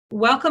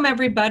Welcome,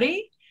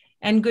 everybody,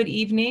 and good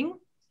evening.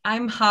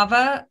 I'm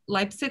Hava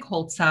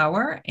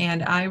Leipzig-Holzhauer,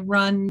 and I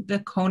run the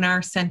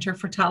Konar Center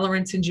for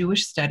Tolerance and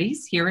Jewish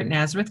Studies here at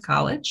Nazareth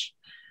College.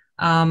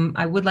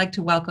 I would like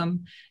to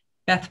welcome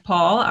Beth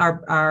Paul,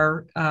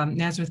 our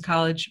Nazareth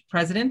College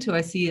president, who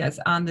I see is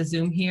on the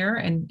Zoom here,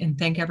 and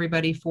thank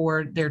everybody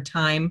for their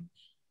time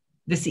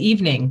this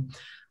evening.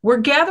 We're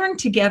gathering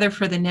together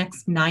for the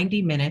next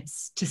 90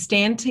 minutes to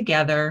stand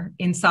together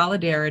in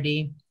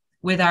solidarity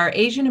with our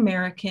Asian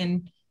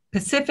American,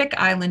 Pacific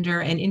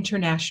Islander, and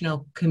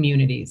international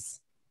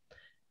communities.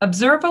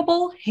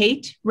 Observable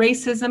hate,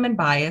 racism, and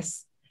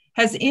bias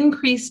has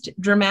increased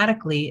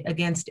dramatically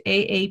against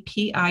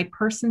AAPI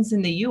persons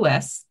in the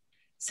US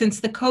since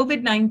the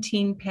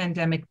COVID-19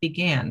 pandemic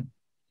began.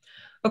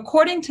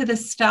 According to the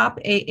Stop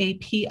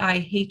AAPI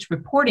Hate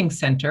Reporting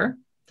Center,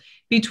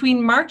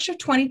 between March of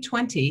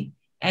 2020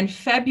 and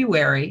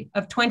February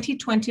of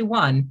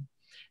 2021,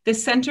 the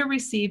center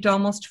received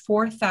almost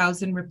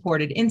 4,000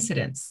 reported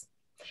incidents.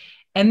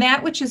 And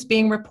that which is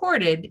being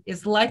reported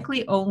is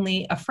likely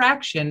only a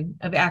fraction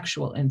of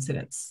actual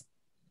incidents.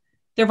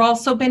 There have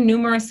also been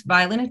numerous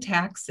violent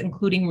attacks,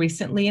 including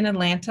recently in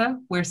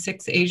Atlanta, where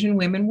 6 Asian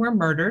women were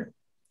murdered,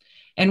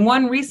 and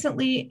one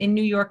recently in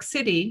New York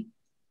City,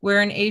 where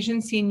an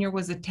Asian senior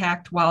was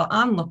attacked while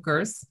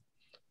onlookers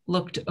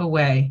looked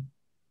away.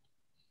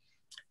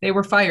 They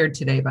were fired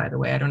today, by the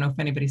way. I don't know if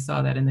anybody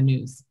saw that in the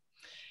news.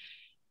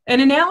 An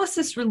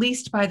analysis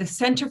released by the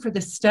Center for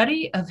the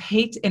Study of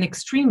Hate and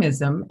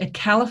Extremism at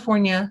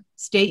California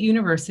State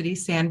University,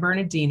 San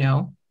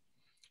Bernardino,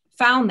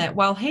 found that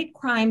while hate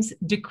crimes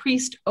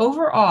decreased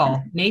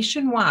overall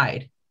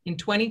nationwide in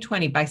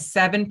 2020 by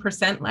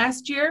 7%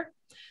 last year,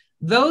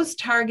 those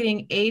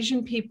targeting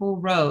Asian people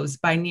rose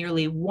by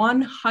nearly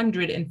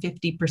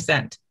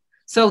 150%.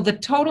 So the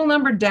total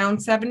number down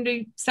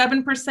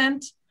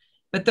 77%,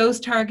 but those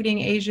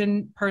targeting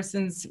Asian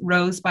persons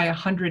rose by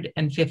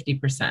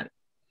 150%.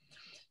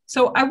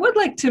 So I would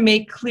like to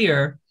make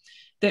clear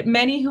that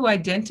many who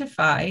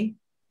identify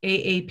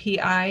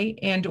AAPI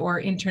and or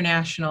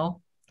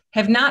international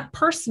have not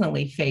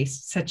personally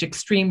faced such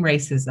extreme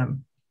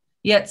racism,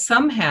 yet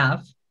some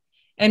have,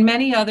 and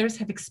many others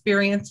have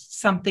experienced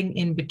something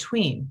in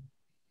between.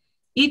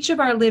 Each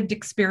of our lived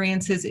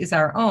experiences is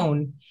our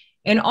own,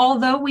 and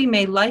although we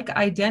may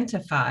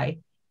identify,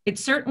 it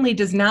certainly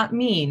does not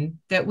mean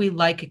that we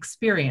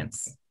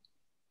experience.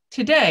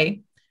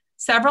 Today,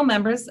 several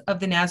members of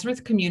the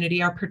Nazareth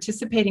community are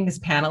participating as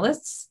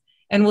panelists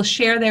and will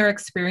share their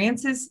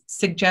experiences,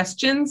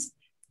 suggestions,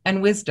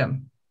 and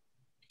wisdom.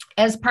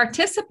 As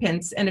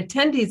participants and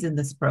attendees in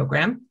this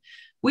program,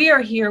 we are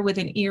here with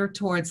an ear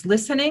towards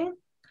listening,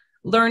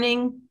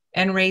 learning,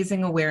 and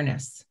raising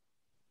awareness.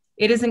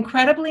 It is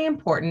incredibly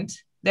important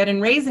that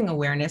in raising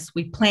awareness,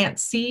 we plant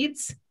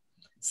seeds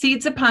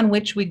upon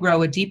which we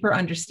grow a deeper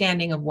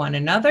understanding of one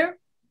another,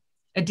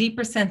 a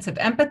deeper sense of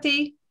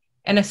empathy,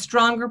 and a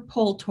stronger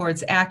pull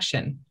towards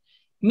action,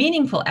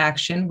 meaningful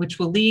action, which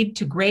will lead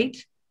to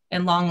great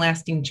and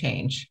long-lasting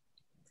change.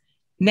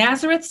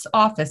 Nazareth's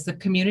Office of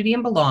Community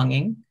and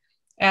Belonging,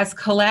 as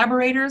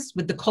collaborators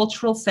with the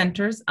cultural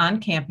centers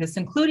on campus,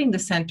 including the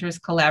centers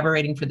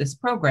collaborating for this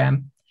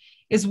program,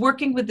 is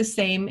working with the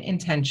same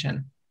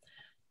intention.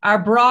 Our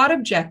broad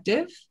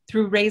objective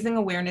through raising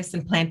awareness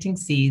and planting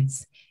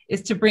seeds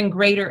is to bring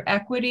greater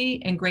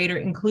equity and greater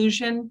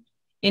inclusion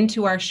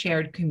into our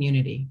shared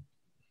community.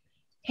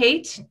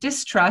 Hate,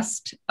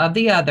 distrust of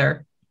the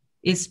other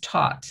is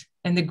taught,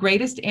 and the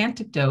greatest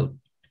antidote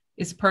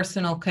is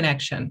personal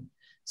connection.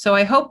 So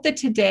I hope that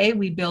today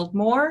we build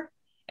more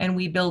and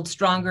we build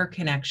stronger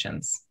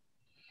connections.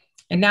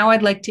 And now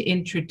I'd like to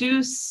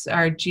introduce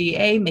our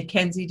GA,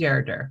 Mackenzie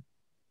Derder.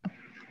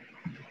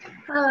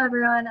 Hello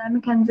everyone, I'm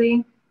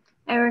Mackenzie.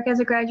 I work as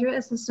a graduate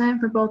assistant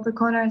for both the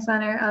Konar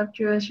Center of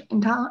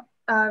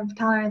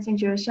Tolerance and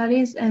Jewish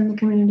Studies and the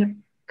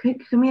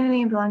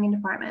Community and Belonging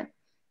Department.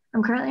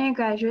 I'm currently a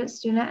graduate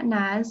student at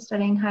NAS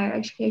studying higher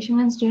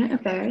education and student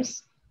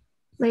affairs.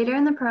 Later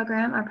in the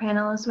program, our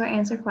panelists will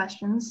answer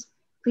questions.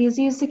 Please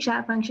use the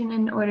chat function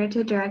in order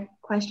to direct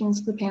questions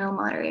to the panel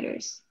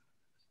moderators.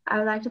 I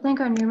would like to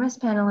thank our numerous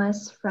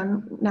panelists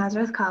from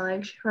Nazareth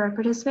College who are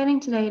participating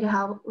today to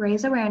help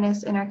raise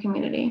awareness in our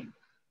community.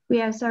 We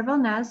have several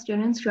NAS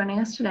students joining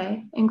us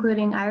today,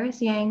 including Iris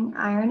Yang,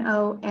 Iron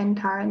O, and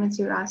Tara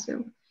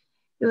Mitsurasu.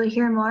 You will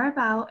hear more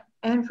about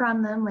and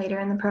from them later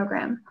in the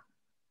program.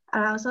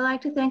 I'd also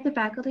like to thank the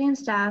faculty and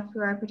staff who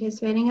are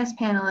participating as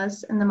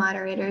panelists and the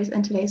moderators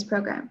in today's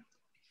program.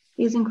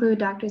 These include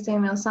Dr.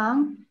 Samuel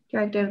Zhang,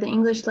 Director of the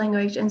English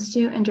Language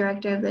Institute and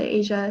Director of the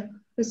Asia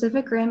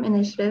Pacific Rim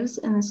Initiatives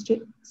in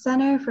the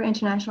Center for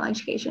International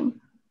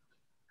Education,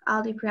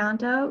 Aldi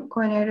Prianto,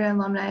 Coordinator in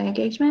Alumni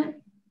Engagement,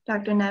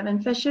 Dr.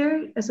 Nevin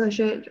Fisher,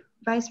 Associate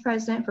Vice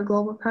President for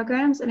Global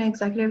Programs and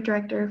Executive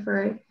Director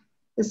for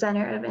the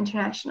Center of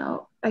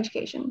International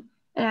Education,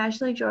 and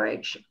Ashley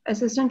George,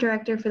 Assistant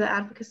Director for the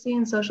Advocacy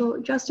and Social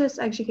Justice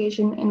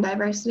Education and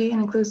Diversity and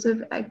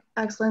Inclusive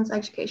Excellence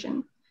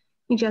Education.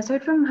 You just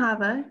heard from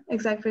Hava,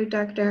 Executive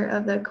Director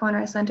of the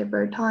Culinary Center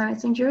for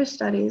Tolerance and Jewish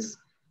Studies,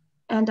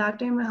 and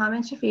Dr.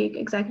 Muhammad Shafiq,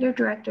 Executive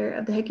Director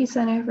of the Hickey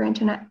Center for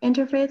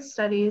Interfaith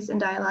Studies and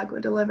Dialogue, will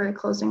deliver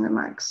closing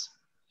remarks.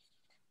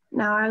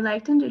 Now I would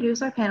like to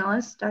introduce our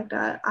panelists,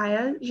 Dr.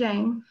 Elya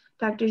Zhang.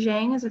 Dr.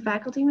 Zhang is a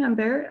faculty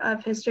member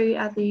of history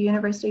at the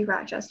University of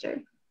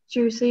Rochester.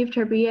 She received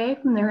her BA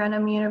from the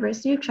renowned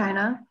University of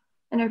China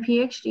and her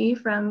PhD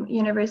from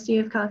University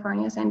of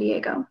California, San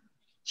Diego.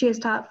 She has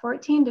taught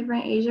 14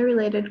 different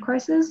Asia-related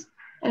courses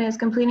and is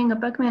completing a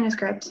book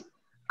manuscript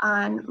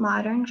on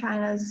modern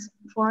China's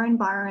foreign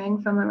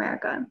borrowing from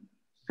America.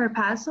 Her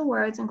past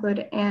awards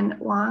include an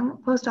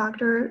long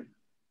postdoctoral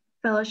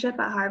fellowship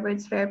at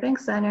Harvard's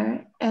Fairbanks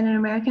Center and an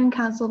American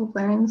Council of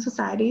Learned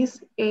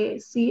Societies, a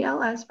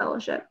CLS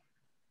fellowship,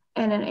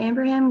 and an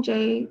Abraham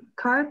J.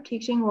 Karp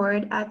Teaching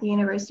Award at the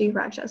University of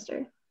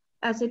Rochester.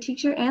 As a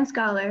teacher and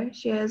scholar,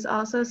 she has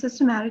also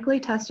systematically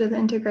tested the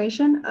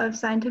integration of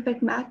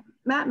scientific map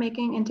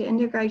making into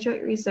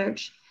undergraduate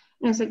research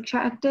and has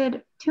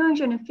attracted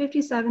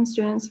 257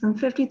 students from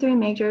 53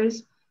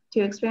 majors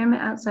to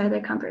experiment outside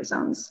their comfort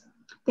zones.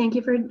 Thank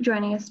you for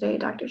joining us today,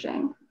 Dr.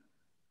 Zhang.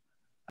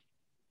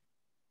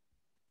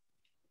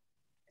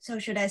 So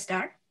should I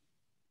start?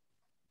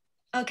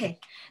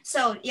 Okay,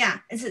 so yeah,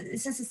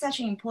 this is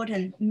such an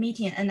important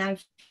meeting and I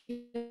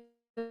feel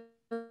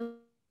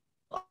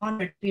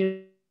honored to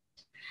be.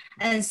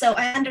 And so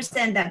I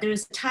understand that there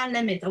is a time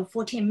limit of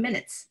 14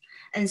 minutes.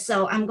 And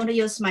so I'm going to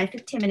use my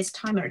 15 minutes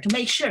timer to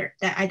make sure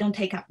that I don't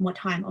take up more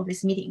time of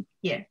this meeting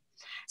here.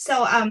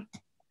 So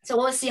so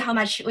we'll see how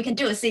much we can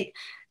do. See,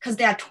 because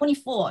there are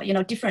 24,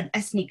 different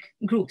ethnic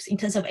groups in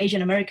terms of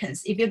Asian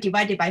Americans. If you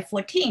divide it by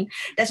 14,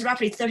 that's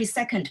roughly 30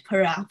 seconds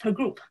per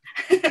group.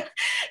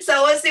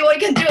 So we'll see what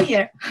we can do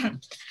here.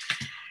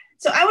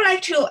 So I would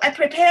like to, I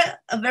prepare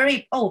a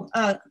very,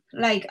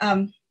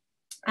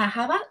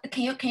 Hava,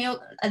 can you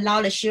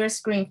allow the share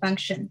screen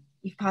function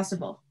if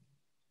possible?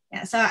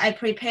 Yeah, so I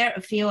prepare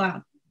a few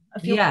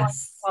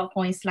yes.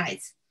 PowerPoint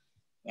slides.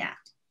 Yeah.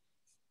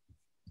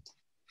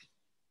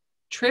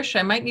 Trish,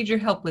 I might need your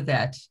help with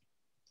that.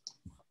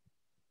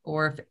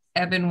 Or if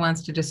Evan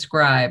wants to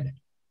describe.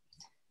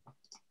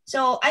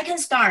 So I can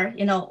start,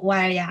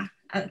 while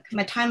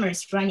my timer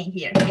is running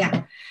here.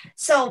 Yeah.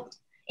 So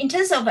in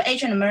terms of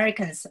Asian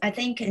Americans, I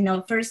think,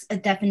 first a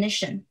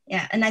definition.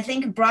 Yeah. And I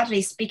think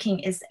broadly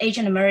speaking is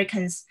Asian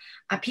Americans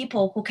are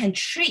people who can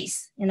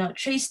trace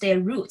their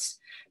roots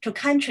to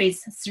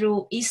countries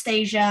through East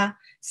Asia,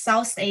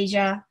 South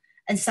Asia,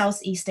 and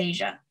Southeast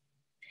Asia.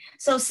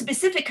 So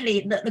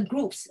specifically the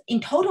groups, in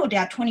total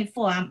there are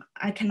 24,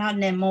 I cannot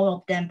name all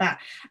of them, but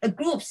the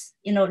groups,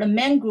 the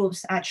main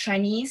groups are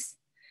Chinese,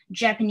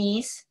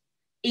 Japanese,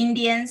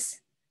 Indians,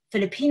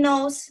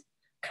 Filipinos,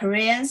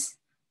 Koreans,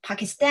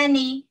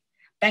 Pakistani,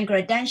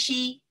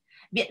 Bangladeshi,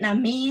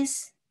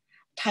 Vietnamese,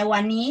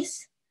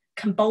 Taiwanese,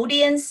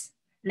 Cambodians,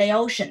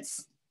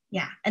 Laotians,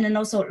 yeah, and then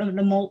also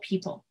the Mole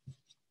people.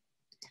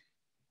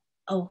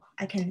 Oh,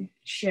 I can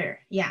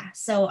share, yeah.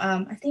 So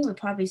I think we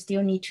probably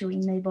still need to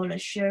enable the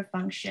share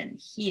function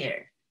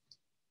here.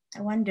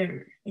 I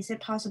wonder, is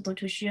it possible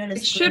to share the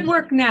screen? It should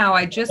work now.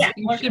 You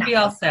should be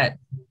all set.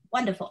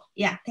 Wonderful,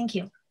 yeah, thank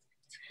you.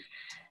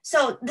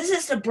 So this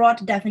is the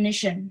broad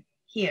definition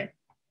here.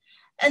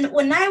 And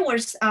when I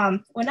was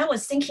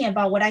thinking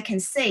about what I can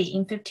say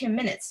in 15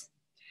 minutes,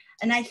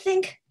 and I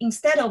think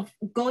instead of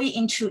going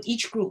into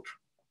each group,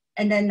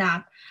 and then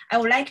I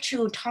would like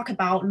to talk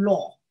about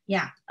law,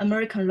 yeah,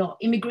 American law,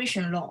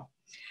 immigration law.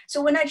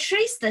 So when I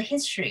trace the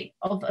history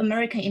of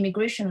American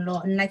immigration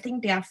law, and I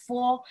think there are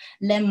 4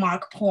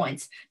 landmark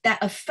points that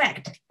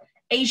affect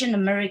Asian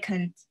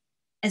Americans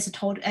as a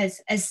total,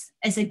 as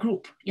a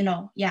group,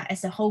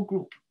 as a whole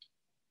group.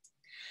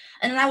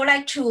 And I would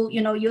like to,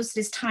 use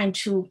this time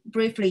to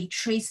briefly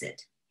trace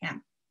it. Yeah.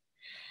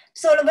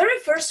 So the very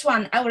first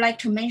one I would like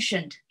to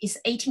mention is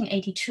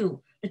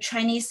 1882, the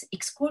Chinese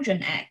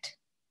Exclusion Act.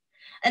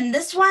 And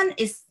this one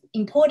is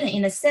important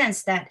in the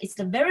sense that it's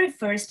the very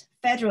first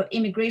federal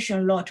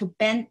immigration law to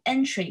ban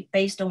entry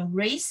based on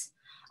race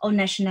or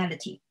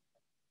nationality.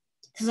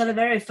 So the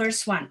very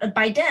first one.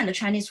 By then, the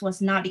Chinese was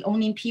not the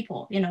only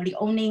people, the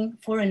only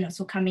foreigners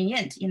who coming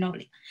in,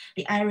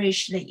 the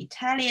Irish, the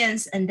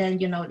Italians, and then,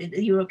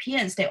 the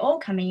Europeans, they're all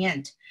coming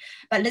in.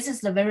 But this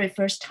is the very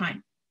first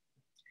time.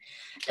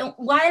 And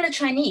why the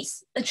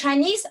Chinese? The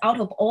Chinese, out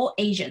of all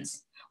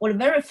Asians, were the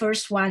very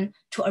first one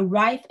to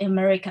arrive in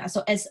America.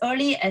 So as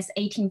early as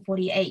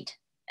 1848.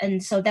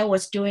 And so that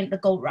was during the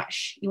gold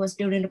rush. It was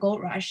during the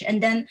gold rush.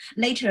 And then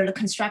later the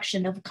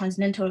construction of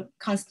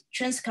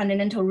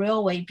transcontinental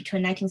railway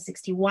between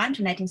 1961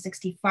 to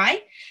 1965,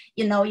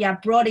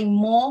 brought in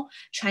more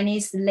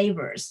Chinese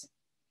laborers.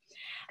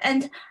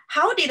 And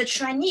how did the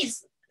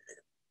Chinese,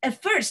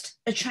 at first,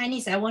 the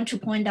Chinese, I want to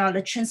point out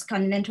the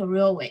transcontinental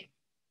railway,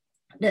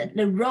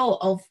 the role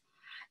of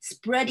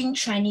spreading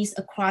Chinese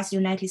across the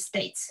United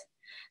States.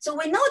 So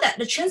we know that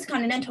the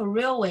transcontinental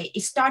railway,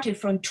 it started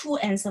from 2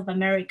 ends of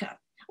America.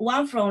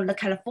 One from the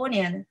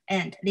Californian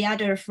end, the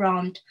other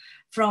from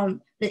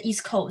the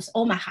East Coast,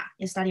 Omaha,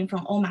 starting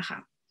from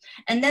Omaha.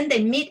 and then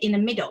they meet in the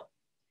middle.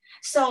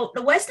 So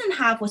the western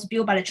half was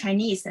built by the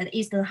Chinese, and the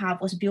eastern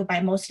half was built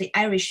by mostly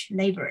Irish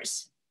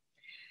laborers.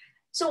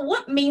 So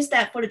what means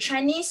that for the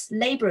Chinese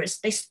laborers,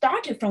 they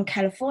started from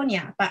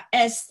California, but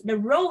as the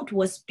road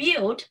was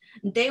built,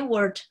 they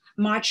were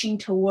marching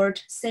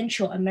toward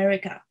Central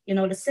America,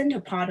 the center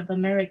part of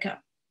America.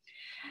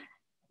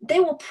 They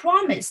were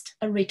promised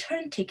a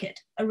return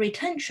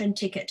train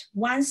ticket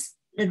once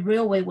the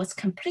railway was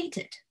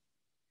completed.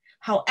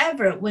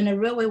 However, when the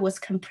railway was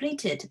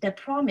completed, the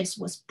promise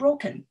was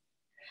broken.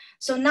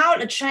 So now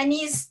the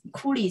Chinese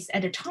coolies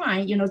at the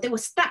time, they were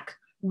stuck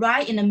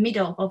right in the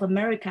middle of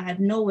America, have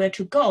nowhere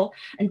to go.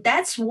 And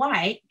that's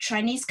why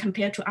Chinese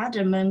compared to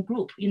other Hmong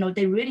group,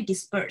 they really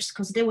dispersed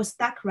because they were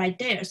stuck right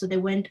there. So they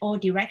went all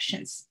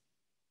directions.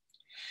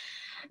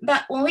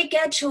 But when we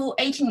get to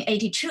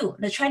 1882,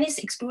 the Chinese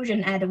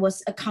Exclusion Act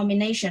was a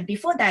combination.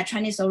 Before that,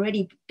 Chinese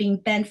already being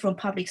banned from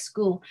public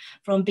school,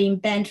 from being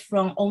banned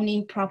from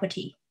owning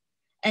property,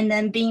 and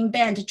then being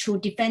banned to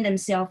defend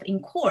themselves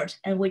in court,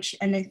 and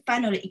then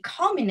finally it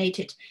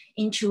culminated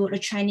into the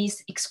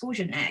Chinese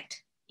Exclusion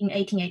Act in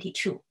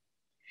 1882.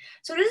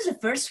 So this is the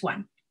first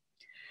one.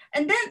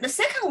 And then the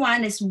second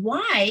one is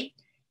why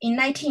in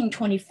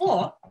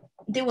 1924,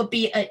 there will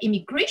be an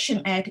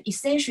Immigration Act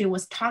essentially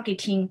was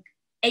targeting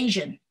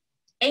Asian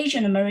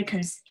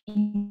Americans.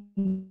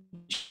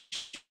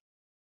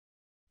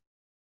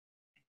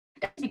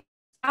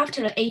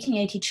 After the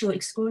 1882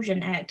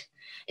 Exclusion Act,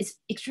 it's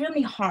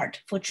extremely hard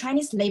for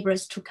Chinese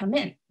laborers to come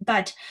in,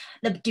 but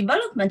the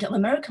development of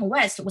American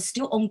West was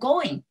still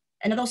ongoing.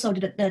 And also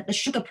the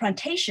sugar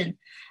plantation,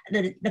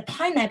 the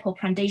pineapple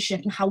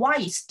plantation in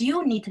Hawaii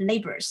still need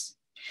laborers.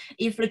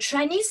 If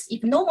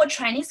no more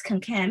Chinese can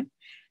come,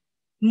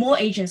 more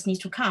Asians need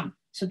to come.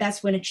 So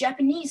that's when the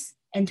Japanese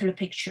enter the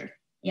picture.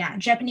 Yeah,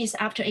 Japanese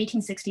after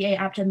 1868,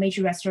 after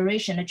major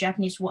restoration, the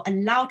Japanese were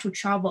allowed to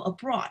travel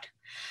abroad.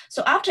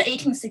 So after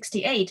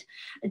 1868,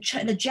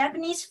 the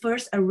Japanese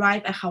first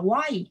arrived at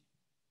Hawaii,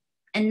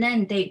 and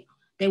then they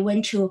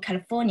went to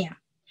California.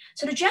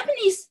 So the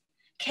Japanese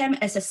came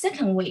as a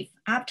second wave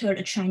after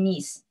the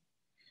Chinese.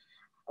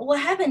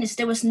 What happened is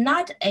there was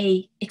not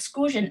an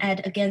exclusion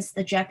act against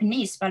the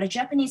Japanese, but the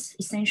Japanese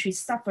essentially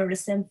suffered the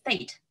same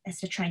fate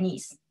as the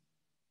Chinese.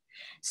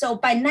 So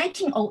by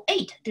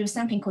 1908, there was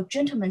something called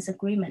Gentleman's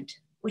Agreement,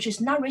 which is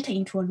not written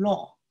into a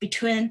law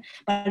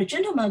but the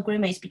Gentleman's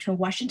Agreement is between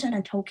Washington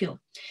and Tokyo.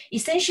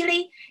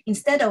 Essentially,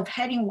 instead of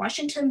having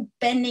Washington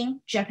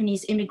banning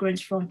Japanese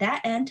immigrants from that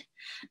end,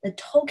 the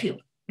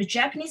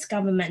Japanese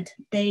government,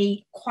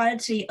 they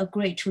quietly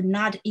agreed to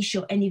not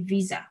issue any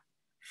visa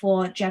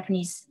for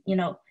Japanese,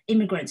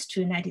 immigrants to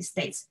the United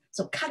States.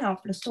 So cut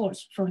off the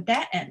source from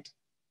that end.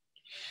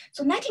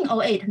 So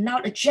 1908,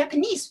 now the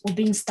Japanese were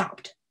being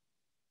stopped.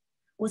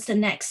 What's the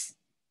next?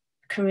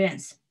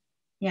 Koreans.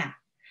 Yeah.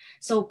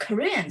 So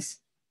Koreans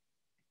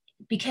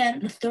became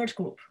the third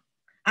group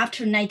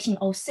after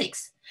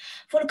 1906.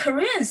 For the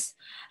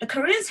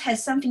Koreans had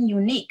something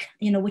unique,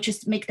 which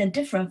is make them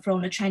different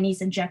from the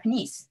Chinese and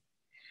Japanese.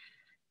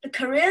 The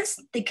Koreans,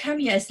 they come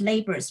here as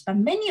laborers, but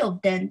many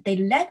of them, they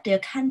left their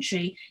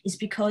country is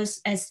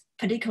because as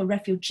political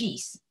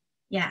refugees.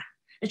 Yeah,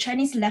 the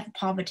Chinese left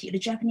poverty, the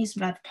Japanese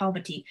left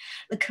poverty.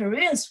 The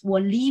Koreans were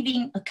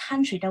leaving a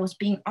country that was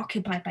being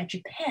occupied by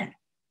Japan.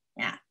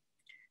 Yeah,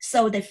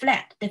 so they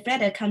fled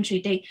their country.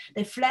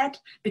 They fled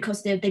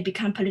because they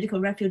become political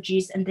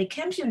refugees, and they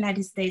came to the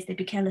United States. They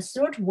became the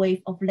third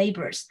wave of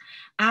laborers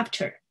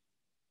after.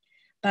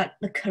 But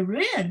the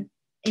Korean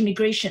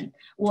immigration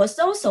was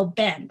also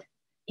banned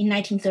in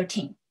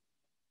 1913.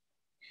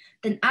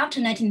 Then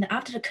after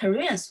the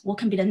Koreans, what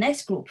can be the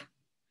next group?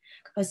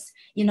 Because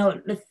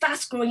the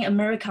fast-growing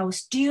America was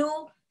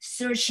still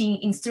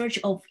in search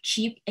of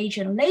cheap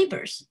Asian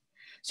laborers.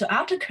 So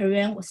after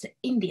Korean was the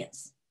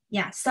Indians.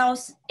 Yeah,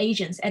 South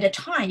Asians. At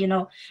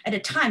the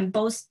time,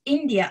 both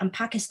India and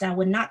Pakistan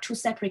were not two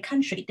separate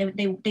countries.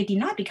 They did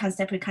not become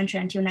separate country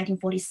until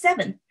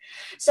 1947.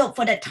 So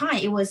for that time,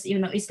 it was,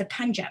 it's the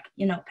Punjab,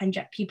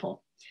 Punjab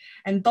people,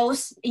 and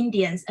both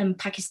Indians and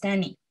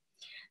Pakistani.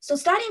 So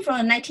starting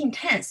from the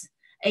 1910s,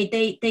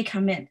 they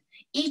come in.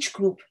 Each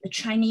group, the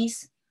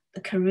Chinese,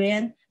 the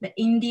Korean, the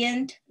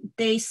Indian,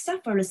 they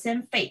suffer the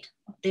same fate.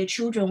 Their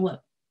children were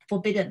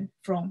forbidden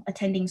from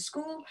attending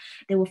school.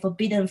 They were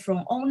forbidden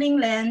from owning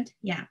land.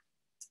 Yeah,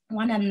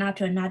 one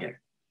after another.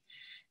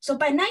 So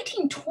by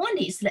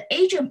 1920s, the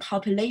Asian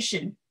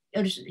population,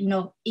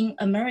 in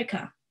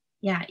America,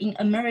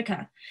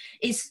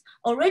 is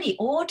already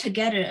all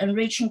together and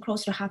reaching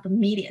close to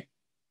 500,000.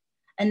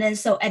 And then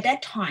so at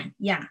that time,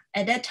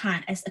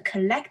 as a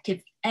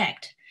collective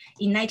act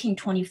in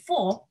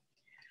 1924,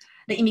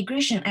 the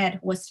Immigration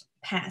Act was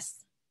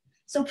passed.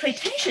 So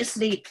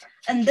pretentiously,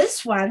 and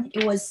this one,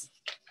 it was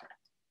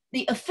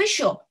the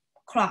official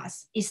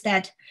clause is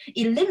that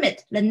it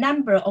limits the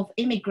number of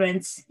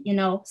immigrants,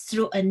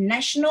 through a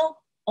national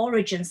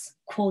origins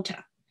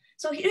quota.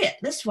 So here,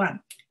 this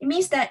one, it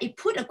means that it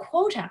put a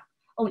quota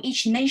on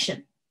each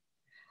nation.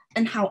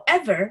 And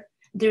however,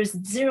 there's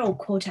zero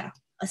quota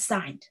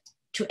assigned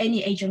to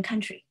any Asian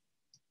country.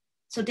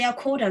 So there are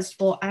quotas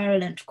for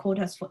Ireland,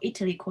 quotas for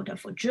Italy, quota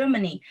for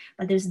Germany,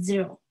 but there's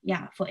 0,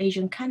 yeah, for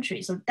Asian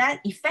countries. So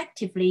that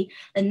effectively,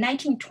 the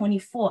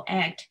 1924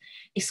 Act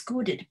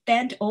excluded,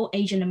 banned all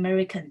Asian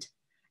Americans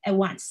at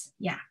once,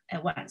 yeah,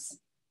 at once.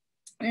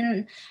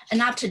 And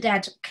after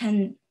that,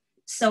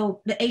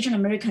 so the Asian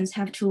Americans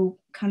have to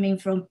come in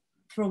from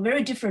a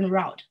very different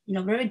route,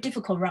 very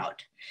difficult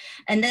route.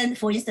 And then,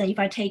 for instance, if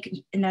I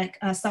take like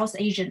South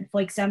Asian,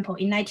 for example,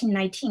 in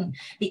 1919,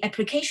 the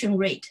application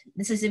rate,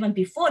 this is even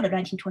before the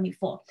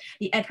 1924,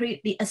 the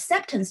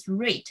acceptance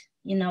rate,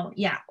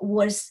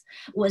 was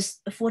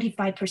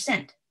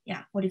 45%.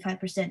 Yeah,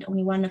 45%,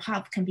 only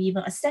 1.5 can be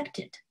even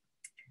accepted.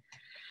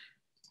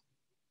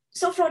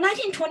 So from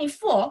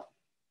 1924,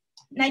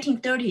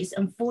 1930s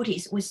and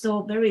 40s, we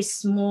saw very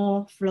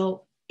small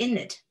flow in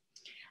it.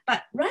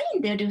 But right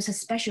in there, was a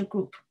special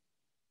group,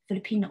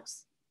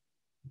 Filipinos.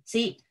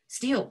 See,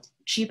 still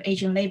cheap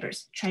Asian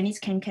laborers. Chinese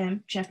can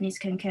come, Japanese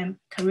can come,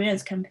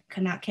 Koreans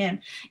cannot come.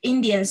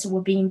 Indians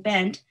were being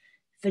banned.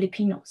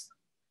 Filipinos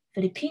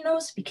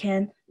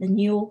became the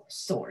new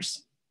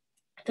source.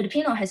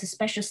 Filipino has a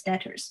special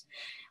status.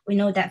 We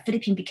know that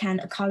Philippines became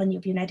a colony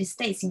of the United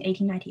States in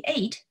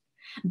 1898,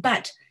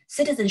 but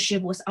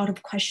citizenship was out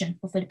of question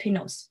for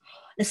Filipinos.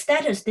 The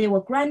status they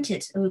were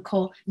granted, we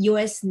call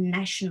US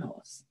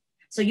nationals.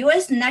 So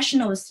US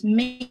nationals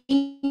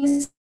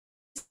means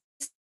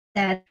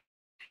that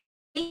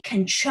they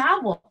can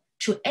travel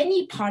to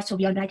any part of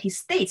the United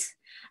States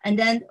and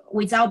then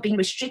without being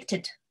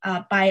restricted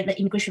by the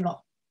immigration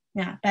law.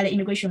 Yeah, by the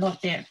immigration law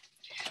there.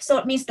 So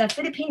it means that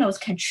Filipinos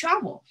can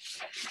travel.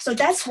 So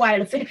that's why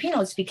the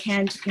Filipinos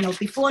became,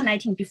 before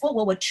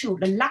World War II,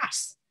 the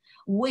last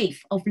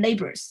wave of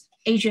laborers,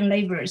 Asian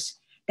laborers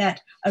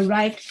that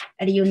arrived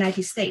at the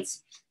United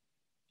States.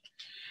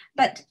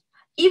 But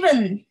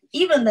even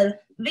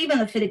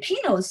the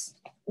Filipinos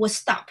was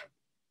stopped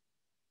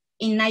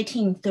in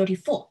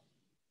 1934.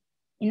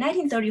 In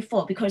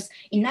 1934, because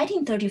in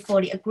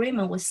 1934, the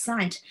agreement was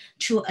signed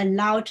to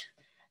allow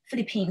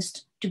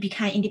Philippines to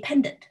become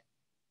independent.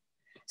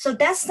 So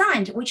that's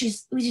signed, which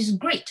is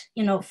great,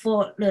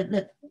 for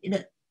the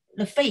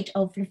fate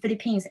of the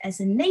Philippines as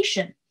a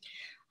nation.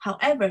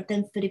 However,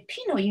 the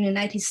Filipino in the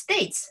United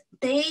States,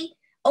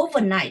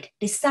 overnight,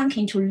 they sunk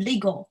into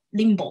legal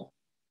limbo.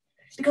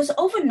 Because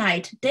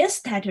overnight, their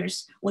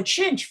status will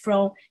change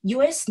from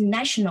US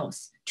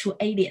nationals to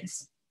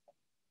aliens.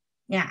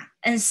 Yeah,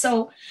 and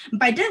so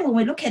by then, when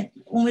we look at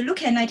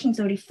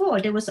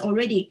 1934, there were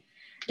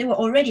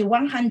already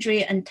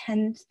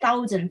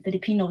 110,000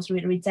 Filipinos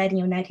residing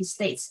in the United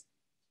States.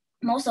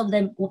 Most of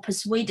them were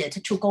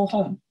persuaded to go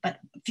home, but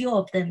few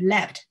of them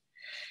left.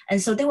 And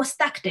so they were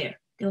stuck there.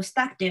 A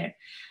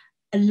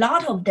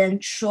lot of them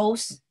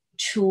chose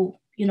to,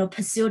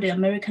 pursue the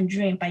American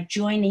dream by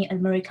joining an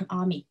American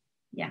army.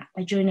 Yeah,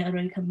 by joining the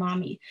American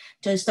army.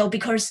 So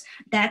because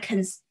that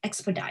can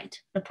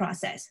expedite the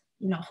process,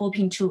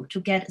 hoping to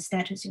get a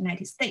status in the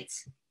United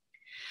States.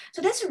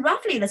 So that's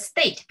roughly the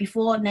state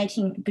before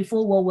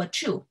World War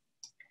II.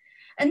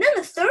 And then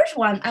the third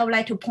one I would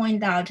like to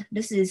point out,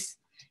 this is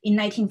in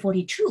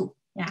 1942.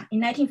 Yeah,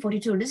 in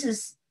 1942,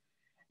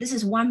 this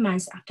is 1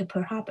 month after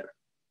Pearl Harbor.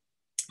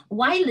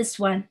 Why this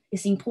one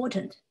is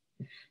important?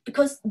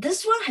 Because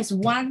this one has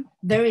one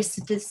very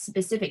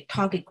specific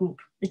target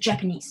group, the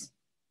Japanese.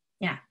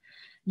 Yeah,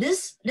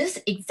 this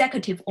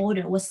executive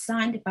order was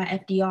signed by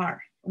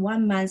FDR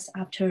 1 month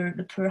after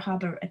the Pearl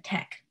Harbor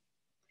attack.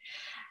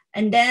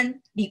 And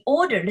then the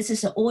order, this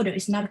is an order,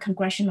 it's not a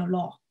congressional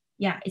law.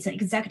 Yeah, it's an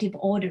executive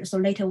order, so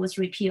later was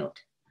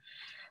repealed.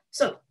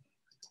 So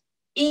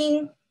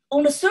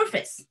on the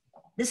surface,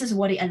 this is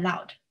what it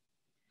allowed.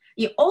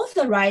 It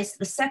authorized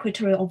the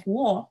Secretary of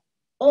War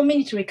or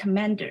military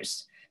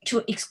commanders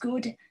to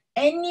exclude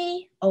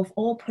any of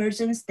all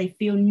persons they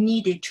feel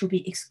needed to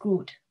be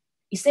excluded.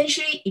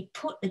 Essentially, it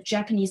put the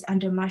Japanese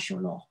under martial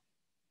law.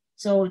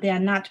 So they are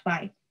not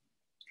by.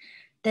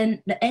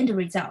 Then the end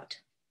result.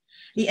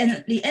 The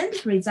end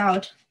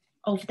result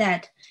of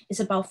that is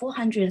about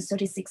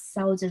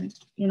 436,000,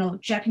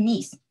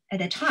 Japanese at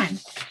the time,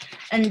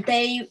 and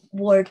they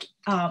were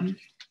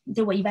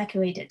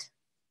evacuated.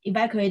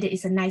 Evacuated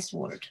is a nice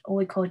word, or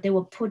we call it, they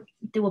were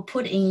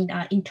put in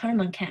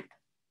internment camp.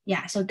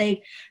 Yeah, so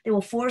they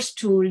were forced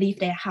to leave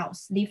their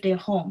house, leave their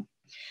home.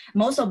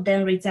 Most of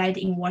them reside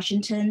in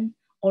Washington,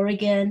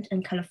 Oregon,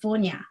 and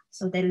California.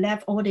 So they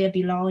left all their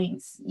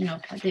belongings,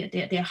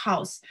 their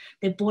house.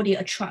 They boarded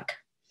a truck,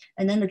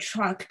 and then the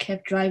truck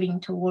kept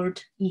driving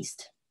toward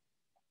east.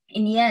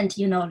 In the end,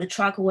 the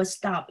truck was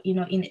stopped,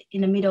 in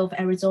the middle of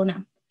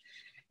Arizona,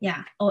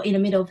 yeah, or in the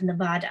middle of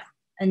Nevada,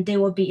 and they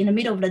will be in the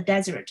middle of the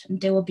desert,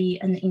 and there will be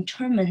an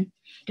internment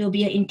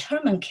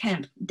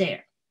camp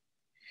there.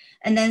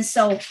 And then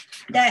so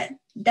that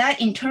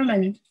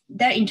internment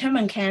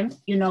camp,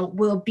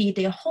 will be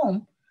their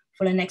home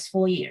for the next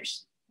 4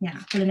 years. Yeah,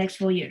 for the next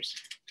 4 years.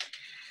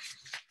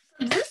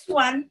 This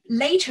one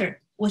later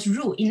was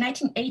ruled in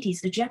 1980s.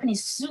 The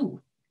Japanese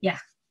sue, yeah,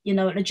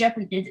 the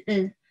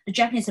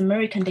Japanese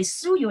American, they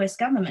sue U.S.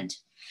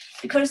 government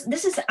because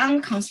this is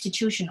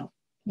unconstitutional.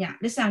 Yeah,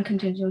 this is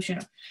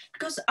unconstitutional.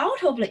 Because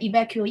out of the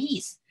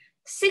evacuees,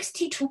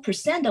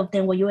 62% of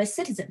them were US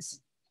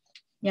citizens.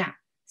 Yeah,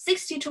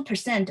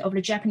 62% of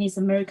the Japanese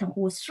American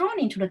who were thrown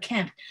into the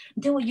camp,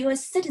 they were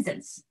US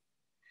citizens.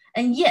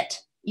 And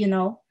yet, you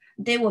know,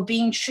 they were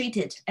being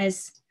treated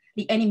as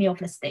the enemy of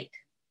the state.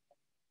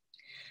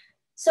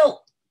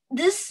 So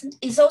this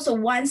is also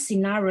one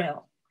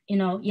scenario, you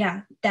know,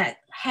 yeah, that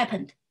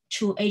happened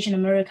to Asian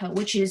America,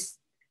 which is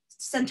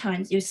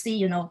sometimes you see,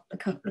 you know,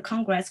 the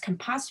Congress can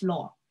pass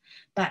law,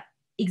 but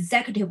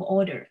executive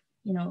order,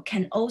 you know,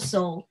 can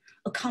also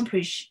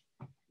accomplish,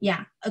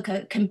 yeah,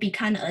 can be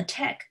kind of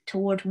attack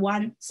toward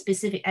one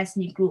specific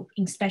ethnic group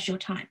in special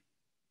time.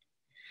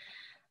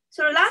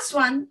 So the last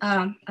one,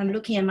 I'm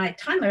looking at my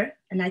timer,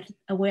 and I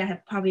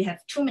probably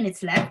have 2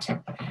 minutes left.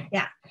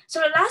 Yeah. So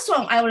the last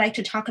one I would like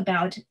to talk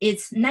about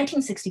is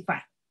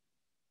 1965.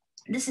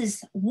 This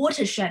is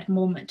watershed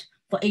moment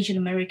for Asian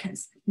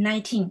Americans.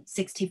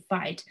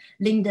 1965,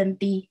 Lyndon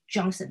B.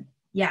 Johnson.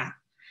 Yeah.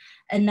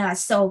 And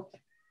so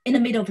in the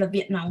middle of the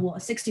Vietnam War,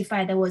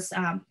 65,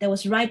 that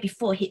was right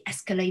before he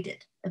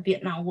escalated the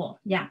Vietnam War.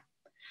 Yeah.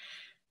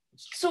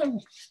 So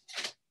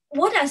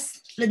what did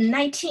the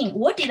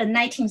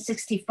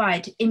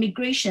 1965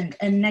 Immigration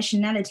and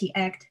Nationality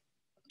Act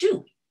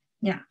do?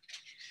 Yeah.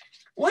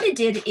 What it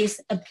did is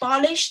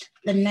abolished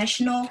the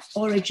national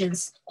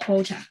origins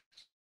quota.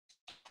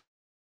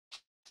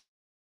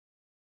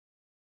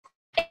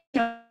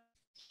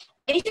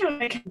 Asian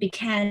Americans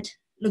became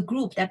the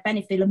group that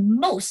benefited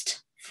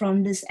most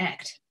from this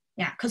act.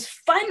 Yeah, because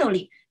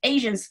finally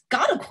Asians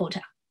got a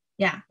quota.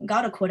 Yeah,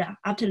 got a quota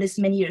after this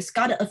many years,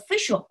 got an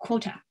official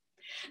quota.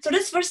 So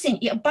this first thing,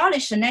 it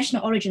abolished the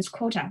national origins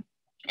quota,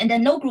 and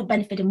then no group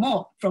benefited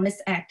more from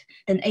this act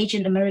than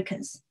Asian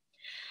Americans.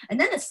 And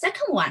then the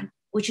second one,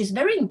 which is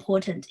very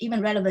important,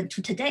 even relevant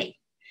to today,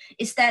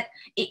 is that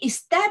it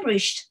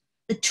established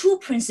the two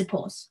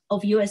principles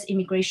of US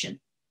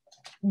immigration.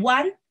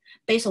 One,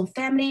 based on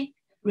family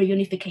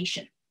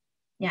reunification.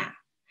 Yeah.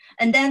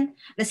 And then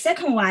the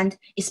second one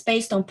is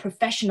based on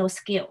professional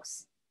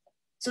skills.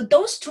 So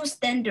those two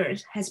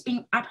standards has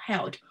been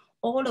upheld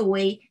all the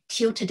way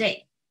till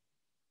today.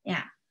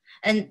 Yeah.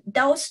 And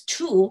those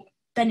two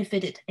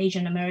benefited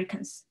Asian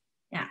Americans,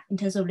 yeah, in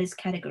terms of these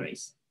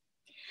categories.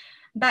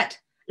 But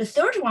the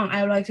third one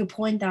I would like to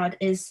point out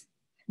is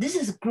this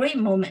is a great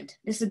moment.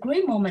 This is a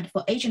great moment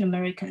for Asian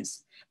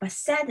Americans, but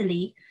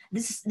sadly,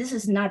 this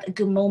is not a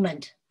good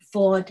moment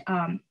for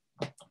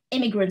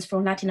immigrants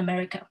from Latin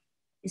America,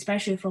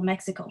 especially from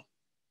Mexico.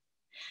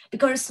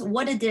 Because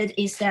what it did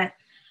is that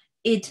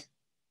it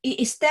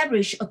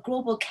established a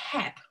global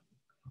cap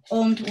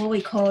on what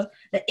we call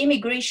the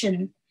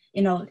immigration,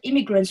 you know,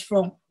 immigrants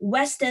from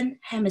Western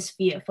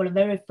Hemisphere for the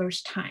very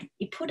first time.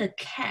 It put a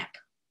cap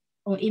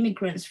on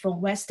immigrants from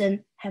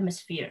Western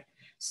Hemisphere.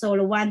 So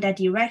the one that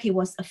directly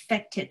was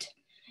affected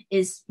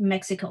is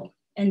Mexico,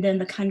 and then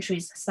the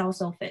countries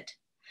south of it.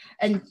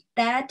 And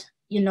that,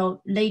 you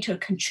know, later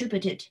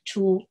contributed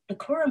to the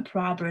current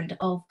problem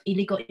of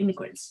illegal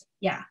immigrants.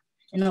 Yeah,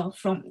 you know,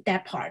 from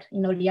that part, you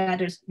know,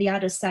 the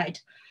other side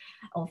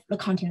of the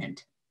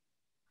continent.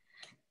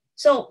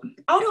 So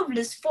out of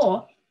these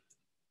four,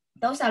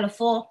 those are the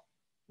four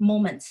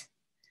moments.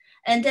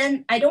 And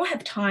then I don't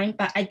have time,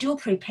 but I do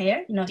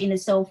prepare, you know,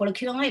 so for the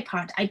Q&A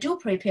part, I do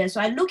prepare. So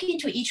I look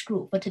into each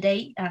group for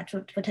today,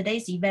 for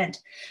today's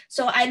event.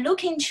 So I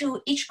look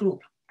into each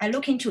group. I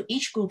look into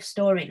each group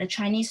story, the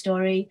Chinese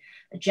story,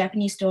 the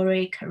Japanese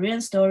story, Korean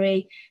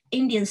story,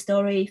 Indian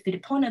story,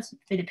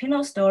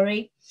 Filipino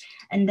story,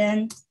 and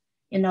then,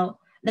 you know,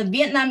 the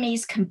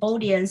Vietnamese,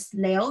 Cambodians,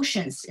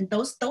 Laotians, and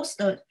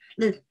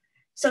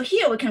so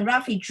here we can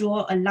roughly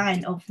draw a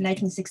line of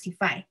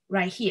 1965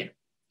 right here.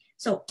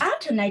 So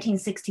after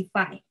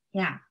 1965,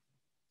 yeah,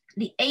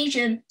 the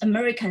Asian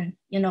American,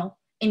 you know,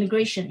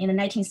 immigration in the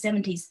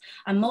 1970s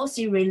are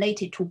mostly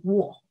related to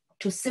war,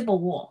 to civil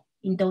war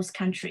in those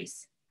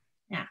countries.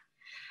 Yeah,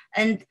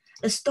 and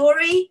the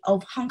story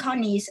of Hong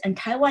Kongese and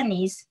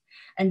Taiwanese,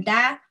 and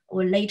that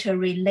were later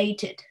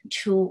related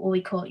to what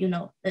we call, you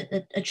know,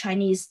 the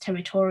Chinese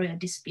territorial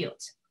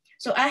disputes.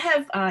 So I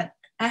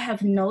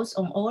have notes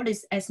on all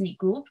this ethnic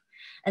group,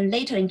 and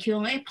later in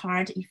Q&A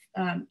part,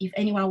 if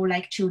anyone would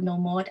like to know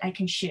more, I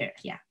can share.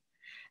 Yeah,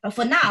 but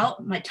for now,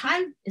 my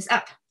time is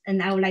up,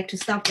 and I would like to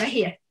stop right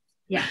here.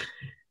 Yeah.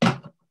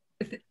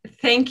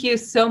 Thank you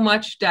so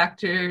much,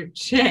 Dr.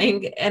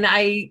 Zhang. And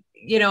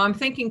I'm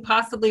thinking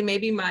possibly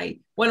maybe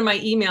one of my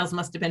emails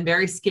must have been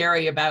very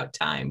scary about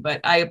time, but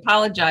I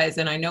apologize.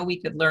 And I know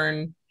we could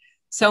learn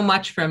so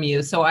much from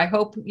you. So I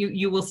hope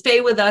you will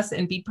stay with us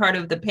and be part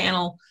of the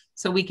panel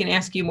so we can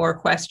ask you more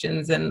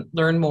questions and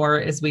learn more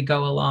as we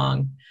go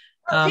along.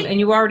 And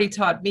you already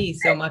taught me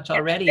so much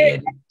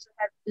already.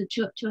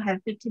 To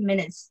have 15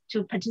 minutes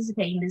to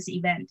participate in this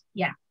event.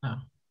 Yeah. Oh,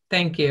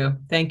 thank you.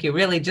 Thank you.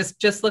 Really,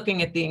 just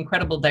looking at the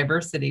incredible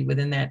diversity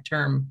within that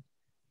term,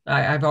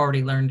 I've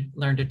already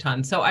learned a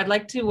ton. So I'd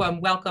like to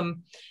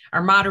welcome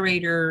our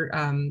moderator,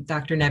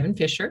 Dr. Nevin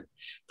Fisher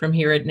from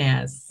here at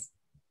NAS.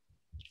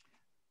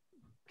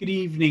 Good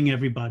evening,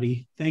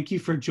 everybody. Thank you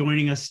for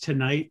joining us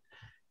tonight.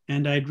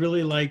 And I'd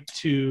really like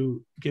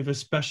to give a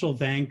special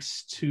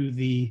thanks to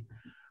the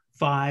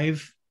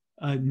 5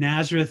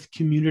 Nazareth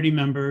community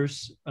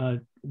members,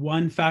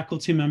 1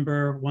 faculty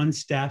member, 1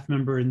 staff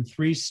member, and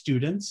 3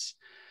 students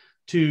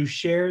to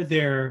share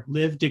their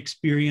lived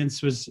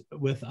experiences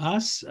with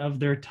us of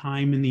their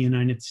time in the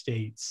United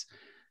States.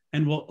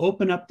 And we'll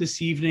open up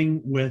this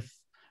evening with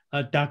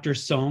Dr.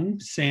 Sam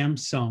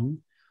Sung.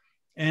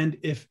 And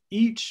if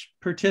each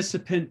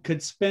participant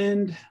could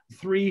spend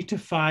 3 to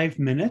 5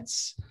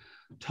 minutes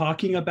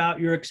talking about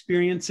your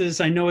experiences.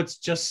 I know it's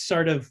just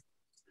sort of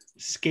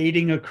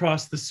skating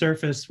across the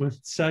surface with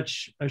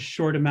such a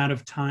short amount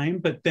of time,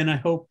 but then I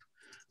hope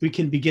we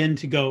can begin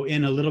to go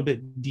in a little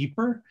bit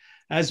deeper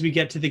as we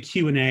get to the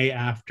Q&A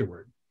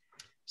afterward.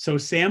 So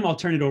Sam, I'll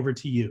turn it over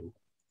to you.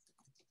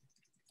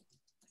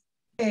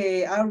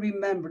 Hey, I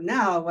remember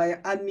now.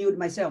 I unmute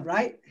myself,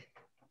 right?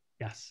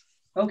 Yes.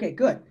 Okay,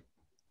 good.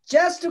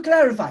 Just to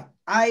clarify,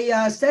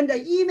 I sent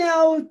an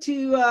email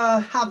to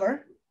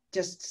Harvard,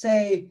 just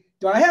say,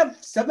 do I have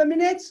 7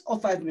 minutes or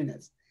 5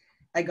 minutes?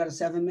 I got a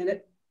 7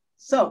 minute.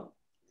 So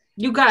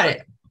you got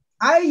it.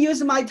 I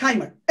use my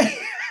timer,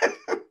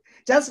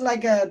 just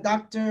like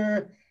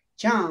Dr.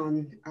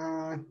 Zhang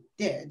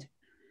did.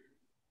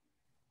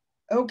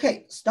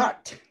 Okay,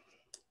 start.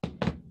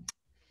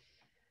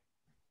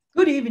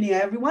 Good evening,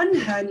 everyone.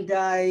 And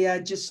I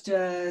just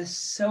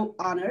so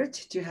honored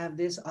to have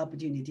this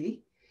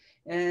opportunity.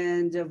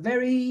 And a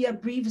very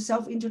brief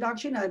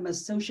self-introduction. I'm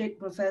associate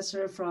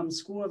professor from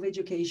School of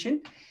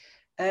Education.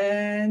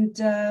 And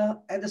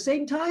at the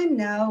same time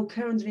now,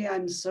 currently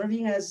I'm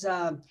serving as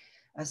a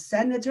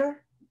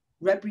senator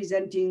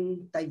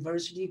representing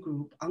diversity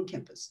group on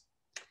campus.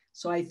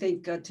 So I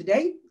think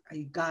today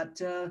I got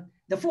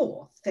the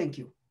floor. Thank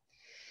you.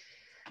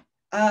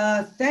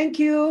 Thank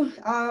you.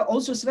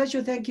 Also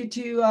special thank you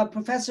to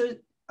Professor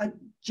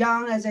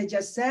Zhang, as I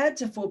just said,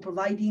 for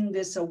providing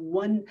this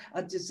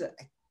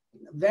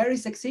very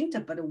succinct,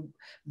 but a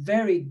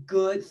very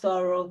good,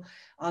 thorough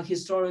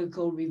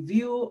historical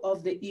review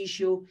of the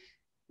issue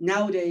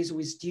nowadays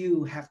we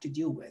still have to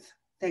deal with.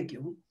 Thank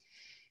you.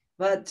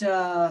 But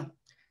to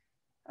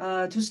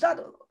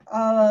start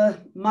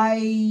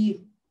my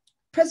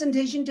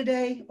presentation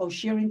today or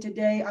sharing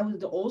today, I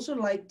would also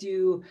like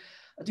to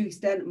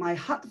extend my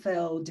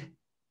heartfelt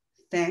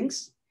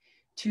thanks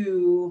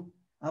to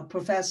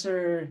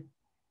Professor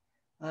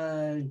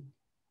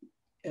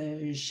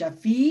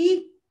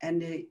Shafi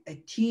and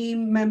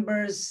team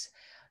members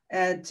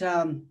at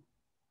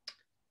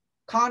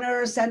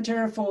Connor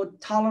Center for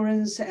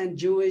Tolerance and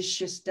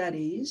Jewish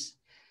Studies,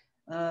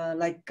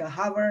 like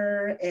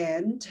Harvard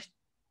and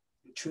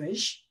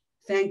Trish.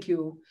 Thank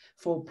you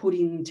for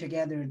putting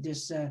together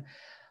this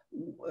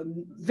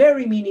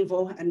very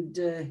meaningful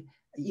and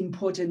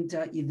important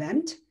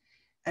event.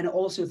 And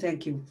also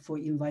thank you for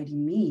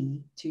inviting me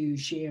to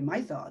share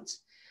my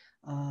thoughts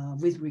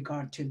with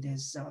regard to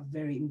this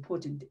very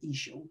important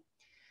issue.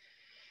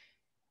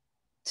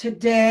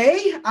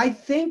 Today, I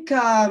think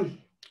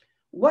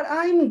what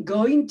I'm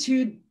going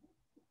to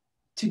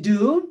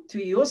do,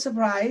 to your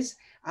surprise,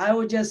 I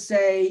would just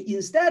say,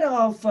 instead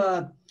of,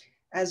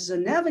 as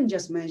Nevin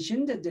just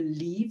mentioned, the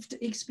lived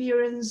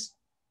experience,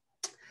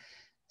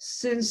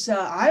 since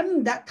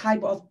I'm that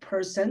type of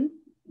person,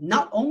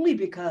 not only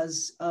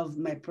because of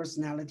my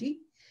personality,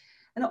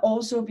 and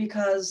also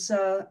because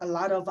a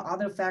lot of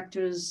other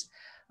factors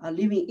are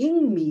living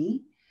in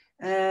me,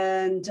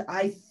 and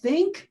I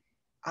think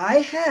I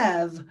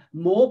have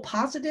more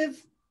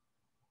positive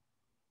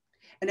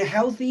and a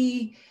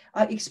healthy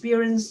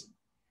experience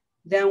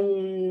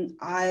than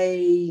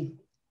I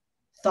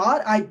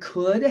thought I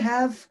could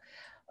have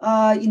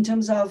in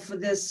terms of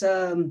this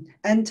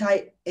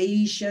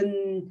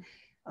anti-Asian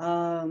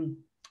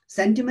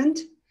sentiment.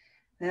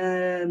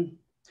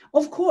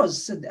 Of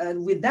course,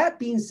 with that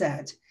being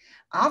said,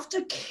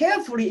 after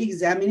carefully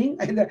examining,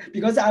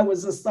 because I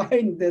was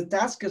assigned the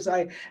task, because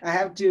I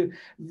have to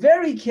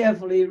very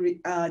carefully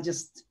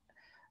just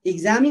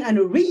examine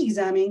and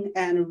re-examine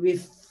and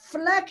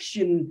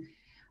reflection.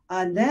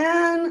 And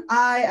then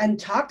I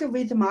talked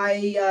with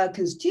my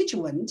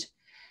constituent,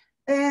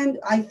 and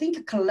I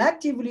think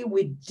collectively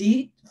we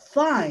did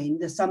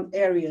find some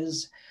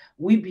areas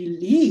we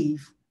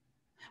believe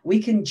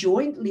we can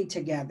jointly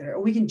together,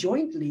 we can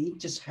jointly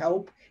just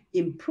help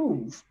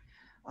improve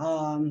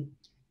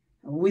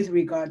with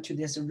regard to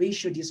this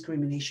racial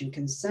discrimination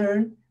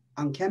concern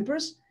on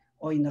campus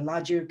or in the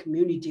larger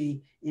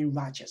community in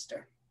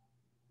Rochester.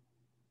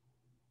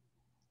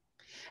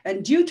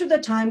 And due to the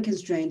time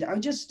constraint,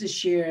 I'll just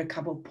share a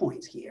couple of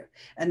points here.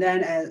 And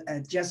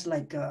then just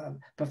like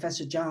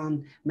Professor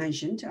Zhang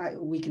mentioned,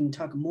 we can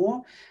talk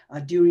more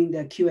during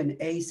the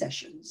Q&A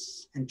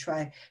sessions and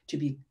try to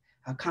be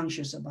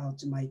conscious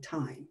about my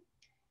time.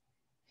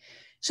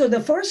 So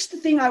the first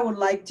thing I would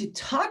like to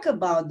talk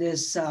about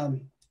this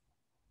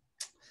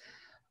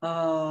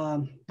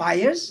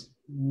bias,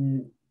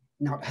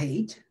 not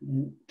hate,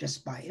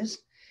 just bias.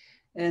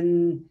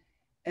 And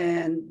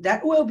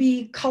that will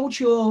be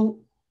cultural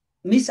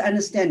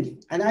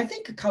misunderstanding. And I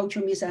think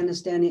cultural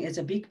misunderstanding is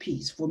a big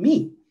piece for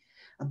me,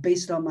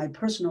 based on my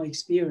personal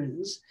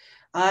experience.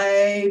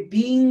 I've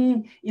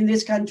been in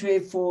this country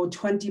for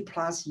 20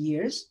 plus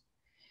years,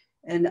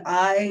 and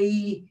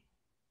I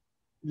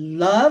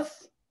love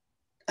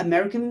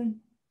American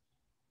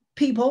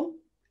people,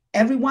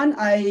 everyone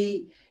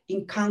I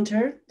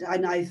encounter,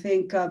 and I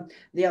think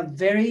they are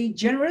very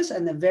generous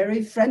and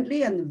very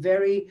friendly and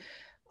very,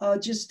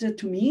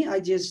 to me,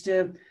 I just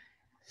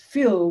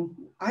feel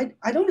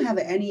I don't have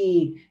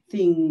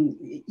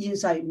anything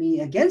inside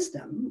me against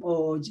them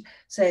or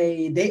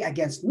say they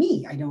against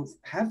me. I don't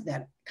have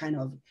that kind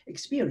of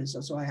experience,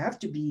 so I have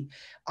to be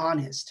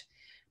honest.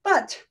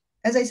 But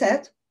as I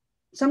said,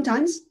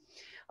 sometimes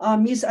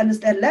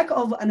lack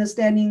of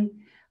understanding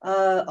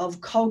of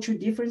cultural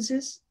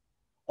differences,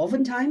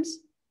 oftentimes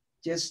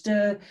just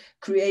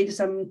create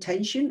some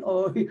tension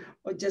or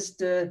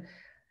just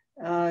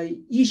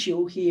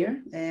issue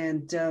here.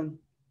 And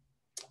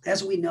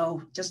as we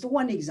know, just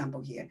one example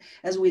here,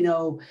 as we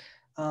know,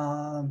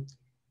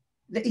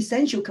 the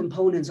essential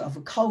components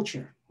of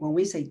culture, when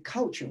we say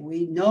culture,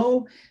 we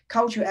know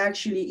culture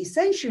actually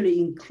essentially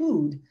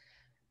include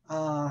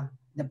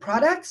the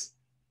products,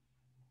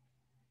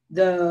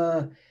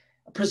 the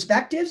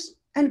perspectives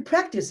and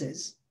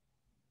practices.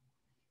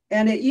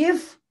 And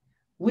if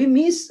we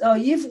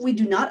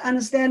do not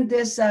understand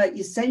this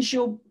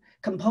essential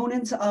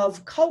components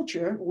of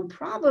culture, we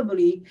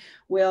probably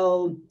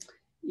will,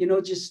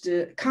 just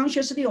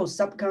consciously or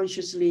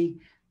subconsciously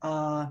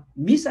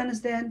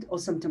misunderstand or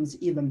sometimes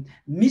even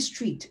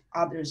mistreat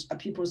others,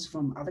 peoples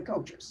from other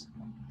cultures.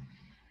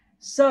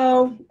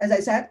 So, as I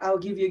said, I'll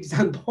give you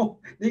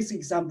example. This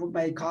example,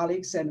 my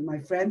colleagues and my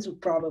friends will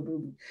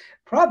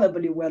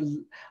probably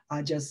will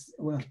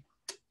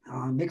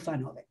make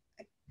fun of it.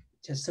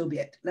 Just so be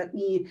it. Let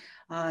me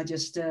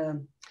just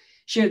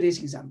share this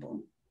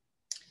example.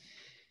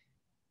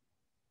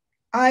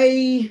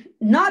 I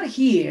not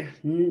here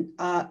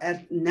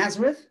at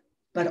Nazareth,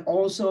 but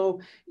also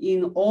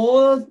in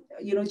all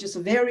just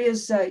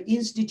various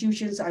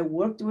institutions I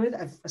worked with.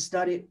 I've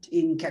studied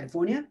in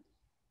California,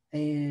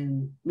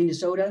 in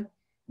Minnesota,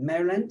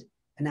 Maryland,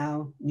 and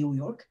now New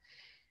York.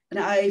 And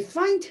I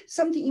find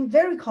something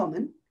very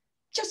common,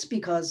 just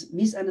because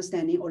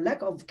misunderstanding or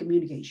lack of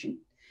communication.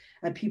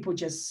 People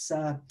just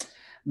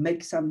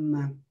make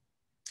some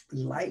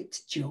light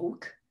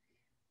joke.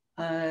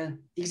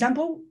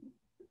 Example,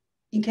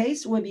 in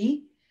case will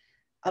be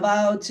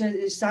about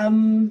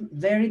some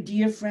very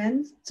dear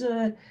friends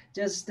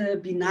just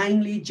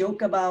benignly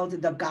joke about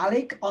the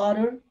garlic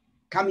odor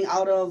coming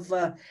out of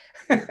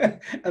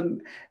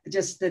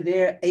just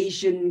their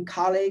Asian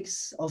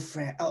colleagues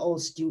or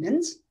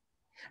students,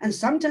 and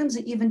sometimes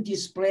even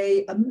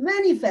display a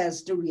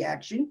manifest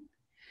reaction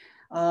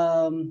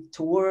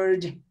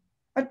toward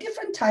a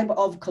different type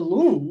of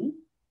cologne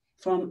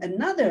from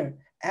another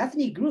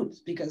ethnic group,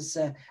 because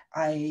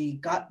I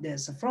got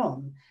this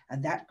from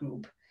that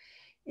group.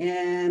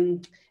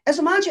 And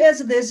as much as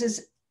this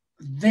is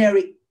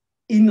very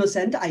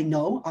innocent, I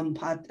know on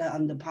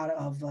the part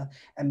of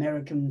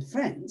American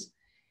friends,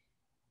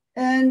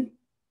 and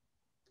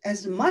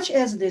as much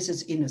as this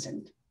is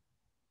innocent,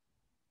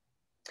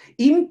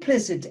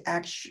 implicit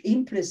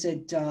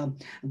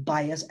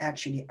bias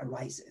actually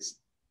arises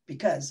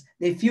because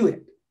they feel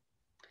it.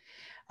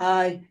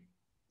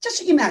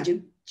 Just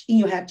imagine in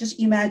your head, just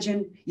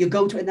imagine you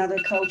go to another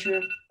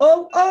culture.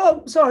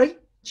 Oh, sorry,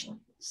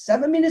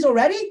 7 minutes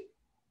already?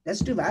 Let's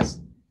do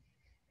fast.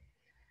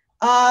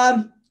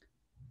 And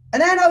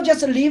then I'll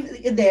just leave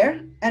it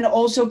there. And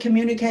also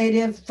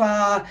communicative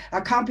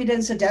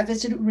competence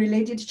deficit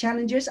related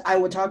challenges. I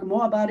will talk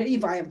more about it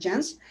if I have a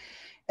chance.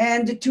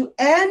 And to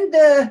end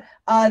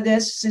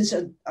this, since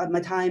my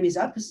time is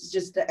up,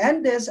 just to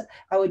end this,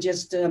 I will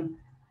just, the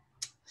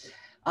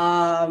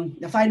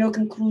final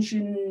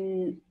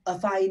conclusion, a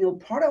final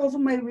part of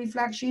my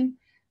reflection,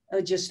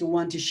 I just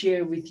want to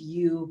share with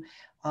you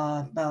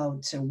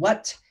about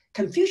what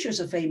Confucius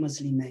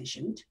famously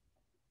mentioned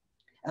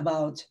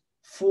about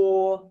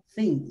 4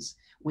 things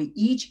we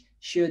each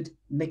should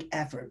make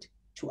effort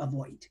to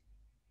avoid,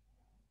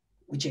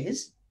 which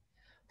is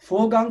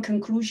foregone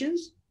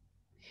conclusions,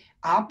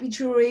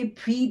 arbitrary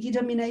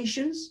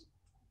predeterminations,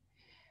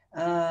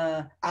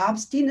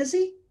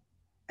 obstinacy,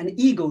 and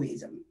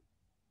egoism.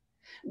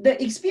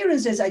 The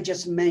experiences I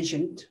just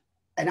mentioned,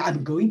 and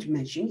I'm going to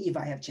mention if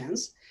I have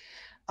chance,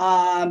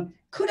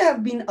 could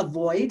have been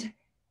avoided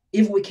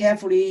if we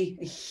carefully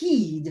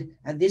heed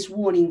this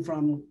warning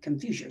from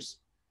Confucius.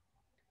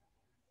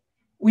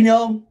 We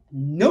know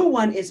no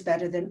one is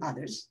better than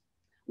others.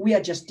 We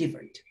are just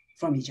different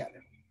from each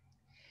other.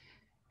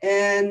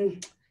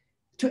 And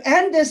to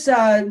end this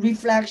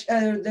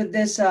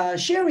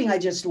sharing, I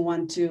just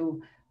want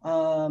to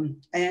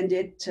end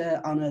it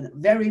on a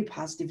very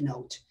positive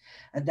note.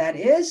 That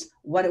is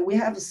what we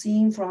have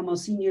seen from our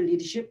senior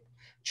leadership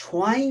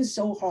trying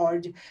so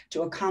hard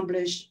to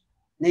accomplish,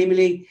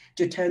 namely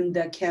to turn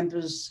the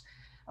campus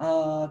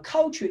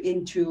culture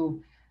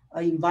into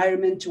an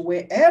environment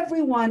where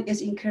everyone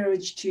is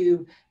encouraged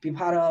to be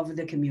part of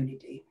the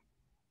community.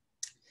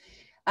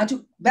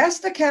 To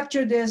best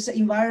capture this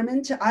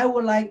environment, I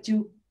would like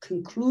to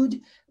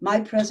conclude my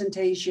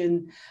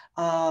presentation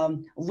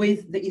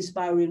with the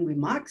inspiring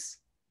remarks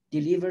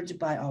delivered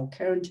by our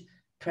current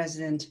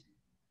president,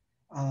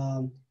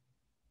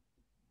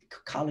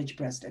 college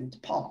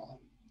president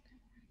Paul.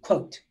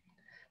 Quote,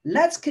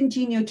 "Let's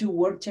continue to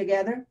work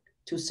together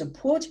to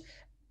support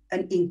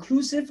an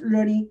inclusive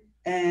learning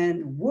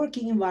and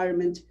working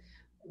environment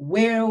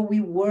where we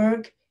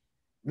work,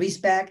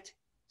 respect,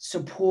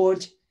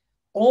 support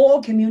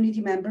all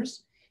community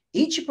members.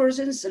 Each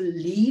person's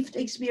lived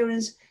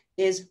experience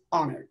is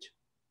honored."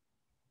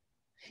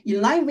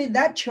 In line with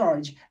that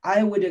charge,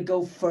 I would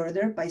go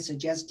further by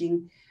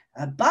suggesting,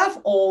 above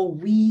all,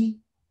 we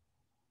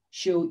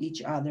show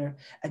each other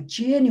a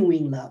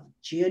genuine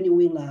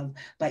love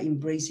by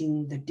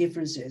embracing the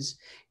differences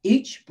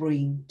each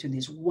bring to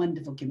this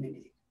wonderful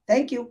community.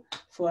 Thank you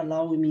for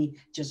allowing me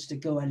just to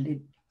go a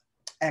little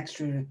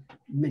extra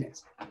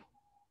minutes.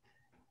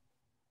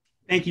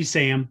 Thank you,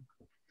 Sam.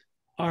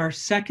 Our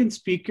second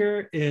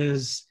speaker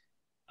is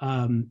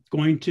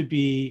going to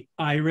be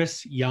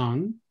Iris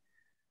Zhang.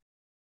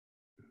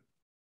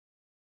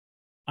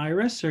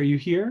 Iris, are you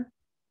here?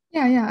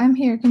 Yeah, I'm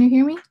here. Can you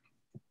hear me?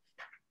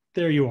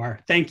 There you are.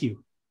 Thank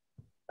you.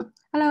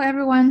 Hello,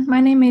 everyone.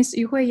 My name is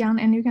Yuhui Yang,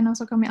 and you can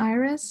also call me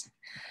Iris.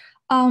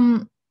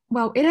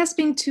 Well, it has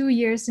been 2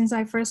 years since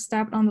I first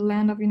stepped on the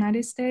land of the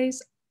United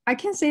States. I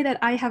can say that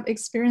I have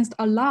experienced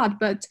a lot,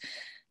 but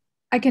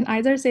I can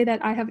either say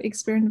that I have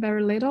experienced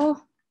very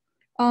little.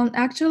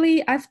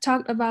 Actually, I've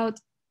talked about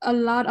a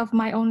lot of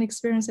my own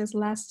experiences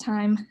last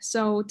time.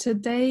 So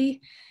today,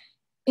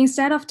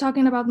 instead of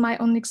talking about my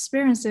own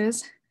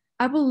experiences,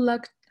 I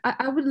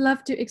would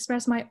love to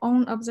express my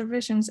own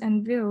observations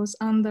and views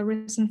on the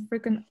recent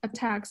frequent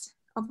attacks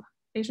of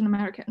Asian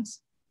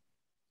Americans.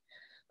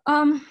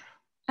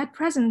 At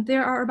present,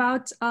 there are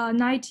about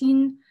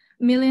 19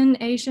 million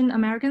Asian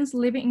Americans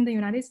living in the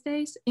United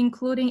States,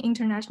 excluding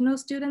international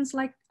students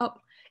like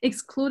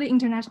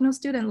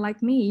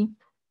me.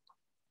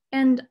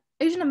 And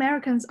Asian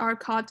Americans are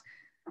called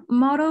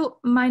model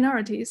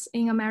minorities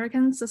in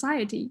American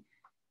society.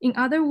 In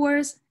other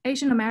words,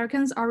 Asian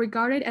Americans are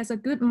regarded as a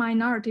good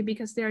minority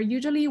because they are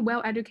usually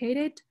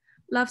well-educated,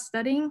 love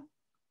studying,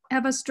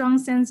 have a strong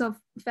sense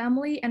of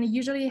family, and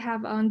usually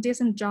have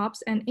decent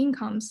jobs and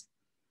incomes.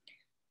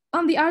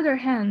 On the other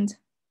hand,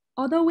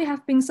 although we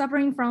have been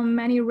suffering from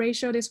many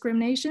racial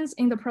discriminations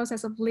in the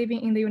process of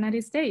living in the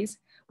United States,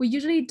 we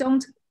usually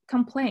don't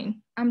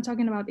complain. I'm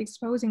talking about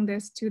exposing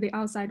this to the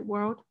outside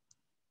world.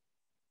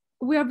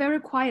 We are very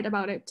quiet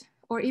about it,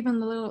 or even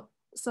a little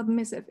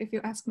submissive, if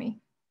you ask me.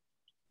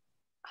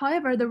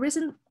 However, the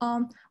recent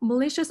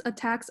malicious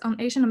attacks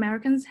on Asian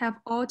Americans have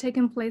all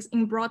taken place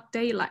in broad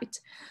daylight,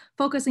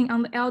 focusing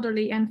on the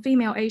elderly and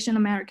female Asian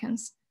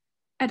Americans.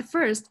 At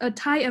first, a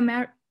Thai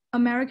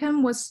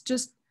American was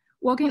just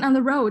walking on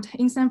the road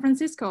in San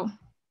Francisco.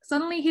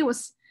 Suddenly, he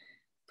was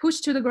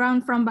pushed to the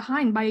ground from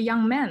behind by a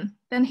young man.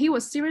 Then he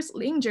was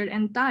seriously injured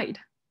and died.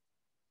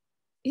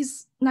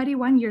 He's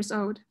 91 years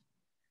old.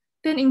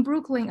 Then in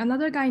Brooklyn,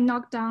 another guy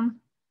knocked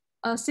down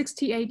a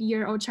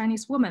 68-year-old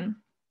Chinese woman.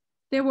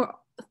 There were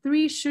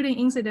 3 shooting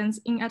incidents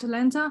in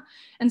Atlanta,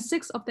 and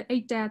 6 of the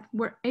 8 dead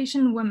were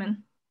Asian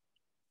women.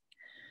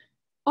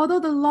 Although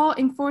the law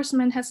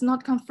enforcement has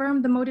not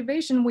confirmed the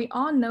motivation, we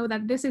all know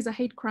that this is a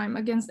hate crime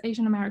against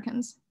Asian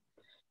Americans.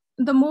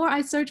 The more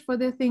I search for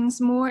the things,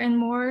 more and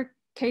more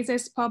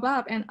cases pop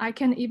up, and I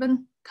can't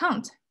even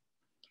count.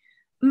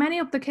 Many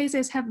of the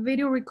cases have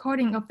video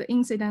recording of the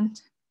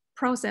incident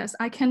process.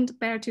 I can't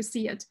bear to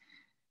see it.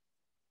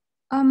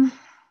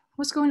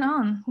 What's going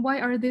on? Why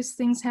are these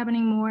things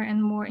happening more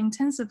and more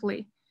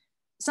intensively?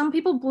 Some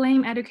people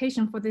blame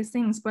education for these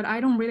things, but I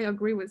don't really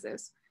agree with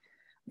this.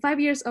 5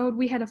 years old,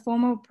 we had a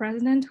former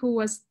president who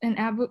was an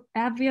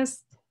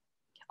obvious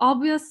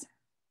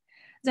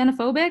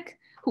xenophobic,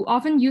 who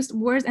often used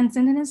words and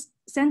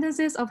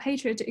sentences of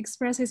hatred to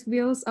express his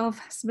views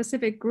of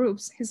specific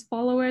groups. His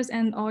followers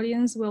and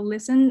audience will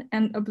listen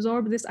and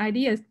absorb these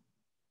ideas.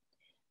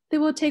 They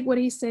will take what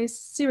he says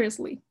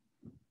seriously.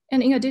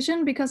 And in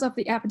addition, because of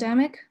the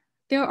epidemic,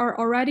 there are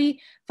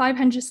already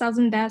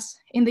 500,000 deaths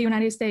in the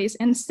United States,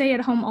 and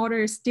stay-at-home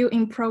order is still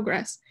in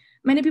progress.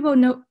 Many people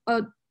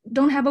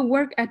don't have a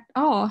work at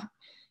all.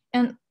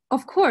 And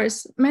of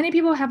course, many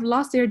people have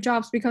lost their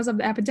jobs because of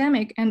the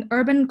epidemic, and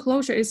urban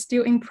closure is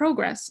still in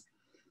progress.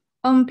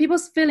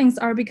 People's feelings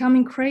are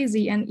becoming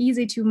crazy and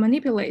easy to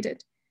manipulate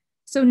it.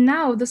 So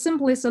now the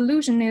simplest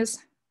solution is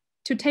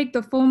to take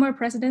the former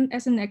president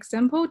as an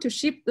example to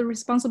shift the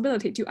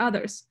responsibility to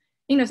others,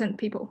 innocent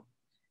people.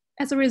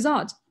 As a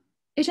result,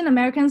 Asian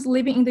Americans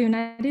living in the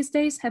United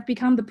States have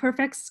become the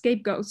perfect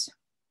scapegoats.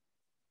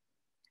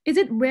 Is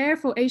it rare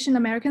for Asian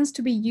Americans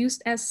to be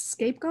used as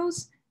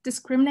scapegoats,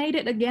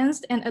 discriminated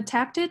against and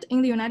attacked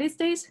in the United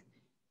States?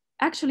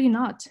 Actually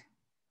not.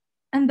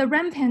 And the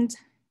rampant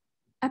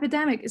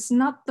epidemic is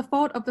not the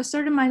fault of a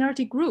certain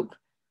minority group.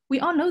 We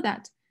all know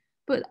that.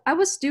 But I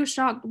was still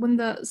shocked when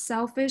the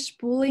selfish,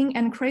 bullying,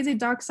 and crazy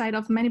dark side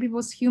of many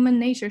people's human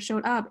nature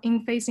showed up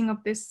in facing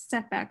of these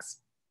setbacks.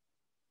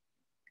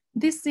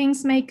 These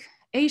things make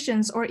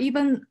Asians or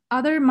even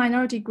other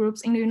minority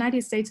groups in the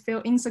United States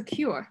feel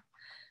insecure.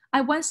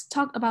 I once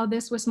talked about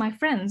this with my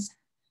friends.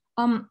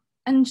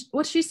 And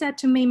what she said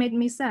to me made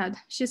me sad.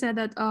 She said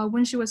that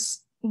when she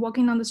was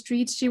walking on the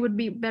streets, she would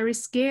be very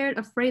scared,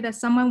 afraid that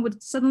someone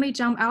would suddenly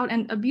jump out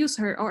and abuse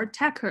her or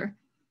attack her,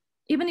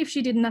 even if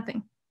she did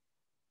nothing.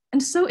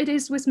 And so it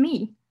is with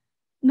me.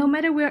 No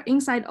matter we're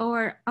inside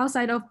or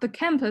outside of the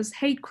campus,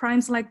 hate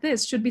crimes like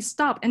this should be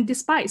stopped and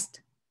despised.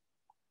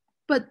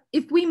 But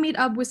if we meet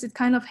up with this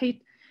kind of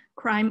hate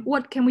crime,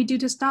 what can we do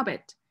to stop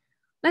it?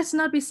 Let's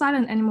not be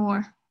silent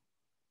anymore.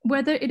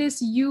 Whether it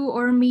is you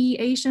or me,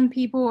 Asian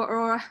people,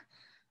 or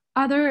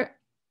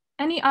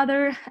any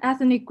other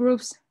ethnic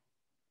groups,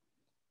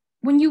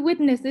 when you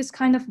witness this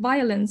kind of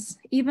violence,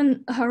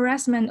 even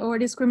harassment or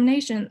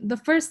discrimination, the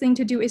first thing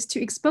to do is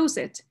to expose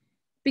it.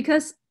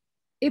 Because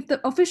if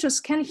the officials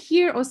can't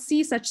hear or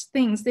see such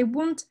things, they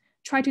won't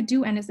try to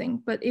do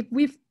anything. But if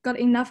we've got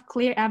enough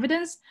clear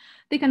evidence,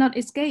 they cannot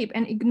escape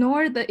and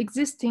ignore the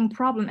existing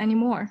problem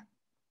anymore.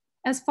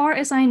 As far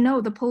as I know,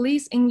 the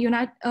police in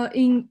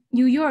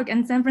New York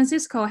and San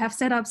Francisco have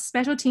set up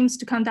special teams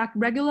to conduct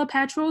regular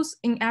patrols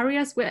in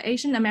areas where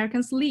Asian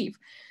Americans live,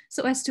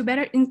 so as to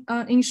better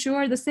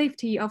ensure the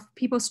safety of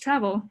people's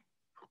travel.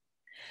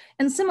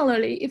 And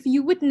similarly, if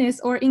you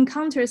witness or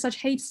encounter such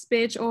hate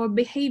speech or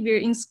behavior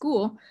in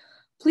school,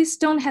 please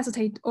don't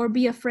hesitate or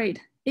be afraid.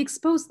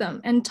 Expose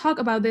them and talk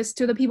about this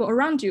to the people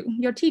around you,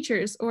 your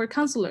teachers or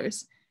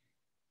counselors.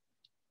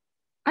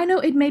 I know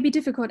it may be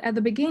difficult at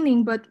the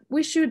beginning, but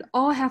we should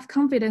all have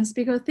confidence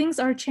because things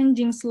are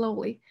changing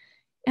slowly,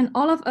 and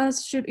all of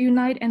us should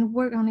unite and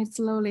work on it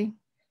slowly.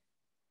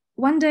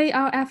 One day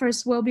our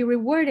efforts will be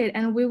rewarded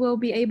and we will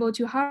be able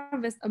to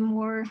harvest a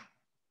more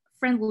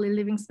friendly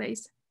living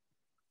space.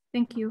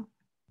 Thank you.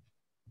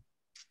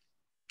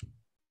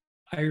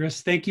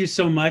 Iris, thank you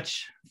so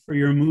much for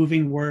your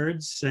moving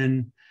words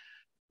and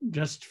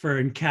just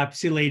for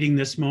encapsulating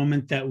this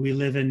moment that we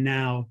live in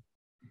now.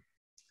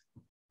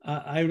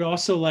 I would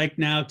also like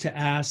now to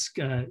ask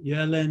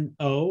Irene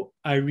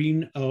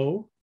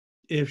O,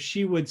 if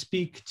she would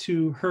speak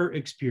to her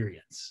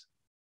experience.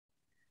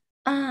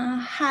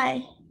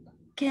 Hi,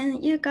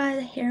 can you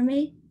guys hear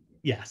me?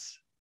 Yes.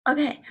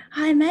 Okay,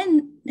 hi,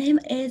 my name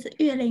is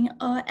Yulin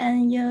O,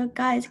 and you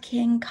guys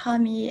can call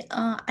me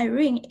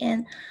Irene,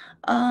 and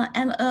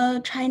I'm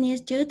a Chinese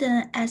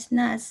student at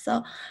NAS,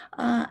 so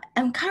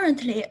I'm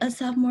currently a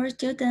sophomore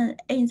student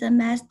in the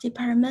math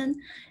department,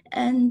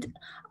 and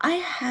I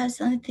have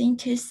something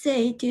to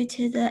say due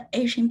to the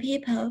Asian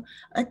people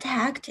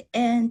attacked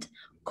and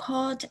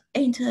caught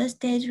into the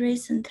state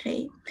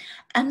recently.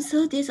 I'm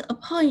so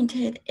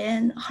disappointed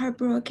and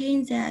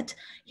heartbroken that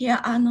here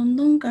are no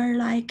longer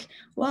like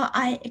what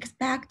I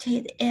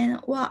expected and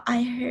what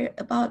I heard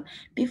about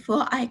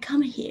before I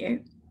come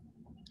here.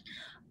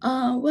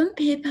 When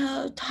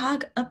people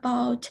talk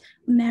about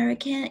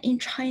American in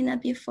China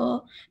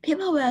before,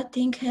 people will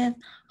think of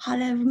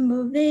Hollywood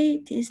movie,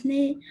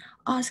 Disney,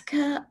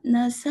 Oscar,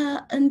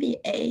 NASA,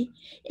 NBA,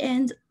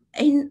 and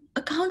in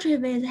a country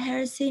with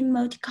healthy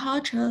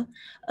multicultural,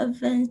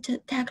 advanced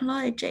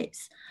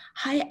technologies,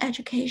 high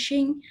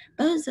education,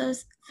 both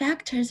those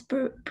factors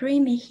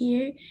bring me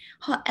here.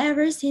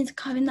 However, since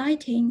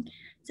COVID-19,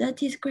 the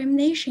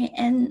discrimination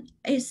and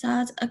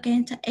assault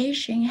against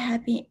Asians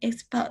have been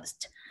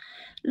exposed.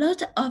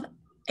 Lots of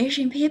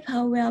Asian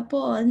people were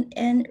born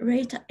and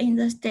raised in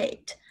the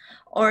state,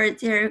 or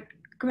their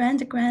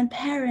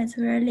grandparents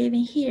were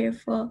living here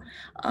for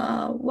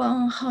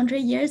 100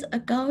 years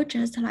ago,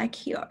 just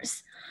like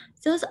yours.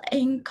 Those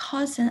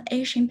inconstant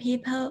Asian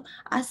people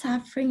are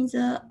suffering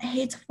the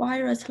hate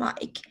virus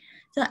like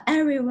the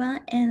everyone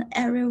and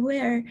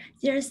everywhere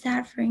they're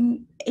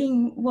suffering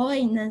in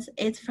violence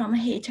is from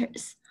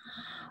haters.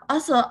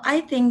 Also,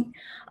 I think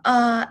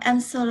I'm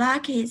so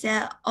lucky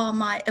that all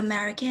my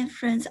American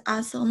friends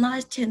are so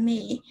nice to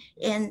me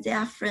and they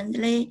are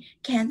friendly,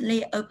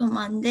 kindly,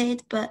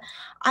 open-minded, but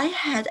I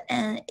had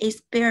an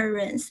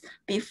experience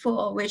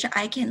before which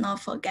I cannot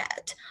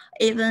forget,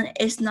 even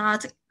it's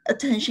not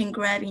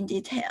attention-grabbing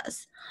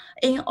details.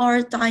 In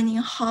our dining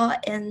hall,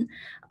 and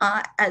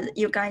as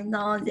you guys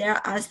know,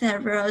 there are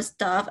several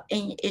stuff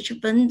in each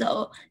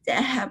window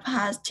that help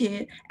us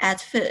to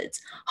add food.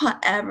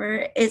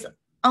 However, it's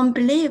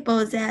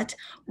unbelievable that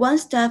one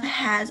staff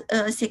has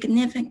a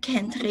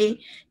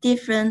significantly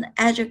different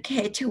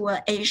educate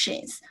toward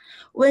Asians.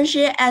 When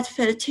she adds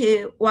food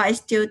to white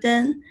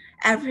students,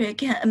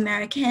 African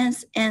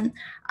Americans, and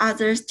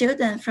other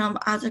students from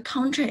other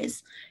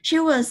countries, she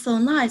was so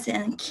nice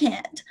and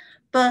kind.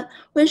 But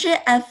when she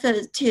adds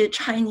food to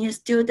Chinese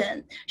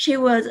students, she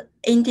was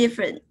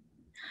indifferent.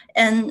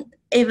 And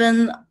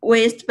even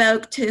we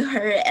spoke to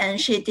her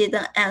and she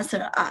didn't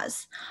answer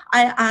us.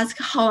 I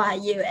asked, how are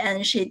you?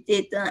 And she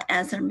didn't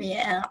answer me.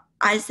 And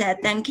I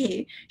said, thank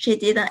you. She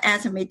didn't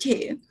answer me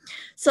too.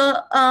 So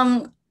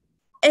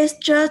it's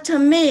just to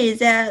me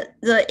that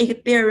the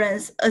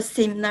experience of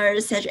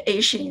similar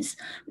situations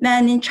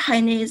many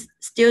Chinese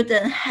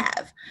students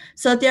have.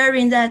 So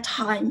during that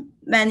time,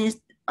 many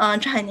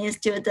Chinese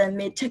students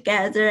meet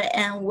together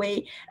and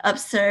we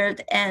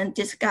observed and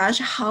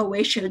discussed how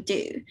we should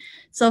do.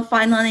 So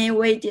finally,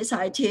 we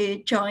decided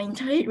to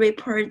jointly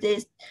report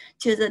this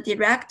to the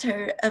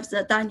director of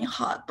the dining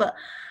hall. But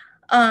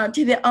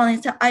to be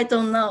honest, I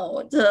don't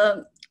know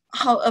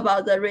how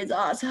about the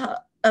results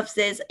of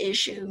this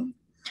issue.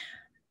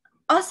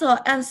 Also,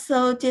 I'm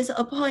so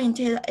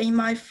disappointed in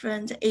my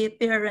friend's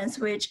experience,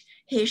 which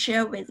he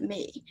shared with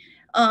me.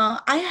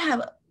 I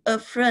have a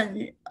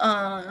friend,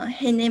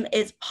 his name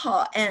is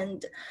Paul,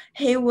 and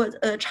he was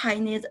a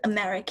Chinese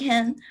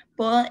American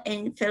born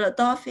in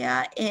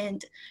Philadelphia,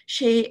 and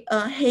he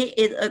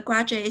is a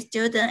graduate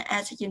student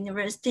at the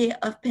University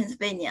of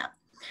Pennsylvania.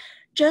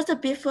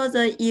 Just before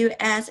the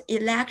US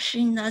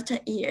election next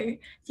year,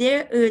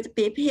 there would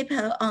be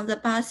people on the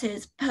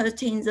buses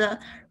posting the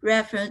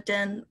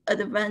referendum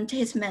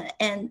advertisement,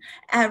 and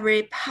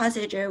every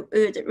passenger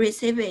would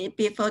receive it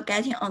before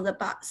getting on the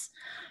bus.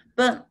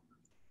 But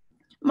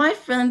my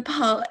friend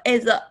Paul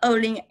is the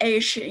only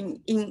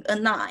Asian in a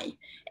line,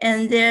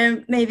 and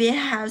there maybe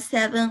have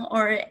 7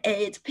 or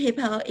 8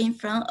 people in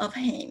front of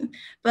him,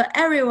 but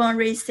everyone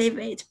received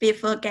it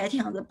before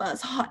getting on the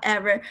bus.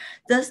 However,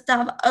 the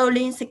staff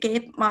only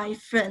skipped my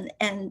friend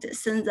and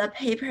sent the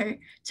paper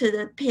to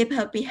the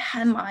people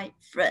behind my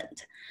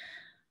friend.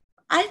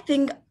 I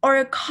think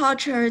our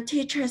culture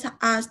teaches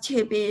us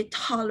to be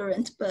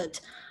tolerant, but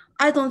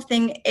I don't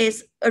think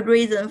it's a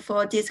reason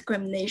for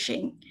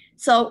discrimination.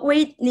 So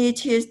we need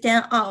to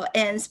stand out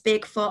and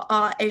speak for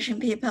all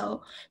Asian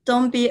people.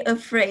 Don't be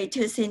afraid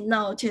to say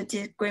no to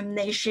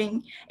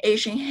discrimination,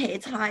 Asian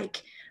hate,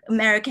 like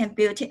American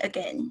Beauty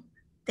again.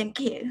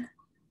 Thank you.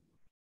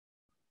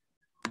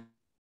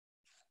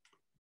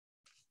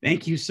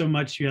 Thank you so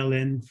much,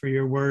 Yuelin, for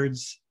your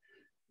words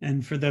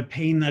and for the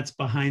pain that's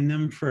behind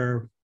them,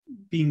 for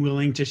being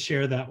willing to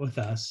share that with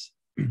us.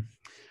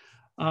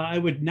 I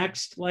would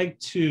next like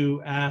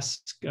to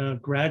ask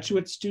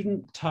graduate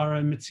student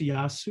Tara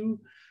Mitsuyasu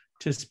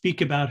to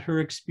speak about her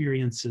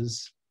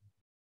experiences.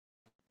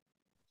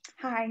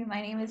 Hi,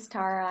 my name is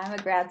Tara. I'm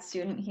a grad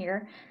student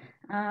here.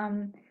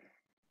 I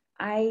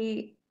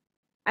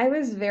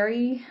was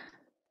very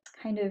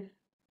kind of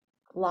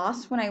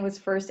lost when I was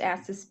first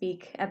asked to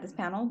speak at this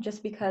panel,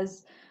 just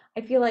because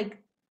I feel like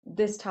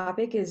this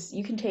topic is,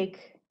 you can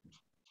take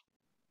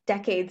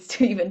decades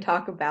to even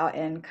talk about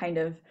and kind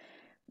of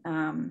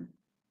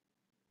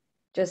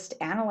just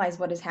analyze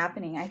what is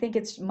happening. I think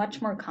it's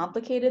much more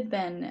complicated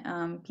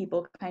than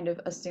people kind of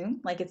assume.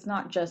 Like, it's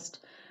not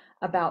just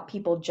about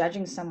people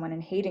judging someone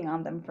and hating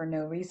on them for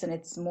no reason.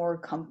 It's more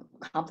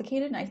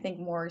complicated, and I think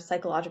more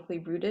psychologically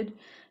rooted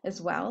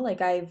as well.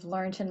 Like, I've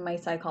learned in my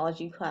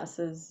psychology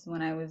classes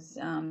when I was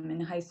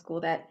in high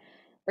school that,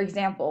 for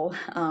example,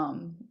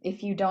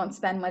 if you don't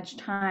spend much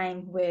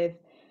time with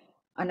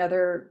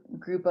another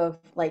group of,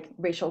 like,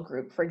 racial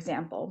group, for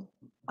example,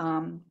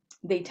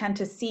 they tend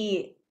to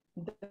see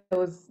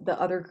the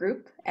other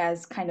group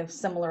as kind of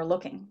similar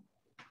looking.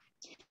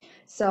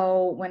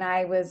 So when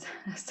I was,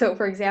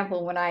 for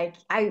example, when I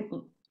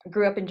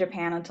grew up in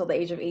Japan until the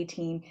age of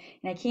 18,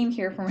 and I came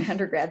here for my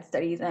undergrad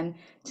studies, and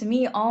to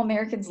me, all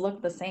Americans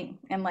look the same.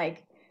 And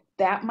like,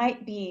 that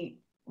might be,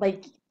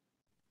 like,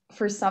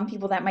 for some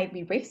people that might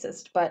be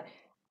racist, but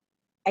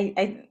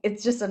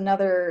it's just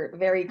another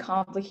very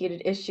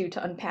complicated issue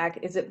to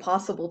unpack. Is it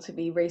possible to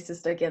be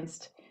racist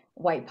against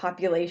white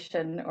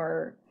population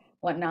or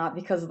whatnot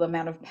because of the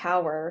amount of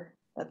power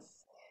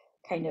that's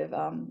kind of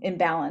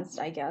imbalanced,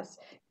 I guess?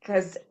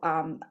 Because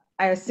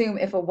I assume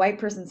if a white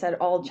person said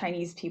all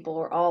Chinese people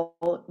or all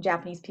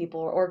Japanese people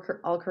or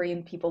all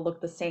Korean people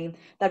look the same,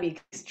 that'd be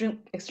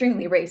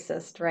extremely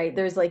racist, right?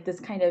 There's like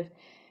this kind of,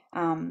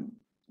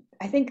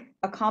 I think,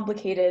 a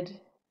complicated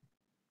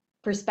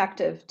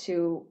perspective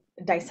to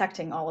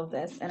dissecting all of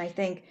this. And I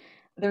think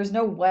there's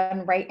no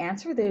one right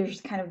answer.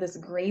 There's kind of this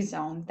gray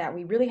zone that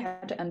we really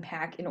have to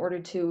unpack in order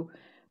to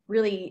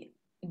really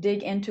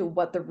dig into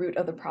what the root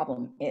of the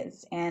problem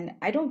is. And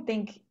I don't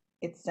think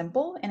it's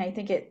simple, and I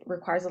think it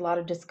requires a lot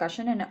of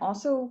discussion, and it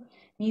also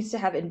needs to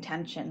have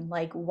intention.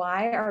 Like,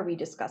 why are we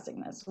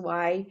discussing this?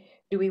 Why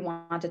do we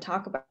want to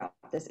talk about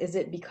this? Is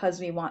it because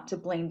we want to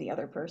blame the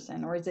other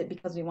person, or is it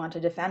because we want to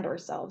defend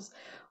ourselves?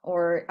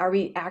 Or are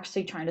we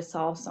actually trying to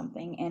solve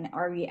something, and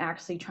are we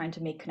actually trying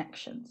to make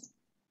connections?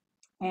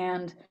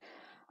 And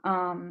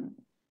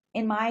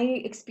in my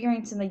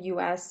experience in the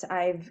US,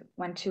 I've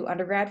went to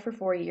undergrad for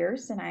 4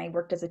 years, and I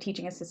worked as a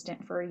teaching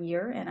assistant for a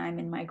year, and I'm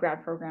in my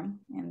grad program.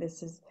 And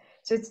this is,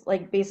 so it's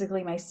like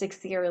basically my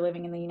 6th year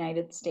living in the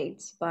United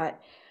States.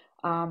 But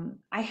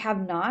I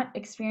have not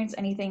experienced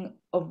anything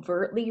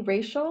overtly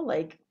racial.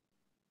 Like,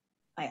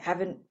 I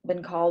haven't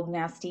been called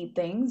nasty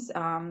things.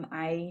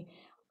 I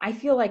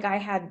feel like I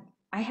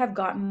have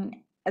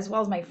gotten, as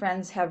well as my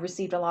friends, have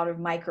received a lot of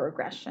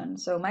microaggression.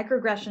 So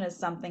microaggression is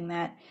something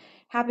that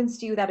happens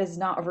to you that is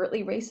not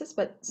overtly racist,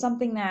 but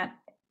something that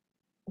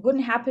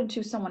wouldn't happen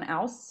to someone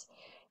else,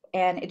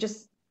 and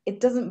it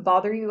doesn't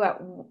bother you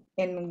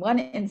in one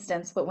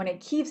instance, but when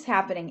it keeps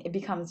happening, it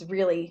becomes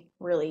really,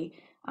 really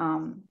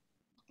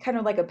kind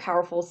of like a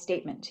powerful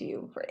statement to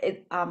you. For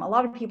it, a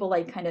lot of people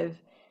like kind of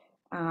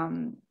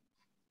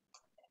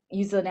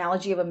use the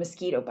analogy of a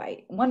mosquito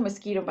bite. One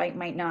mosquito bite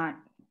might not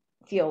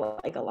feel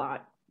like a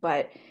lot,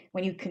 but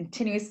when you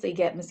continuously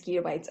get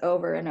mosquito bites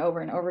over and over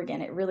and over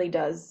again, it really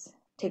does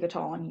take a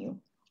toll on you.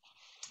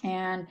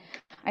 And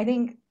I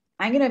think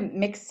I'm going to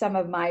mix some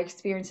of my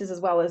experiences as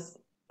well as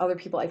other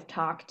people I've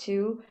talked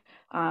to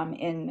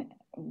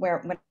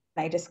when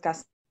I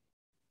discuss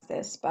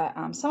this. But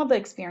some of the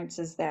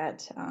experiences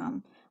that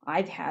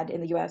I've had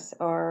in the US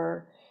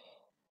are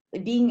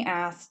being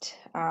asked,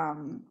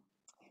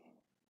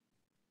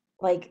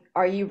 like,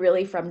 are you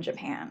really from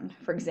Japan,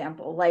 for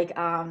example? Like,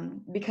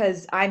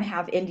 because I'm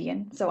half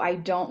Indian, so I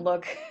don't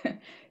look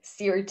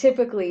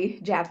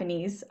stereotypically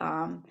Japanese.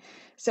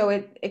 So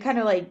it kind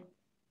of like,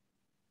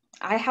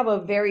 I have a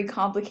very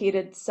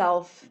complicated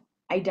self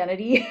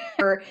identity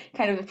or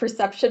kind of a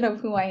perception of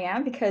who I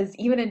am, because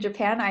even in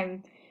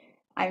Japan,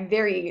 I'm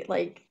very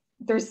like,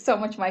 there's so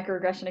much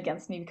microaggression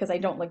against me because I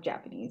don't look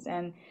Japanese.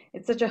 And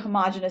it's such a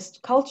homogenous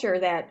culture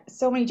that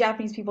so many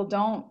Japanese people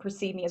don't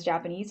perceive me as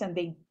Japanese, and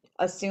they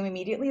assume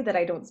immediately that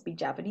I don't speak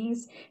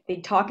Japanese. They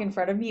talk in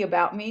front of me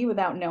about me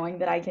without knowing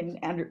that I can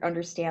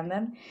understand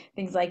them,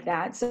 things like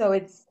that. So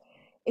it's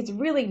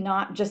really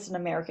not just an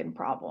American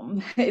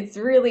problem. It's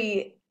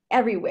really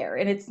everywhere,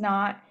 and it's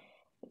not.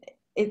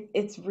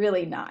 It's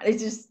really not.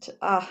 It's just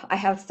I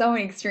have so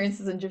many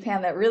experiences in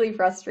Japan that really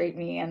frustrate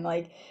me, and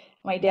like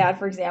my dad,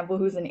 for example,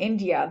 who's in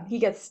India, he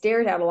gets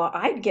stared at a lot.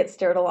 I'd get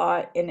stared a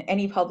lot in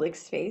any public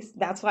space.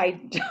 That's why I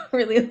don't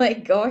really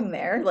like going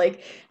there.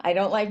 Like, I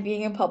don't like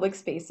being in public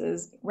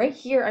spaces. Right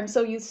here, I'm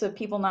so used to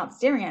people not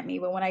staring at me,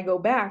 but when I go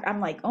back,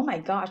 I'm like, oh my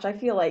gosh, I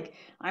feel like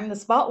I'm the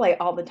spotlight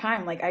all the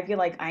time. Like, I feel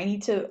like I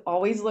need to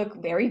always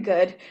look very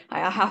good.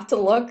 I have to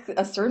look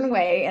a certain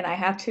way, and I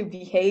have to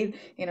behave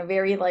in a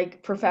very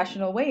like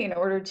professional way in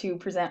order to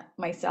present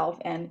myself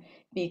and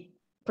be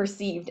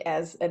perceived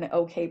as an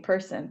okay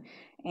person.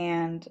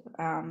 And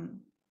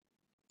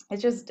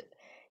it's just,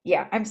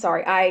 yeah, I'm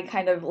sorry, I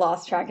kind of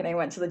lost track and I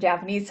went to the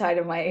Japanese side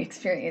of my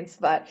experience.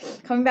 But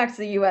coming back to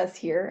the US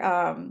here,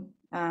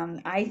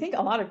 I think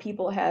a lot of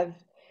people have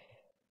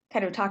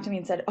kind of talked to me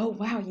and said, oh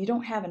wow, you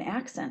don't have an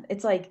accent.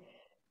 It's like,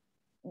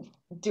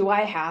 do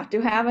I have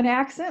to have an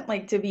accent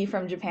like to be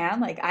from Japan?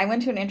 Like, I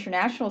went to an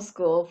international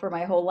school for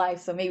my whole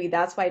life, so maybe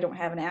that's why I don't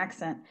have an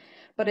accent.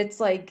 But it's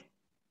like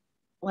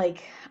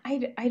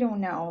I don't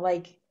know.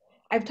 Like,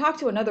 I've talked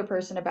to another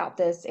person about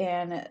this,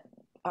 and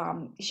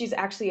she's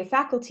actually a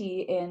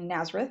faculty in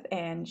Nazareth,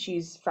 and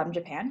she's from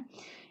Japan.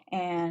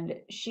 And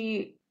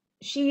she,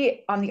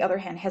 on the other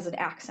hand, has an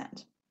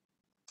accent.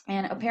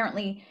 And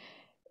apparently,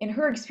 in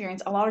her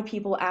experience, a lot of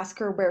people ask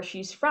her where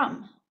she's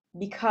from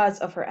because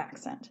of her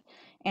accent.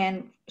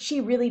 And she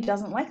really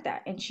doesn't like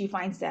that, and she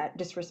finds that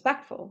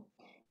disrespectful.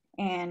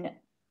 And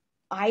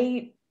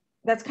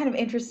that's kind of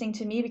interesting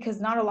to me,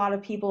 because not a lot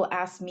of people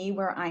ask me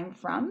where I'm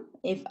from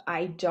if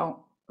I don't,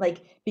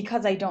 like,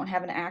 because I don't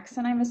have an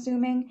accent, I'm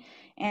assuming.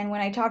 And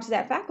when I talked to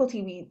that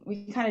faculty,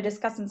 we kind of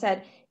discussed and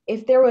said,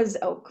 if there was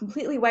a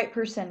completely white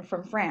person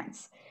from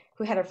France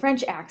who had a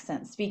French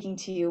accent speaking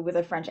to you with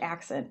a French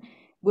accent,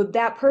 would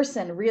that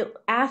person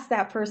ask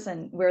that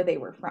person where they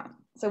were from?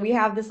 So we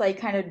have this like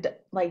kind of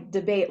like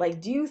debate,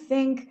 like, do you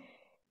think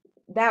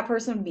that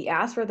person would be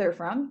asked where they're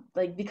from,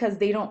 like, because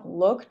they don't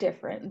look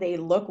different, they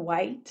look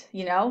white,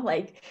 you know?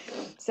 Like,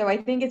 so I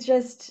think it's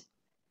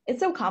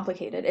so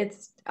complicated.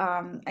 It's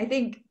I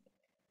think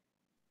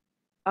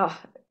I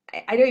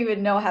don't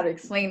even know how to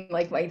explain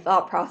like my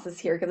thought process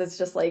here, because it's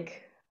just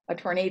like a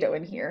tornado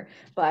in here.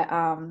 But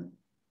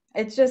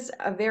it's just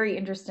a very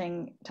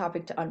interesting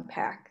topic to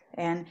unpack.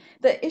 And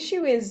the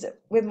issue is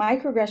with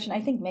microaggression,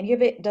 I think many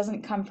of it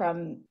doesn't come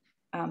from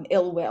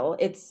ill will.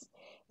 It's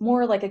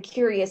more like a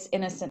curious,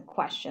 innocent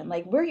question,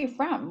 like, where are you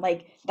from?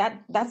 Like,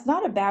 that's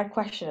not a bad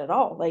question at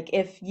all. Like,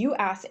 if you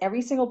ask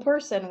every single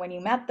person when you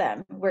met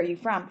them, where are you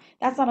from,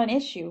 that's not an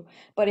issue.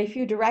 But if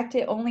you direct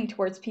it only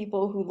towards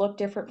people who look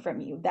different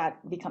from you,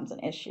 that becomes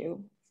an issue.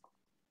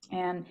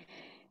 And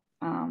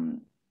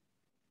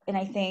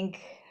I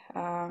think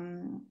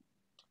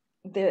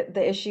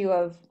the issue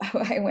of,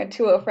 I went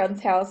to a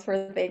friend's house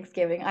for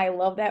Thanksgiving. I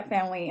love that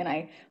family, and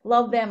I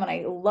love them, and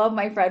I love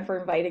my friend for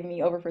inviting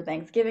me over for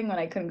Thanksgiving when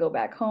I couldn't go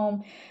back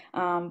home.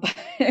 But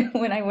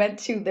when I went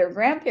to their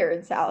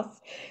grandparents' house,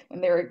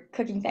 when they were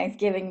cooking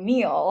Thanksgiving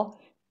meal,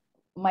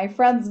 my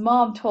friend's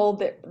mom told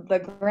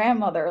the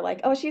grandmother,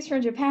 like, oh, she's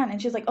from Japan.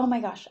 And she's like, oh my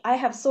gosh, I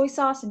have soy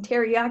sauce and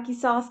teriyaki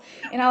sauce.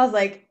 And I was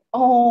like,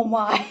 oh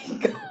my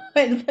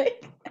God.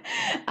 Like,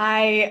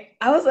 I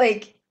was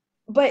like,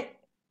 but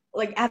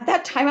like at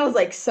that time I was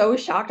like so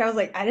shocked. I was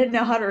like, I didn't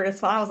know how to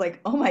respond. I was like,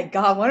 oh my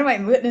God, what am I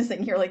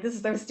witnessing here? Like, this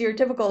is so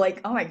stereotypical. Like,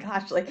 oh my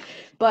gosh. Like,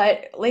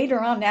 but later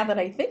on, now that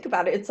I think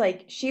about it, it's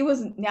like she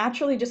was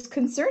naturally just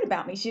concerned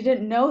about me. She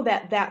didn't know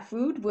that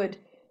food would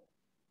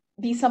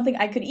be something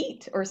I could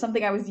eat or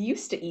something I was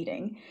used to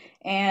eating.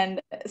 And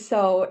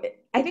so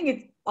I think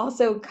it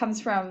also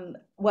comes from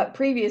what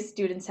previous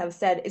students have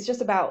said. It's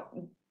just about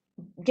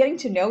getting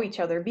to know each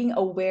other, being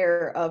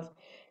aware of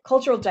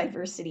cultural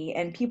diversity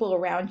and people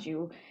around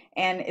you,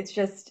 and it's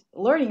just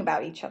learning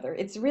about each other.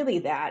 It's really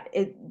that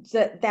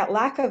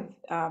lack of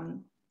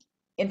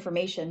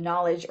information,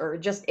 knowledge, or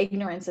just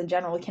ignorance in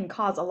general can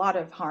cause a lot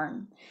of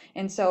harm.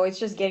 And so it's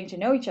just getting to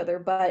know each other.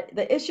 But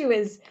the issue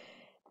is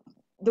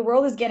the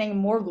world is getting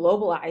more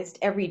globalized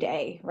every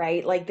day,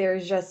 right? Like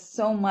there's just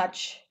so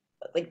much,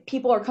 like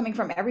people are coming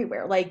from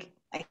everywhere. Like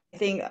I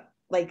think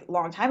like a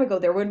long time ago,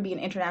 there wouldn't be an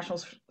international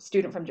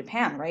student from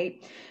Japan,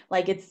 right?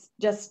 Like it's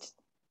just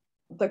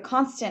the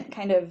constant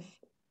kind of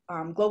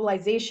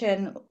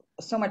globalization,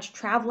 so much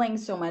traveling,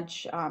 so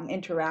much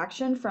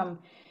interaction from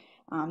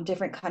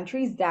different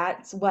countries.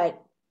 That's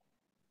what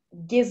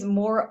gives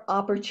more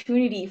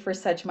opportunity for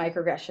such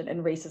microaggression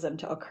and racism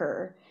to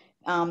occur.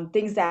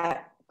 Things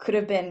that could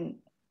have been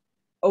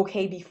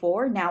okay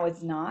before, now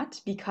it's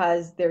not,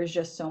 because there's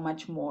just so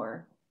much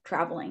more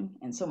traveling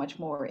and so much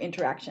more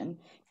interaction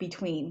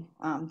between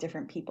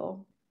different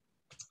people.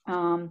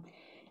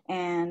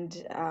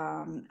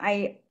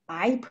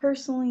 I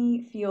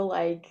personally feel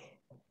like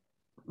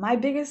my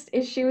biggest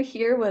issue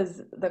here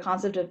was the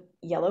concept of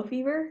yellow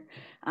fever.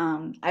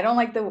 I don't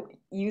like the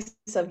use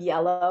of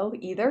yellow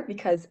either,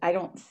 because I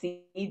don't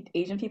see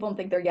Asian people and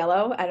think they're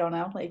yellow. I don't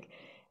know,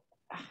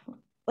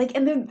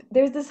 and then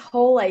there's this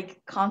whole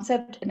like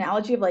concept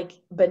analogy of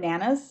like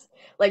bananas.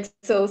 Like,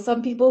 so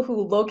some people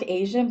who look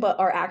Asian but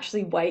are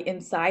actually white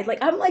inside, like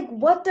I'm like,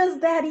 what does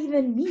that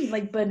even mean?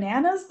 Like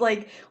bananas?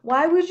 Like,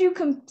 why would you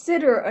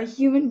consider a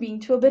human being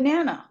to a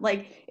banana?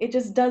 Like, it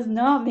just does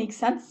not make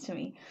sense to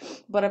me.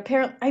 But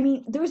apparently, I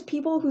mean, there's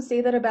people who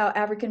say that about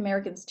African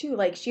Americans too.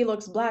 Like, she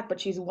looks black but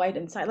she's white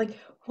inside. Like,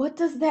 what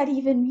does that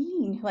even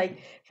mean?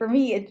 Like, for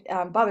me, it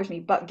bothers me.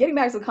 But getting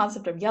back to the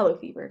concept of yellow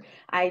fever,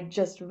 I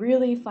just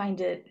really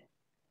find it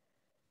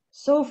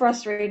so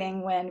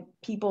frustrating when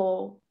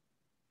people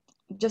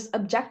just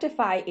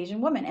objectify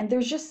Asian women. And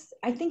there's just,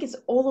 I think it's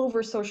all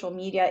over social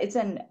media. It's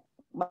in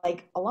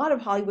like a lot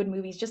of Hollywood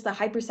movies, just the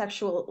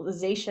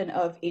hypersexualization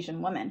of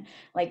Asian women.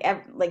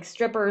 Like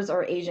strippers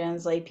are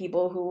Asians, like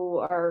people who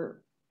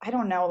are, I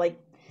don't know,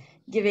 like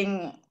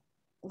giving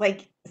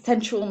like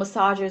sensual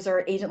massages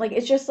are Asian. Like,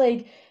 it's just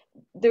like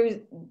there's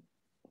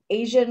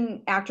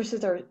Asian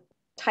actresses are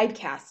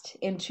typecast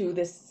into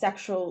this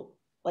sexual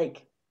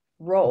like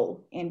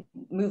role in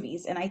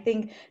movies. And I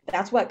think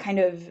that's what kind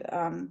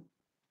of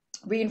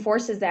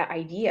reinforces that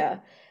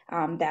idea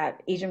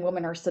that Asian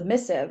women are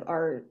submissive,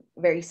 are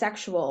very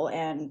sexual.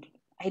 And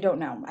I don't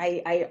know.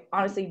 I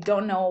honestly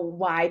don't know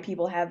why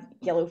people have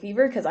yellow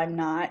fever, because I'm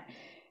not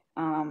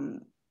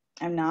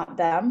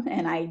them,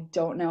 and I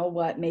don't know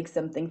what makes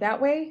them think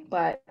that way.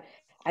 But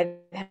I've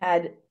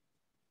had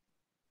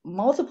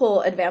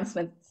multiple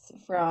advances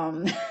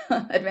from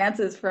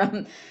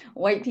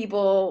white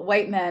people,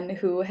 white men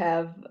who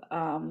have,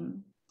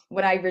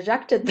 when I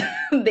rejected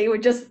them, they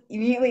would just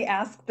immediately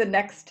ask the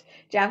next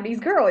Japanese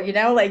girl, you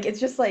know, like,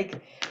 it's just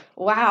like,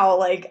 wow,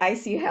 like, I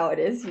see how it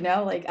is, you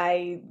know, like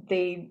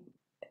they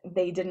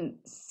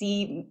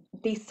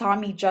saw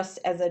me just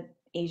as an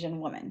Asian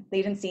woman.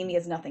 They didn't see me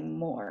as anything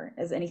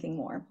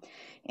more.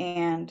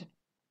 And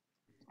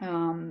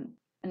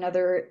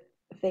another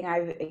thing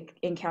I've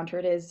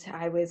encountered is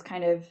I was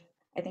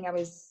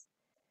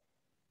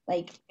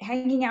like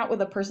hanging out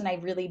with a person I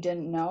really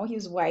didn't know. He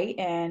was white,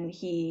 and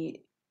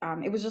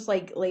it was just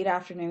like late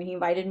afternoon. He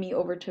invited me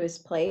over to his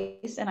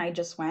place, and I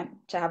just went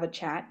to have a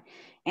chat.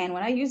 And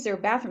when I used their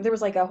bathroom, there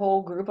was like a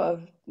whole group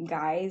of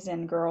guys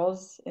and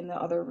girls in the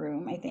other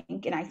room, I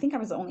think. And I think I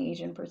was the only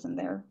Asian person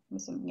there.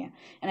 Yeah.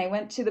 And I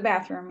went to the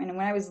bathroom, and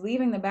when I was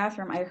leaving the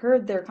bathroom, I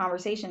heard their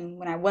conversation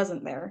when I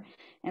wasn't there.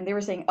 And they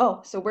were saying,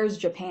 "Oh, so where's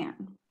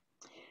Japan?"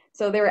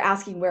 So they were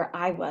asking where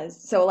I was.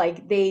 So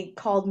like they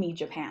called me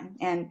Japan.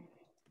 And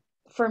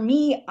for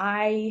me,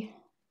 I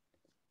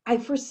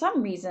for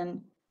some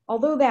reason,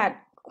 although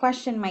that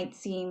question might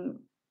seem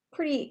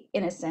pretty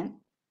innocent,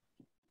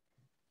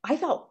 I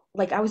felt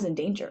like I was in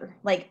danger.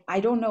 Like, I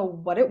don't know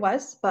what it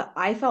was, but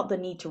I felt the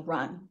need to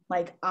run.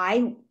 Like,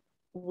 I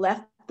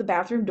left the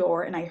bathroom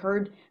door and I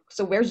heard,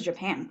 "So where's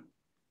Japan?"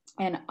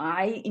 And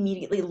I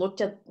immediately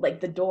looked at like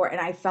the door, and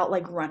I felt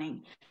like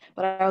running.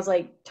 But I was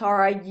like,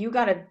 "Tara, you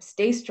gotta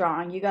stay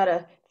strong. You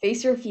gotta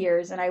face your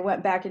fears." And I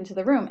went back into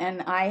the room,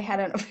 and I had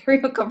a very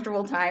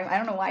uncomfortable time. I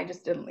don't know why I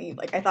just didn't leave.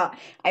 Like, I thought,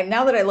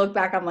 now that I look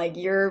back, I'm like,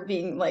 you're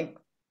being like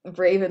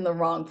brave in the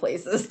wrong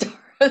places,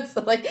 Tara.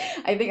 So like,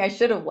 I think I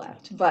should have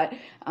left. But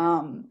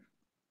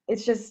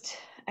it's just,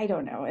 I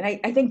don't know. And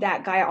I think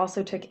that guy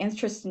also took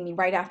interest in me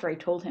right after I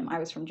told him I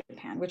was from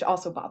Japan, which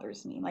also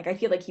bothers me. Like, I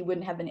feel like he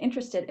wouldn't have been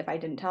interested if I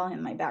didn't tell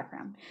him my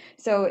background.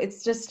 So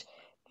it's just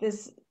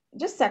this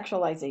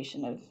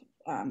sexualization of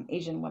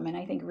Asian women,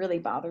 I think, really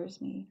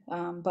bothers me.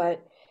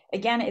 But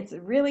again, it's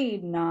really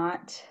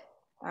not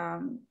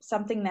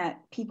something that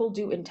people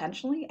do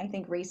intentionally. I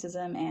think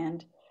racism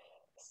and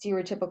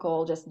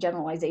stereotypical just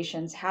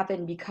generalizations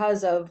happen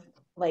because of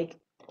like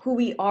who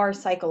we are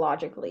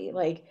psychologically.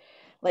 Like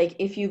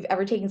if you've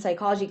ever taken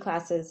psychology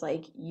classes,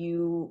 like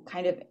you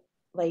kind of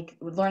like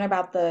learn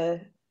about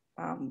the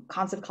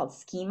concept called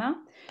schema.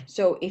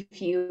 So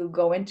if you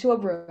go into a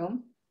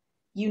room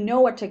you know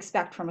what to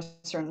expect from a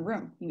certain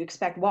room. You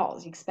expect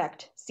walls, you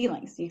expect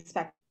ceilings, you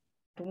expect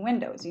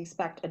windows, you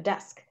expect a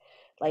desk.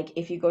 Like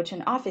if you go to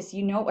an office,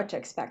 you know what to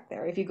expect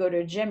there. If you go to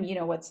a gym, you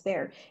know what's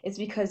there. It's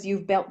because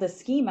you've built the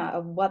schema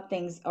of what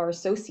things are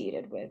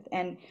associated with.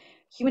 And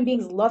human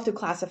beings love to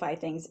classify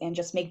things and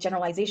just make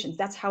generalizations.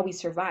 That's how we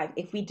survive.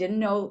 If we didn't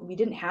know, we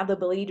didn't have the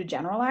ability to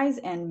generalize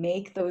and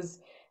make those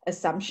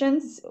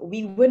assumptions,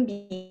 we wouldn't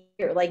be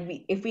here. Like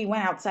if we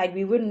went outside,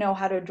 we wouldn't know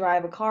how to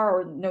drive a car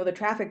or know the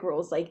traffic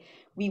rules. Like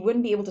we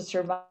wouldn't be able to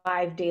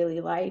survive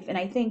daily life. And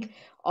I think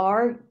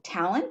our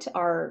talent,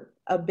 our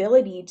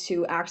ability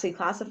to actually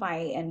classify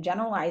and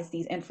generalize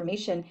these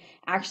information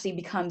actually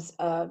becomes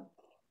a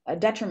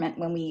detriment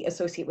when we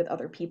associate with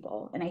other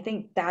people. And I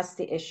think that's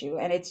the issue.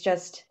 And it's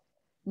just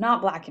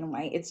not black and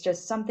white. It's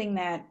just something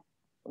that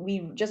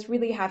we just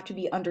really have to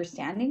be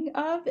understanding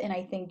of. And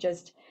I think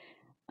just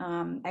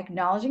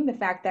acknowledging the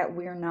fact that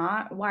we're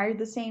not wired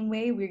the same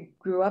way. We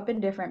grew up in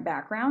different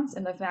backgrounds,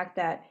 and the fact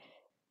that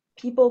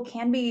people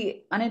can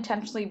be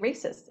unintentionally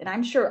racist. And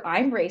I'm sure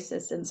I'm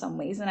racist in some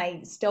ways, and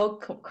I still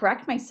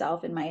correct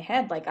myself in my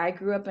head. Like I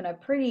grew up in a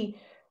pretty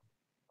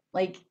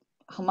like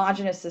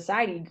homogenous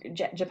society.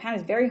 Japan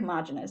is very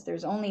homogenous.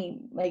 There's only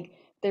like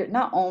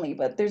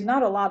but there's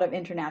not a lot of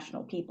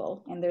international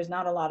people, and there's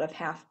not a lot of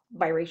half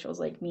biracials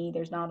like me.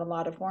 There's not a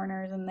lot of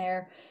foreigners in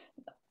there.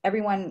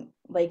 Everyone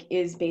like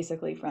is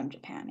basically from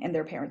Japan, and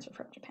their parents are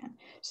from Japan.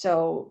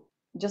 So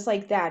just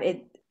like that,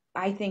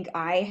 I think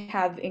I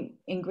have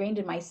ingrained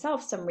in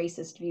myself some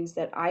racist views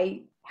that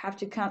I have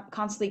to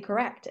constantly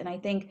correct. And I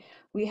think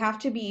we have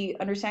to be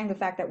understanding the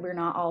fact that we're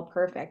not all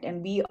perfect,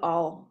 and we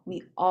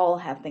all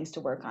have things to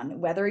work on.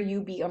 Whether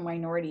you be a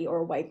minority or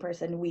a white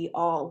person, we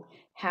all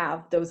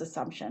have those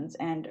assumptions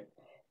and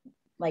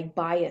like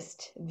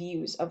biased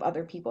views of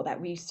other people that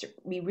we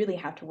really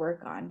have to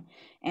work on.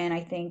 And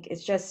I think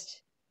it's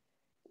just,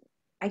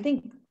 I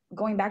think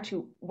going back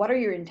to what are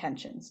your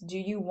intentions? Do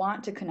you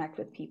want to connect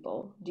with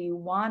people? Do you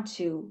want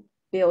to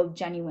build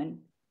genuine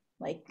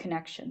like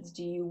connections?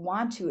 Do you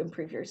want to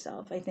improve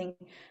yourself? I think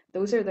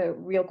those are the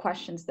real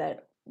questions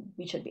that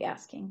we should be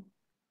asking.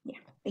 Yeah,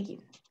 thank you.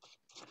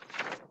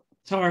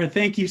 Tara,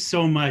 thank you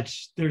so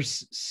much.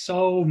 There's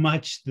so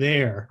much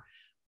there.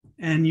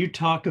 And you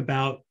talk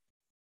about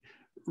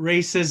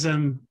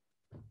racism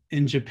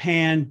in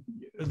Japan,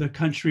 the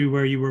country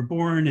where you were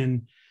born,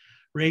 and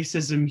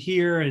racism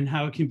here, and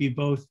how it can be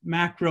both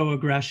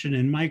macroaggression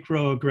and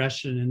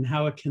microaggression, and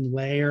how it can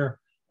layer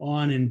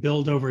on and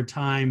build over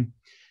time.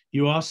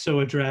 You also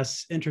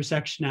address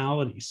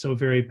intersectionality so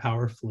very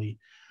powerfully,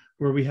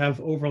 where we have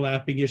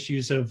overlapping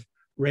issues of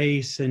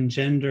race and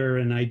gender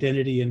and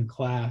identity and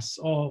class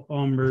all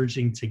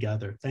merging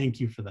together. Thank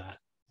you for that.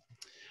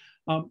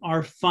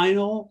 Our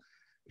final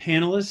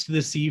panelist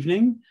this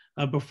evening,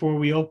 before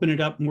we open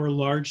it up more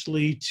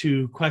largely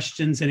to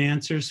questions and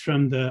answers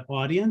from the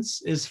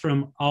audience, is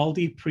from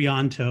Aldi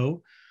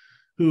Prianto,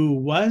 who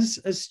was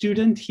a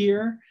student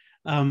here,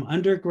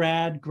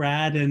 undergrad,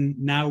 grad, and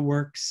now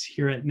works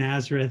here at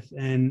Nazareth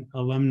and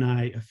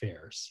Alumni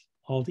Affairs.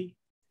 Aldi?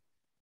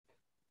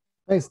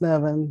 Thanks,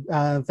 Nevin.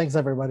 Thanks,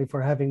 everybody,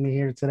 for having me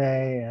here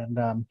today.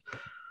 And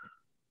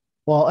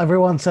well,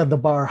 everyone said the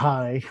bar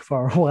high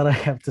for what I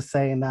have to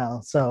say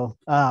now. So,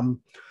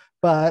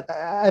 but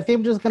I think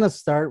I'm just going to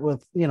start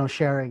with,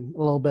 sharing a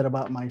little bit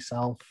about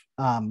myself.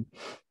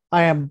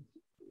 I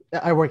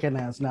work at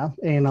NAS now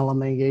in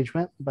alumni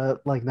engagement,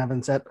 but like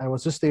Nevin said, I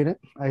was a student.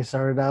 I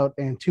started out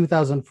in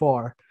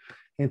 2004.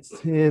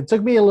 It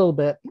took me a little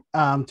bit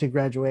to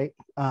graduate,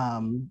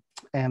 and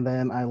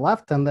then I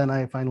left, and then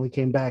I finally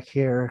came back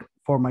here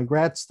for my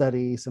grad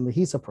studies in the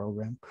HISA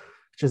program,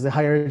 which is the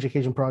higher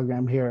education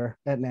program here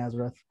at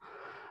Nazareth.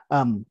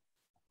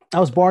 I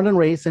was born and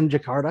raised in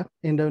Jakarta,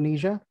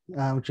 Indonesia,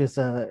 which is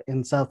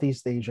in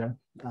Southeast Asia.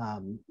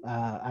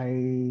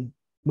 I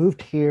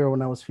moved here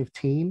when I was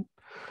 15.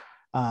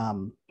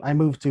 I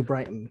moved to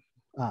Brighton.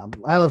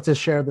 I love to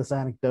share this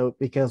anecdote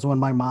because when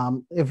my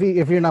mom, if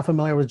you're not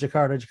familiar with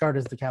Jakarta, Jakarta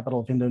is the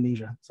capital of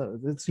Indonesia. So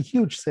it's a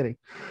huge city.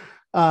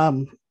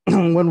 When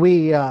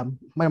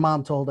my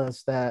mom told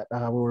us that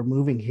we were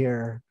moving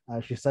here,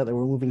 she said that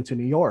we're moving to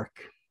New York.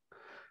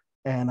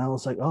 And I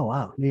was like, oh,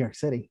 wow, New York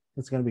City.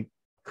 It's going to be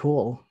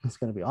cool. It's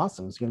going to be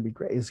awesome. It's going to be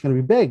great. It's going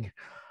to be big.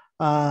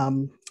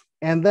 And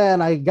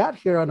then I got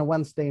here on a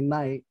Wednesday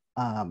night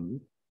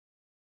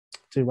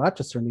to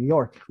Rochester, New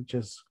York, which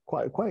is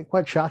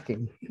quite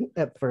shocking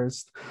at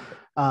first,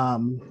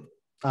 having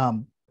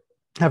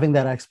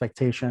that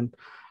expectation.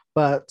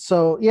 But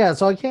so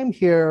I came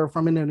here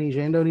from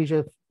Indonesia.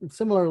 Indonesia,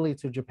 similarly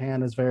to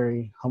Japan, is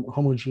very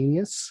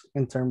homogeneous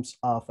in terms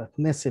of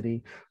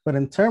ethnicity, but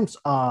in terms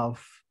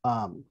of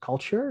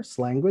cultures,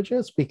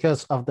 languages,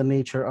 because of the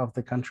nature of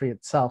the country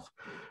itself.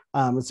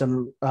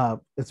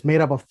 It's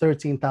made up of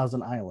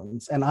 13,000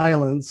 islands, and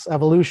islands,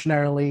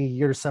 evolutionarily,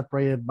 you're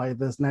separated by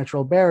these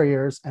natural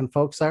barriers, and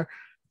folks are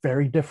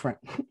very different.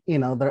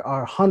 There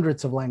are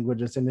hundreds of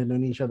languages in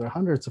Indonesia. There are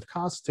hundreds of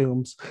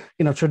costumes,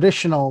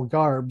 traditional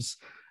garbs,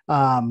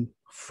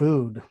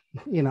 food,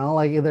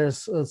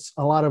 there's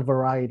a lot of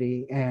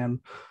variety. And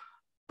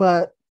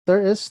but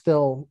there is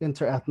still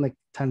interethnic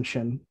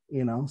tension,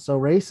 you know. So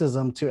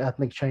racism to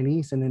ethnic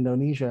Chinese in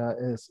Indonesia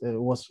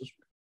was,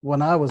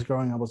 when I was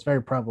growing up, was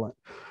very prevalent.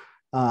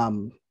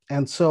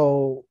 And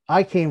so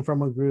I came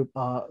from a group,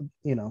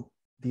 you know,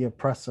 the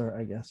oppressor,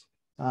 I guess.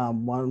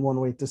 One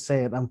way to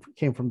say it, I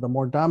came from the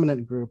more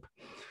dominant group.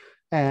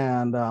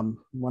 And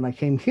when I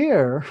came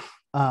here,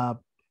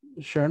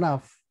 sure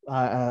enough,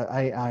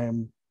 I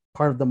am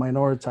part of the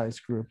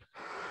minoritized group.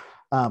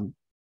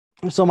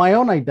 So my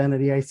own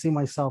identity, I see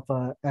myself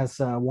as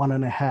a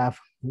 1.5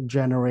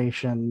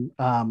 generation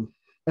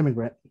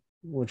immigrant,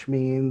 which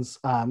means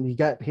you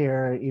get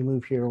here, you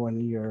move here when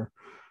you're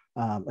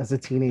as a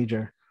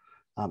teenager.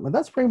 And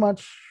that's pretty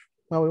much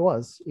how it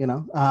was, you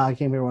know. I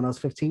came here when I was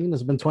 15.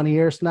 It's been 20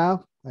 years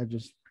now. I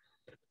just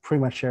pretty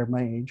much shared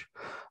my age.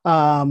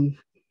 And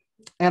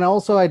I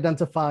also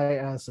identify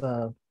as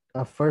a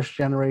first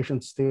generation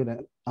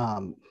student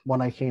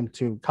when I came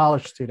to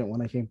college student,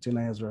 when I came to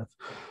Nazareth.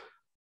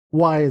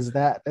 Why is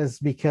that? Is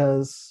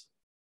because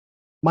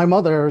my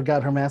mother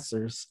got her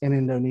master's in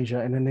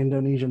Indonesia in an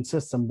Indonesian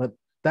system, but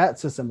that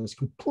system is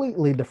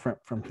completely different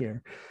from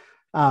here.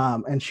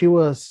 And she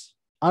was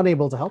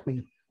unable to help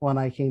me when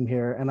I came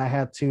here, and I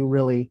had to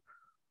really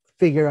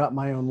figure out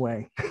my own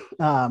way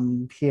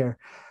here.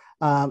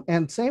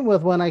 And same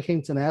with when I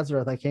came to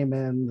Nazareth. I came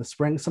in the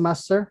spring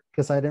semester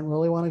because I didn't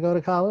really want to go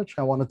to college.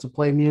 I wanted to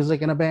play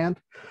music in a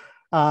band.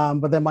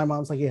 But then my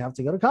mom's like, you have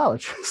to go to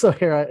college. So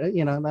here I,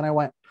 you know, and then I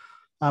went.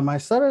 I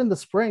started in the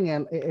spring,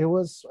 and it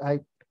was,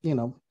 you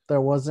know,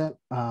 there wasn't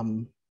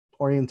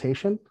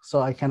orientation.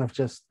 So I kind of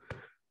just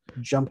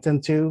jumped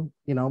into,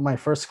 you know, my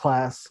first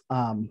class,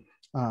 8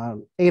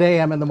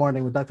 a.m. in the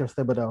morning with Dr.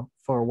 Thibodeau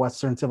for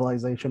Western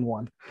Civilization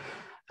 1.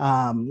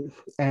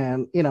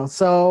 And, you know,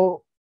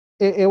 so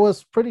it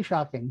was pretty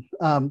shocking.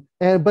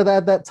 But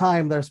at that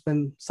time, there's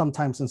been some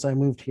time since I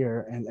moved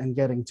here and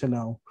getting to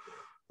know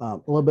a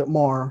little bit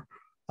more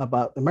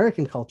about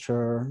American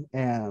culture.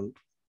 And,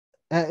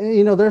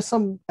 you know, there's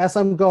some, as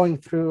I'm going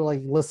through,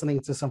 like listening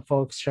to some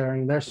folks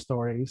sharing their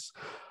stories,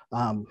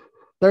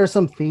 there are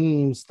some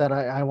themes that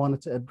I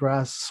wanted to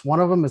address. One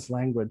of them is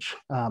language.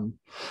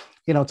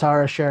 You know,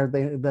 Tara shared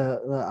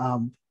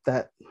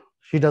that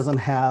she doesn't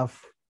have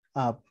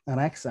an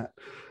accent.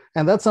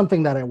 And that's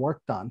something that I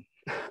worked on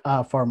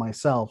for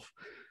myself,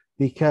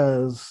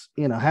 because,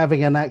 you know,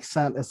 having an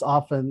accent is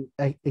often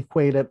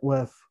equated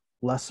with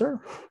lesser,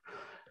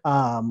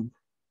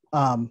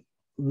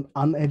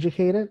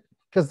 uneducated,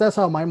 because that's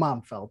how my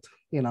mom felt.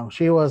 You know,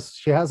 she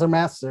has her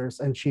master's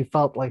and she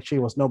felt like she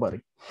was nobody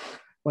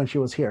when she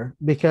was here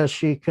because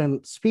she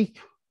couldn't speak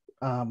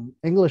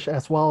English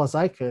as well as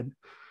I could.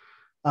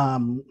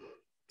 And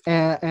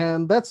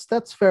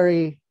that's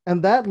very,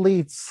 and that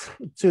leads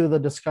to the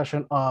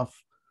discussion of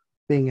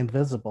being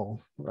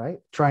invisible, right?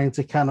 Trying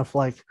to kind of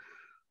like,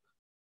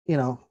 you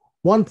know,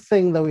 one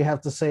thing that we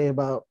have to say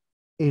about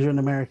Asian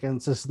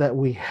Americans is that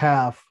we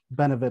have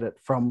benefited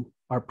from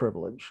our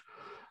privilege.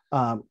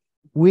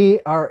 We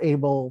are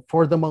able,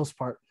 for the most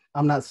part,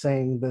 I'm not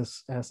saying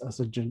this as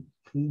a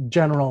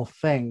general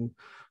thing,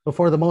 but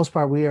for the most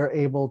part, we are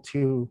able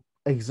to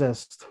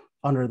exist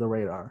under the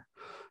radar.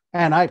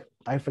 And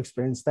I've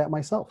experienced that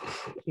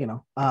myself, you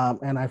know,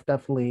 and I've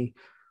definitely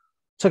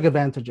took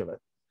advantage of it.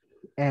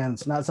 And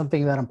it's not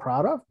something that I'm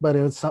proud of, but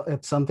it's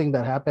something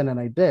that happened and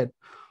I did.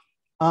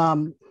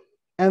 And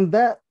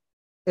that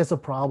is a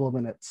problem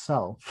in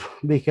itself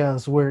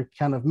because we're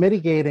kind of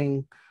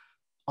mitigating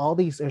all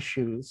these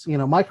issues, you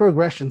know,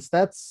 microaggressions,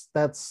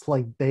 that's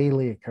like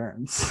daily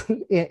occurrence.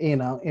 You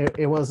know,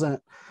 it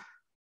wasn't,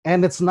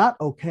 and it's not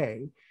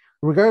okay,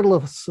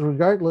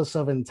 regardless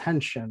of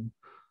intention.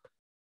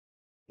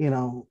 You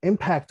know,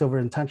 impact over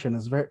intention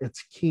is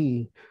it's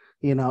key,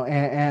 you know,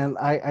 and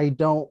I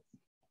don't,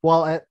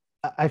 well,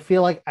 I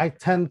feel like I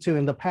tend to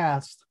in the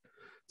past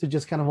to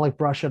just kind of like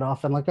brush it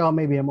off and like, oh,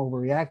 maybe I'm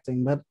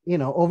overreacting. But, you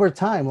know, over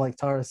time, like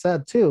Tara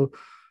said too,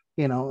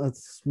 you know,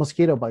 it's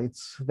mosquito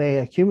bites, they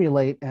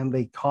accumulate and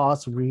they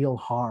cause real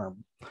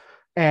harm.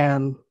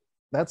 And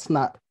that's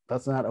not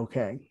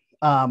okay.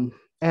 And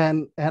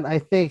I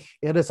think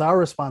it is our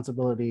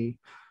responsibility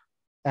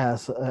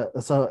as a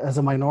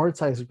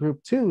minoritized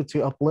group too,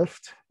 to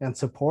uplift and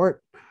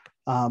support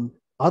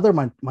other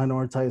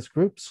minoritized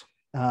groups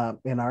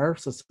in our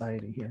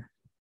society here.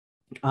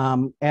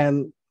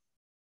 And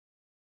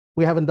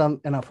we haven't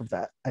done enough of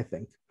that, I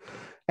think.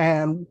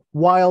 And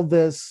while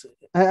this,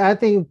 I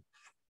think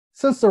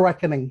since the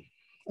reckoning,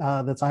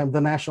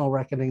 the national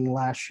reckoning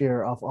last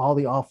year of all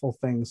the awful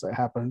things that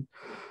happened,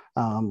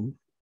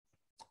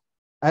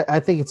 I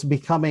think it's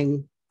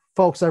becoming,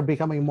 folks are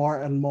becoming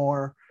more and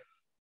more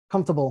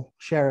comfortable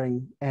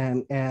sharing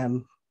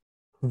and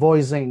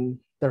voicing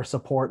their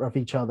support of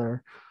each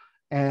other.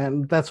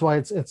 And that's why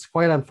it's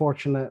quite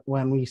unfortunate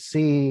when we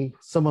see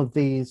some of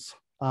these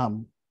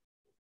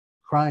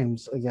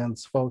crimes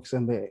against folks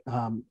in the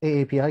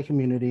AAPI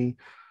community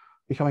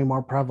becoming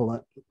more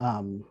prevalent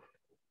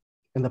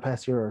in the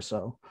past year or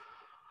so.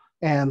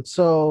 And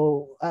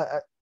so,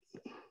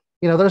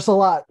 you know, there's a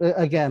lot,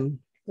 again,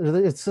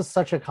 it's just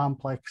such a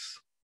complex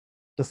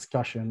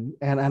discussion,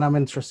 and I'm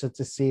interested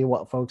to see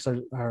what folks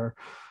are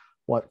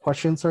what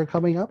questions are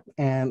coming up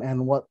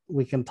and what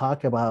we can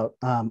talk about.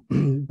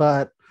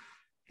 But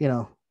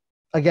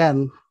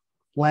again,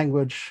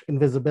 language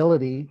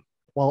invisibility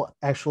while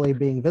actually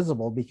being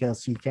visible,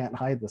 because you can't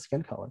hide the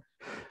skin color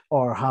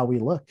or how we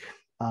look.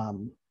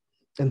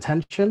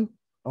 Intention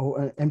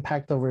or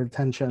impact over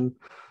intention,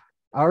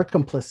 our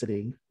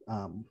complicity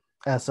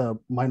as a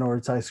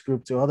minoritized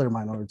group to other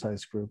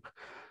minoritized group,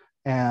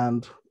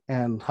 and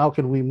how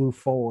can we move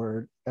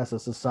forward as a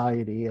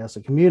society, as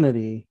a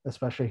community,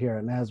 especially here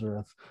at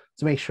Nazareth,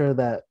 to make sure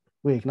that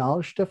we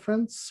acknowledge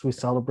difference, we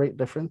celebrate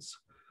difference,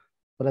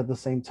 but at the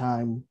same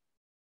time,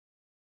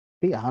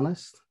 be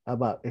honest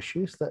about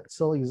issues that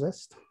still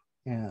exist,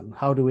 and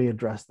how do we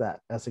address that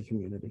as a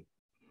community.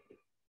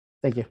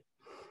 Thank you.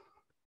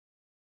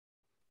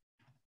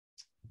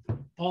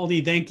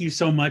 Aldi, thank you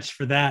so much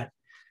for that.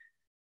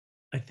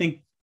 I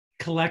think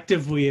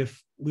collectively,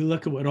 if we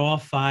look at what all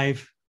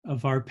 5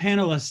 of our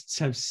panelists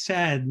have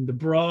said, the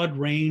broad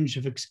range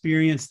of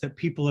experience that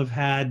people have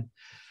had,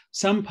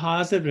 some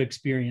positive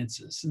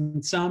experiences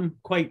and some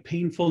quite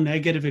painful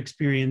negative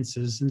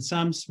experiences, and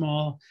some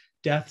small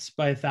deaths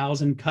by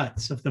 1,000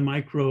 cuts of the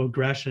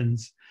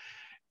microaggressions.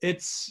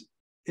 It's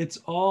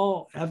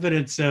all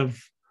evidence of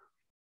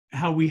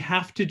how we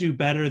have to do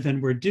better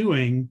than we're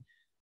doing.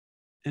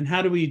 And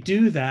how do we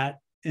do that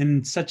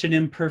in such an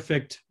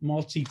imperfect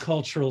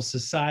multicultural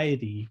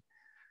society?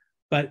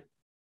 But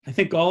I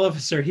think all of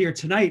us are here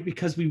tonight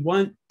because we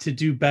want to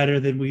do better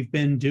than we've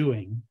been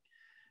doing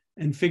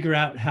and figure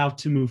out how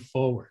to move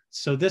forward.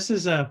 So this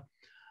is a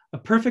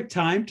perfect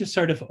time to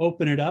sort of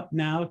open it up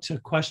now to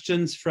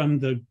questions from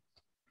the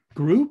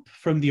group,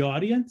 from the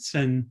audience.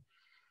 And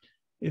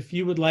if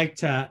you would like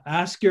to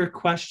ask your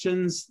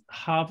questions,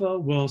 Hava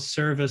will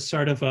serve as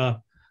sort of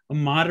a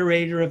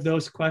moderator of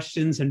those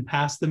questions and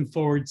pass them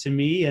forward to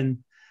me, and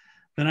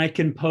then I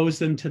can pose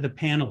them to the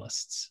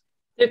panelists.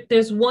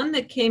 There's one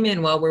that came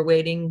in while we're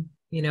waiting,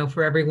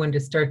 for everyone to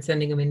start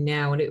sending them in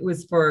now, and it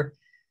was for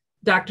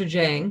Dr.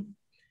 Zhang.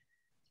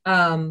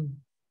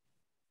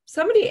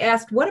 Somebody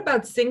asked, what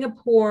about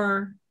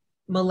Singapore,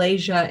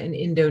 Malaysia, and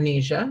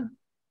Indonesia?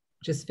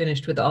 Just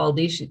finished with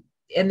Aldi,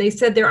 and they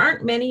said there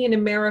aren't many in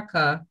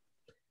America.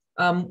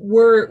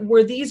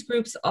 Were these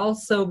groups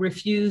also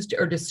refused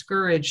or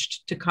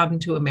discouraged to come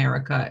to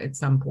America at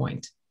some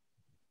point?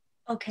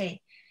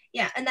 Okay,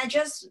 yeah, and I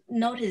just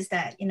noticed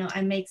that,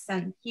 I made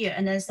some here,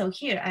 and then so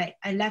here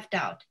I left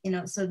out,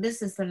 so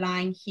this is the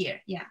line here,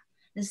 yeah,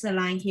 this is the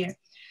line here.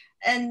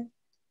 And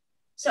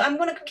so I'm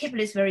gonna keep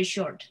this very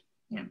short.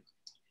 Yeah,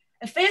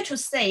 fair to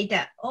say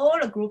that all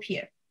the group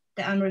here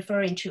that I'm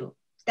referring to,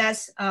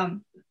 that's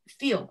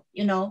few,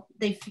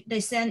 they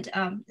sent,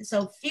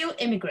 so few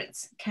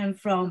immigrants came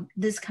from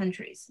these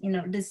countries,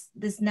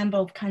 this number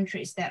of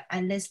countries that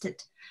I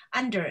listed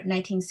under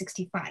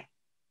 1965,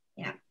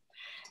 yeah.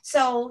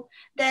 So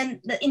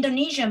then the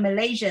Indonesian,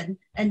 Malaysian,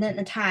 and then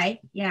the Thai,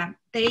 yeah,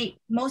 they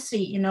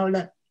mostly,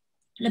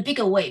 the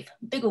bigger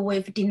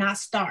wave did not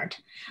start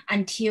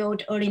until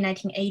the early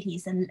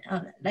 1980s and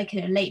like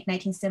late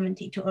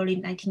 1970 to early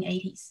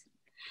 1980s.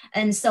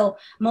 And so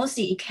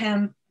mostly it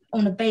came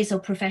on the base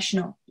of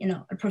professional,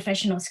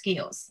 professional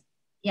skills.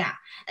 Yeah,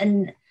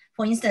 and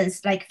for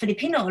instance, like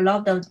Filipino, a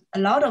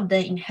lot of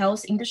the in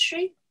health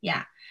industry,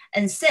 yeah,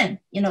 and same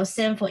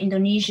for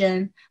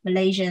Indonesian,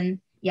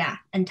 Malaysian, yeah,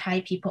 and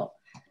Thai people.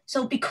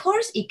 So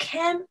because it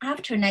came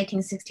after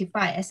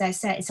 1965, as I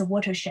said, it's a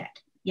watershed.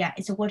 Yeah,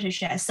 it's a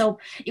watershed. So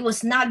it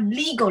was not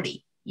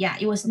legally, yeah,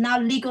 it was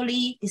not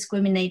legally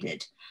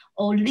discriminated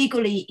or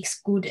legally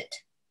excluded.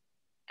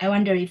 I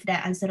wonder if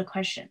that answered the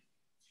question.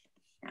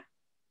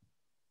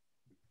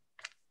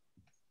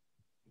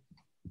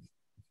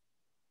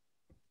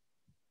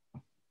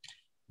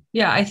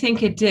 Yeah, I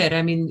think it did.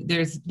 I mean,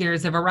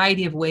 there's a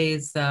variety of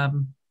ways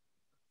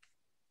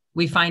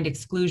we find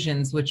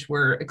exclusions, which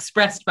were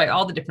expressed by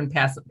all the different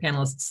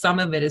panelists. Some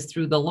of it is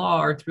through the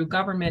law or through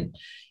government.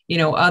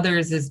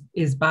 Others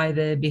is by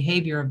the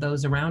behavior of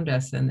those around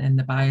us and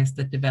the bias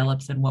that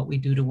develops and what we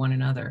do to one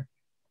another.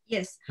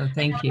 Yes. So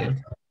thank you.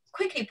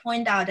 Quickly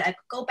point out, I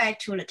go back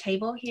to the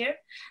table here.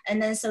 And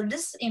then, so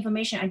this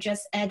information I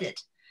just added,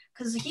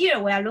 because here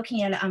we are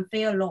looking at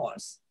unfair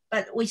laws.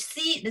 But we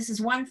see this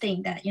is one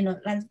thing that,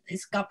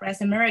 it's God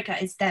bless America,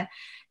 is that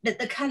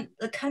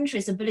the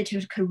country's ability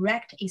to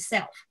correct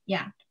itself,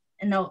 yeah,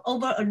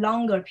 over a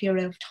longer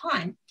period of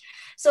time.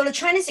 So the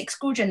Chinese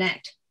Exclusion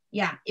Act,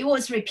 yeah, it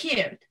was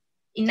repealed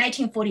in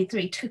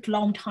 1943, it took a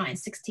long time,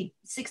 60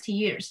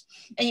 years.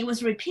 And it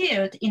was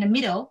repealed in the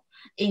middle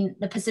in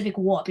the Pacific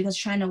War because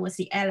China was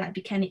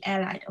became the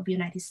ally of the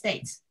United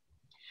States.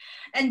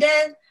 And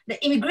then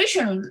the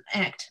Immigration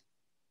Act,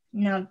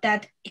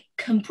 that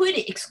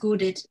completely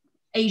excluded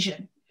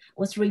Asian,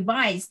 was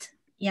revised,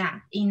 yeah,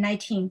 in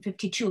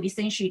 1952.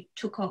 Essentially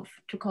took off,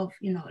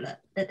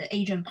 the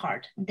Asian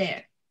part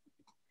there.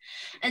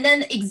 And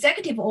then the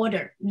executive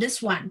order,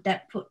 this one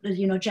that put,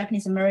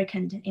 Japanese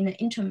American in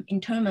the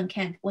internment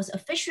camp, was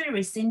officially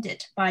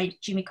rescinded by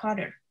Jimmy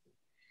Carter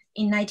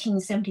in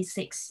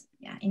 1976.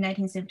 yeah, in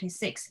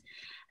 1976.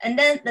 And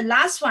then the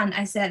last one,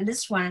 I said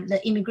this one,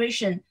 the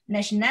Immigration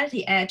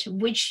Nationality Act,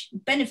 which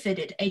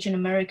benefited Asian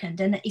American,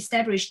 then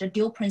established the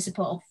dual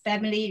principle of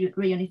family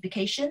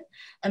reunification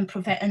and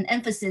an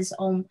emphasis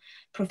on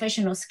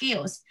professional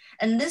skills.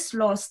 And this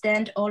law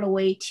stands all the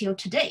way till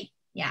today,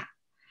 yeah.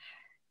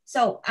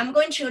 So I'm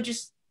going to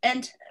just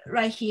end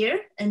right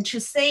here and to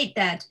say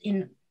that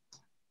in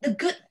the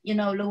good, you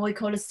know, what we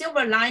call the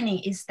silver lining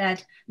is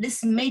that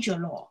this major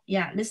law,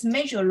 yeah, this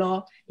major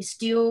law is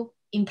still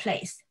in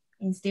place.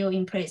 And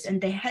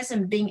there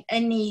hasn't been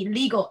any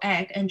legal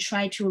act and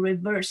try to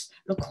reverse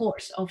the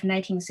course of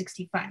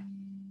 1965.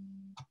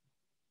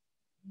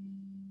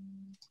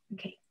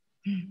 Okay.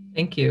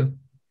 Thank you.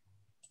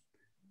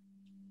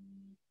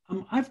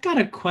 I've got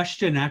a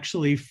question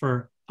actually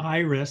for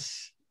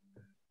Iris.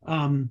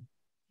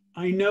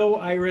 I know,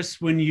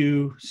 Iris, when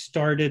you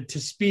started to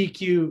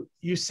speak, you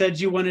said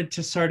you wanted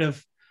to sort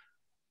of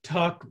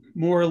talk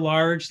more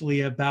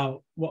largely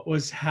about what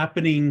was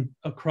happening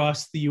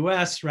across the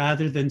US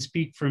rather than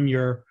speak from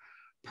your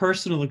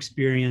personal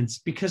experience,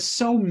 because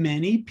so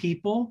many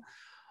people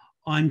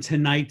on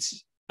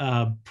tonight's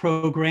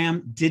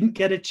program didn't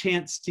get a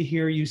chance to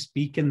hear you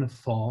speak in the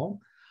fall.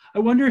 I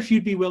wonder if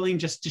you'd be willing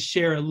just to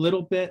share a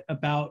little bit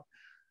about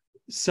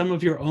some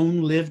of your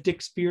own lived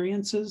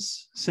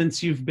experiences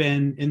since you've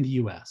been in the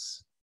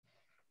US.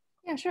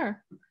 Yeah,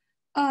 sure.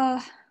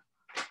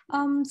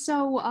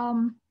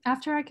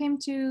 After I came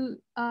to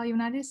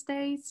United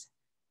States,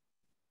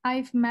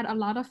 I've met a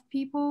lot of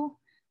people,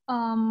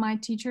 my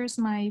teachers,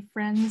 my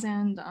friends,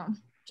 and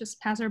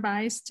just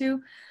passerbys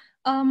too.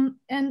 And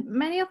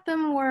many of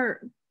them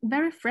were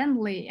very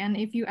friendly. And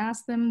if you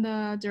ask them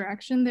the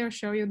direction, they'll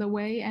show you the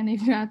way. And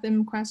if you ask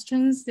them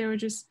questions, they will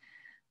just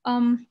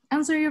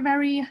answer you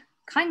very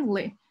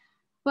kindly.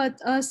 But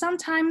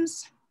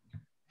sometimes,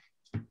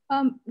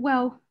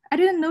 well, I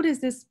didn't notice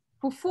this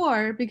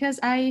before because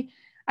I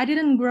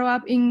didn't grow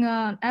up in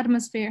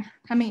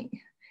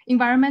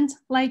environment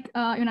like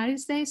United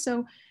States.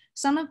 So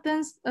some of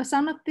this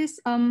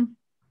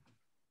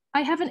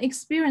I haven't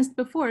experienced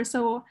before.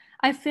 So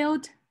I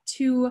failed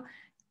to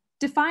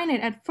define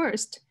it at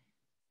first.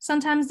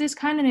 Sometimes this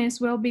kindness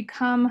will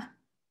become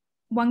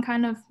one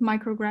kind of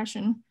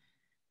microaggression.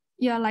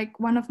 Yeah, like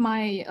one of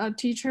my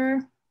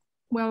teacher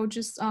will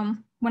just,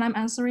 when I'm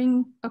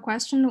answering a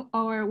question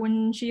or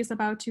when she is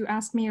about to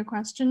ask me a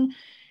question,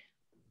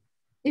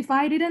 if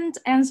I didn't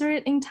answer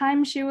it in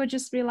time, she would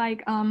just be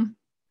like,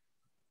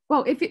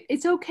 well,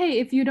 it's okay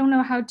if you don't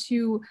know how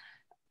to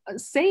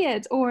say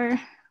it, or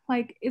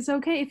like, it's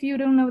okay if you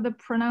don't know the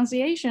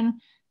pronunciation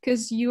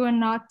because you are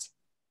not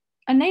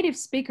a native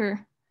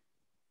speaker.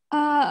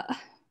 Well,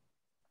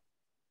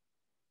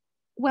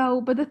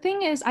 but the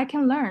thing is, I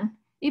can learn.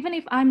 Even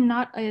if I'm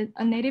not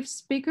a native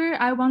speaker,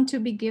 I want to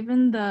be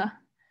given the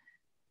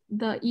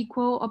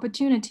equal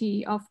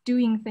opportunity of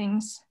doing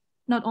things,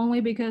 not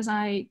only because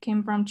I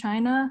came from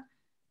China,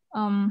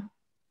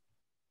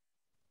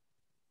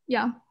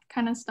 yeah,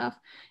 kind of stuff.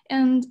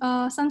 And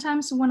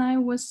sometimes when I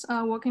was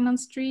walking on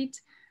the street,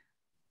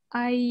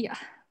 I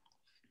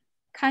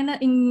kind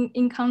of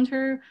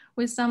encounter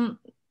with some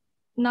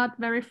not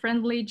very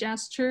friendly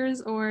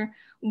gestures or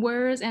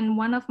words, and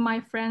one of my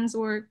friends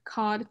were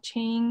called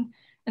Ching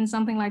and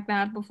something like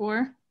that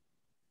before.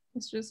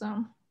 It's just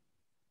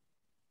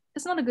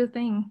it's not a good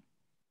thing.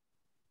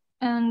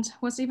 And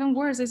what's even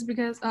worse is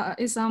because at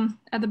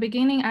the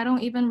beginning I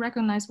don't even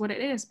recognize what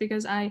it is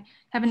because I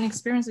haven't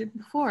experienced it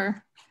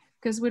before,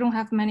 because we don't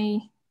have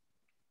many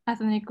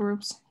ethnic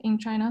groups in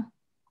China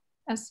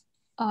as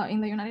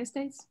in the United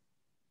States.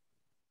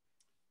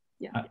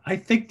 Yeah, I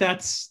think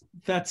that's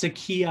a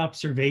key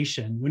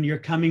observation when you're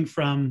coming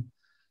from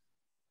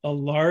a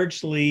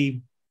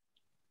largely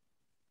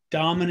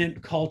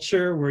dominant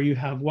culture where you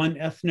have one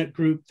ethnic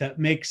group that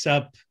makes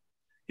up,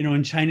 you know,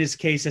 in China's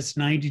case, it's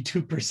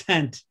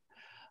 92%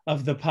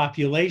 of the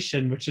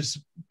population, which is a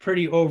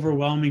pretty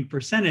overwhelming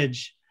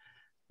percentage.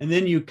 And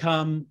then you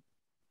come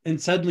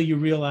and suddenly you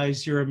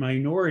realize you're a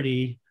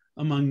minority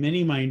among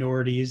many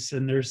minorities,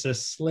 and there's a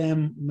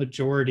slim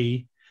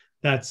majority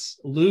that's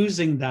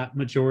losing that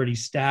majority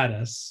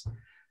status.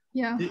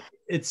 Yeah,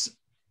 it's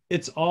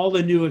all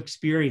a new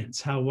experience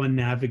how one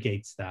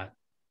navigates that.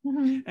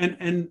 Mm-hmm.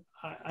 And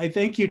I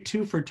thank you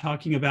too for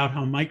talking about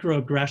how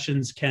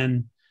microaggressions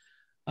can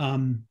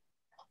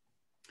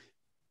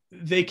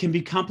they can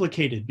be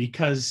complicated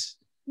because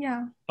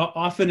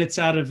often it's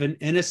out of an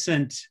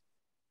innocent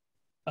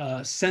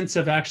sense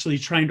of actually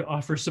trying to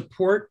offer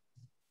support,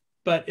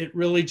 but it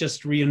really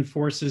just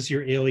reinforces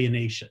your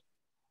alienation.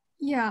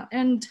 Yeah,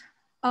 and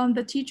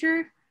the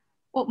teacher,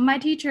 well, my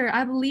teacher,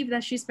 I believe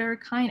that she's very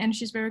kind and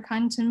she's very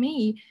kind to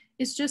me.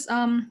 It's just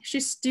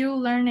she's still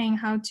learning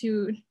how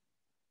to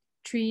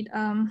treat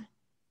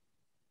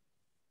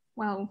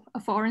well, a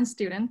foreign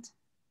student.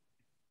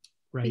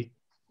 Right.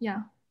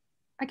 Yeah,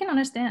 I can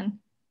understand.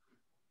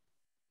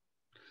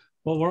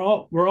 Well,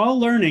 we're all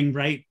learning,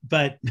 right?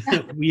 But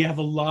we have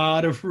a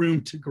lot of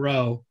room to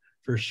grow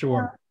for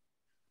sure. Yeah.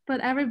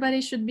 But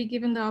everybody should be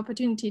given the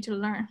opportunity to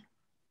learn.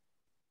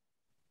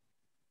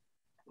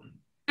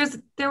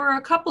 there were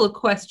a couple of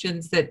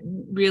questions that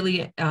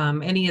really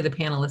any of the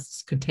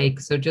panelists could take.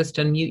 So just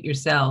unmute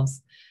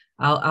yourselves.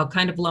 I'll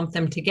kind of lump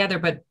them together,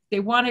 but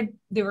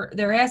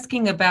they're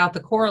asking about the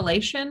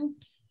correlation,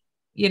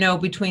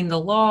 between the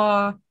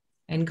law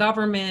and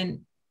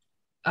government,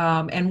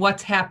 and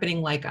what's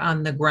happening like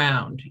on the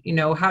ground.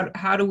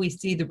 How do we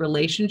see the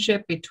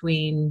relationship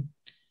between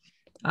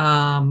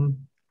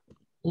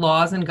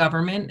laws and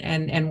government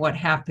and what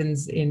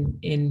happens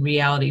in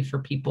reality for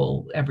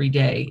people every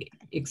day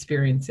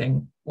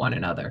experiencing one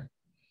another?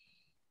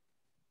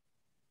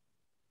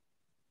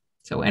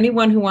 So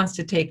anyone who wants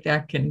to take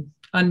that can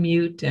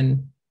unmute.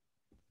 And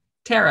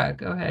Tara,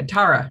 go ahead.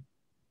 Tara.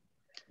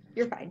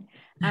 You're fine.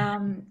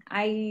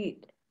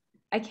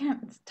 I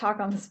can't talk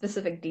on the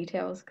specific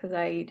details because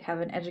I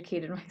haven't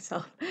educated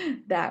myself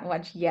that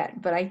much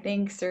yet, but I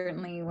think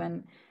certainly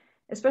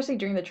especially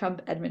during the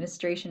Trump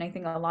administration, I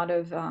think a lot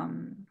of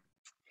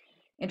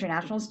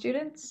international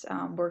students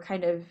were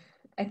kind of,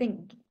 I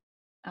think,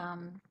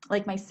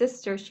 like my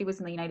sister, she was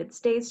in the United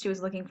States, she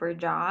was looking for a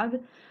job,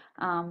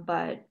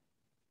 but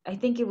I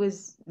think it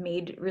was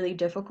made really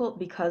difficult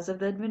because of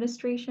the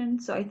administration.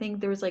 So I think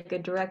there was like a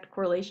direct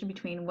correlation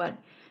between what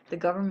the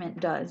government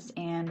does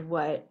and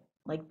what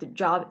like the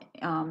job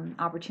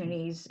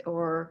opportunities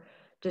or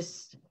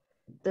just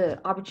the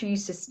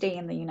opportunities to stay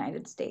in the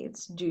United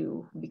States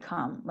do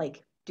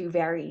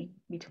vary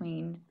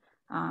between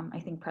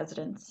I think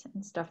presidents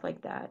and stuff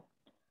like that.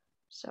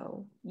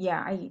 So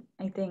yeah,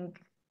 I think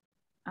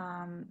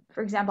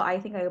for example, I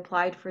think I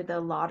applied for the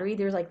lottery.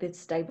 There's like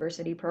this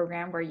diversity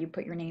program where you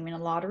put your name in a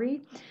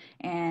lottery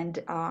and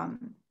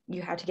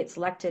you have to get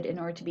selected in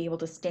order to be able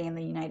to stay in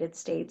the United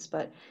States,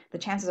 but the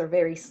chances are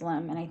very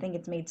slim, and I think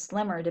it's made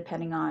slimmer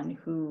depending on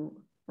who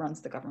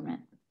runs the government,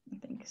 I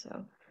think.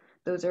 So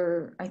those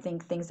are, I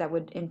think, things that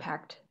would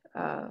impact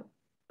a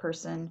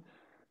person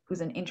who's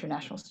an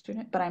international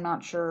student, but I'm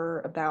not sure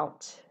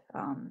about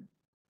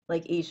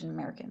like Asian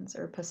Americans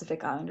or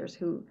Pacific Islanders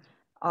who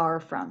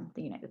are from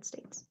the United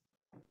States.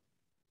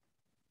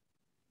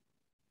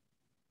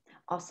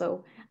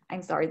 Also,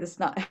 I'm sorry, this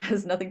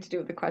has nothing to do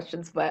with the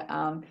questions, but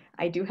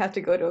I do have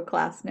to go to a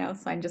class now,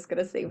 so I'm just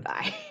gonna say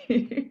bye.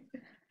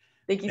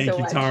 Thank you so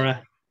much.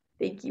 Tara.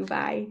 Thank you,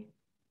 bye.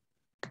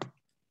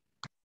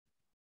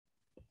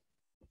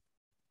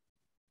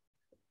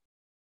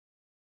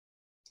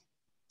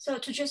 So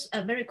to just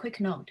a very quick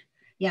note,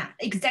 yeah,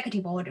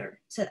 executive order.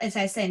 So as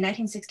I said,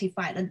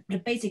 1965, the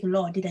basic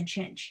law didn't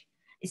change.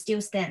 It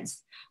still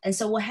stands. And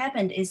so what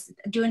happened is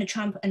during the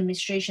Trump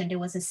administration, there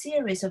was a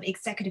series of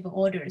executive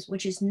orders,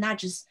 which is not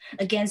just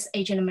against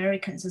Asian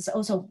Americans. It's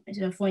also,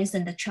 for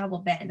instance, the travel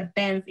ban,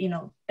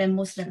 ban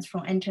Muslims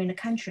from entering the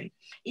country.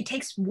 It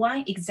takes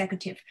one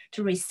executive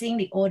to rescind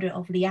the order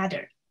of the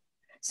other.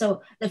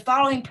 So the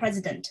following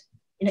president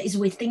is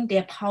within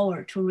their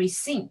power to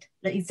rescind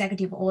the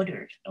executive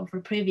order of the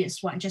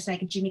previous one, just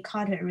like Jimmy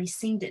Carter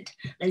rescinded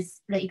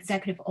the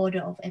executive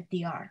order of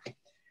FDR.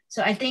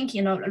 So I think,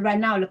 right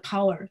now the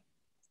power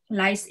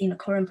lies in the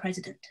current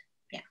president.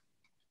 Yeah.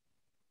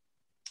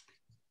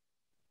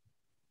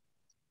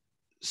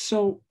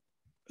 So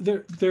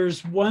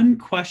there's one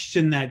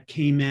question that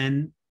came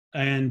in,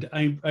 and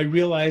I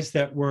realize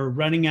that we're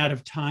running out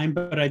of time,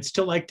 but I'd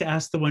still like to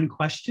ask the one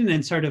question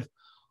and sort of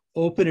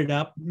open it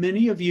up.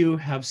 Many of you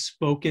have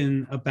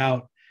spoken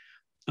about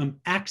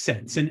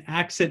accents and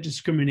accent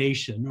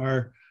discrimination,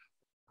 or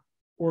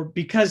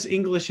because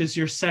English is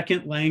your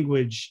second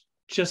language,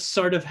 just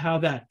sort of how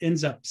that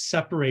ends up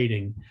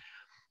separating.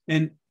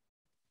 And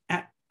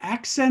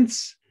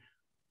accents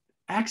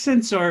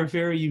are a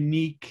very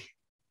unique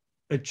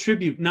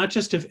attribute, not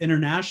just of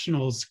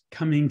internationals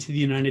coming to the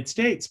United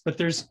States, but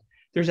there's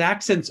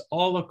accents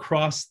all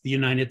across the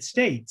United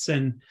States.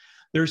 And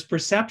there's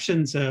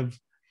perceptions of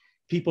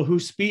people who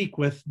speak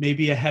with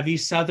maybe a heavy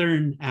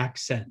Southern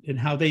accent and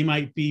how they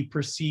might be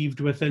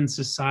perceived within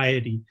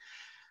society.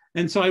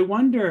 And so I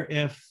wonder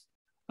if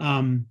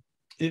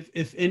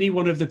any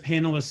one of the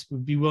panelists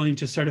would be willing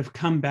to sort of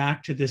come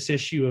back to this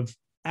issue of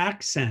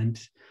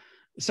accent,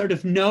 sort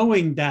of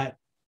knowing that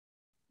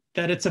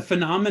it's a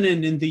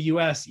phenomenon in the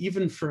US,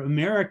 even for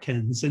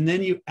Americans, and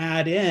then you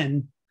add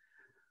in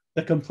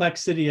the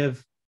complexity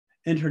of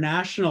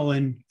international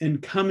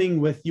and coming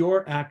with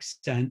your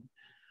accent.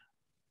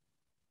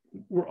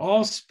 We're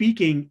all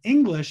speaking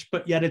English,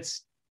 but yet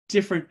it's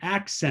different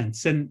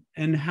accents, and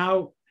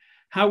how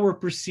we're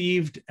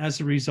perceived as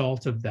a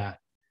result of that.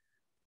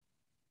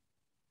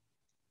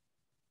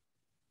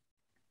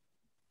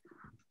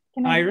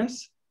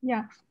 Iris?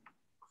 Yeah.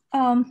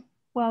 I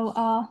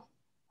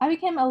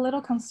became a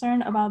little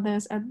concerned about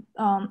this at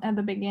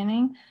the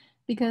beginning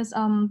because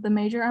the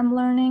major I'm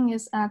learning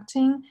is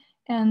acting,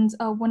 and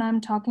when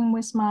I'm talking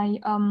with my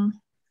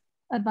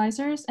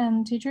advisors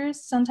and teachers,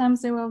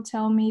 sometimes they will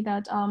tell me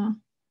that,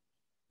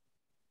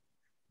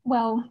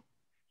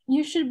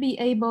 you should be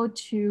able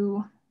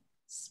to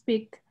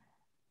speak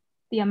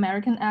the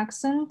American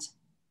accent,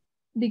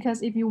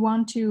 because if you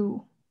want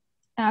to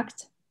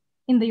act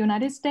in the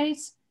United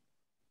States,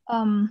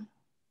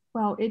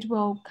 it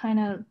will kind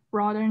of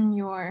broaden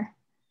your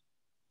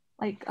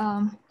like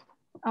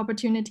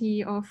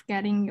opportunity of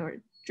getting your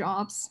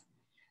jobs,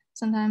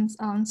 sometimes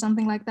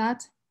something like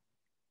that.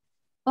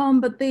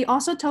 But they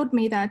also told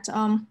me that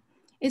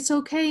it's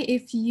okay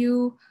if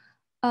you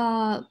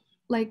have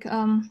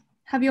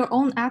your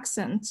own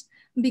accent,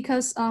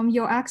 because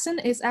your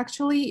accent is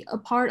actually a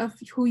part of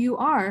who you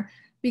are,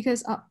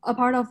 because a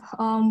part of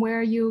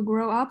where you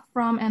grow up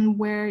from, and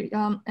where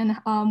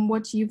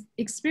what you've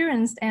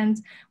experienced,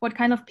 and what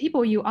kind of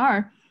people you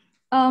are.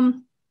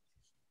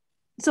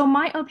 So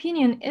my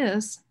opinion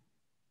is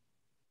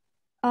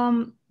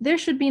there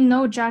should be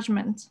no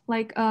judgment.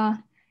 Like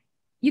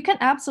you can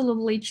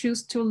absolutely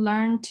choose to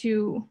learn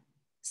to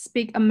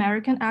speak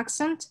American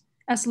accent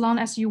as long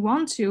as you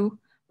want to,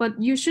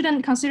 but you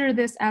shouldn't consider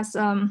this as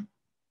a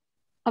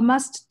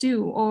must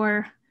do,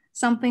 or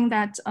something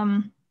that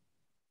and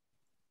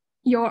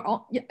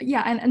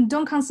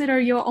don't consider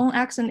your own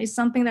accent is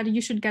something that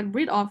you should get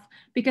rid of,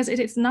 because it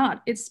is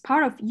not. It's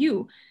part of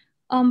you.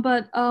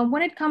 But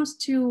when it comes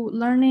to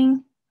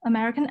learning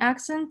American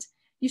accent,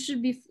 you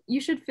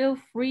should feel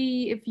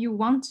free if you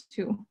want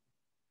to.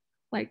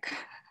 Like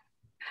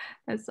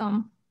that's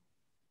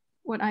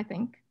what I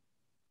think.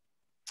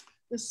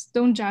 Just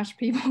don't judge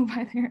people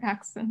by their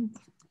accent.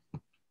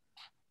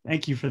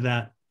 Thank you for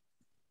that.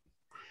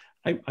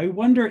 I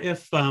wonder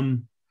if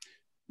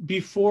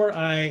before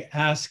I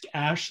ask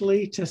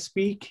Ashley to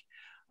speak,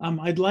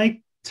 I'd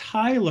like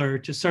Tyler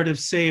to sort of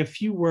say a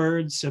few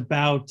words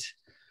about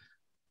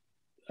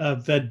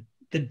the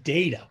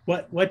data.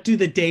 What do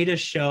the data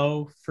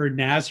show for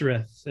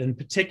Nazareth, and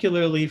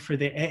particularly for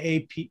the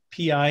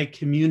AAPI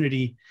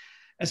community,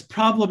 as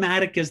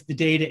problematic as the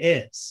data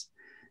is?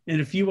 And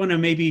if you want to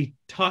maybe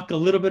talk a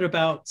little bit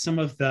about some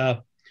of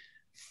the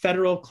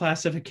federal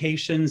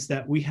classifications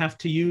that we have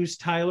to use,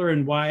 Tyler,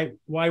 and why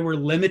we're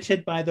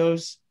limited by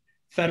those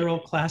federal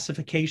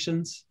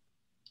classifications?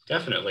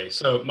 Definitely.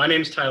 So my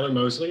name is Tyler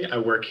Mosley. I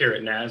work here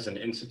at NAS in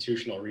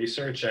institutional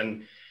research,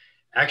 and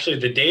actually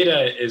the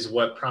data is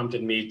what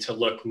prompted me to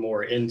look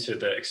more into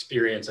the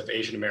experience of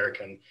Asian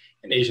American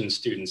and Asian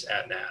students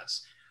at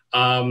NAS.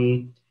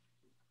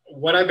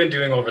 What I've been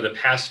doing over the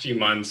past few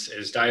months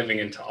is diving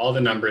into all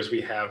the numbers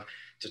we have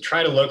to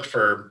try to look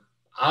for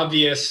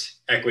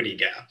obvious equity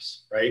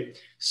gaps, right?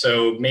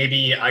 So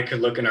maybe I could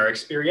look in our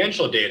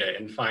experiential data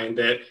and find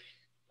that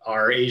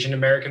our Asian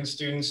American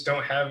students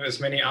don't have as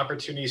many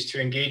opportunities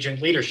to engage in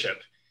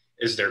leadership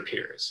as their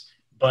peers,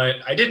 but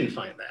I didn't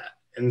find that.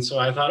 And so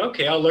I thought,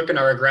 okay, I'll look in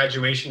our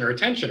graduation or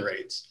retention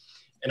rates.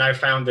 And I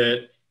found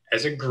that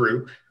as a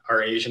group,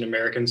 our Asian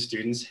American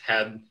students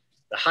had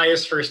the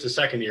highest first to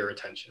second year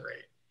retention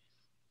rate.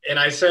 And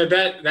I said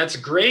that's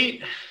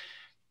great,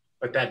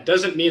 but that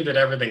doesn't mean that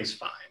everything's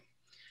fine.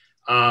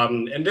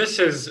 And this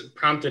has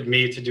prompted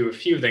me to do a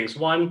few things.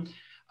 One,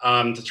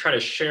 to try to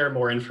share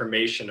more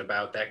information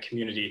about that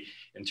community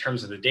in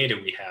terms of the data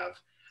we have.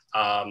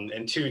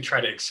 And two,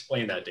 try to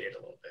explain that data a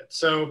little bit.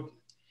 So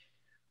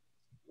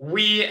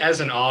we as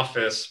an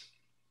office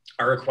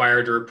are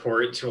required to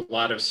report to a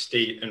lot of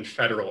state and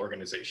federal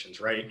organizations,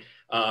 right?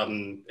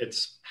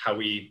 It's how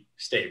we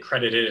stay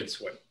accredited. It's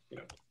what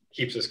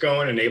keeps us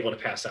going and able to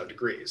pass out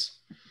degrees.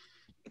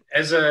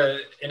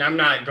 And I'm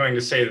not going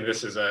to say that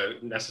this is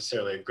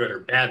necessarily a good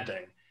or bad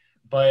thing,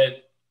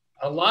 but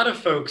a lot of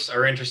folks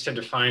are interested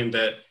to find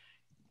that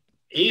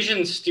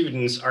Asian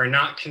students are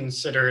not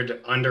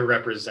considered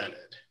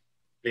underrepresented.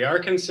 They are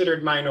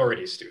considered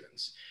minority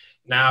students.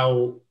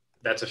 Now,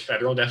 that's a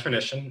federal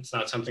definition. It's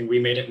not something we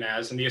made at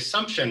NAS. And the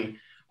assumption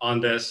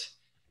on this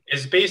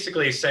is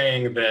basically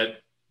saying that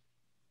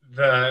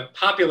the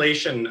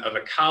population of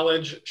a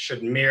college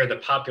should mirror the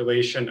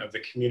population of the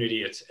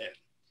community it's in.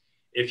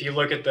 If you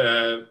look at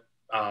the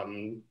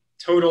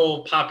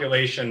total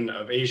population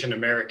of Asian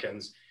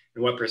Americans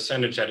and what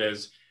percentage that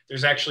is,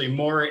 there's actually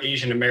more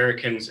Asian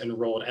Americans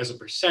enrolled as a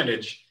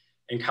percentage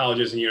in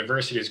colleges and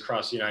universities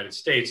across the United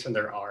States than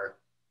there are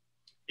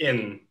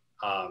in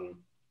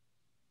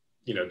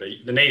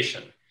the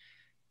nation.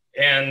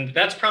 And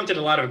that's prompted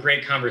a lot of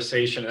great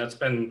conversation. That's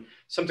been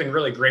something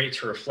really great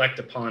to reflect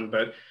upon.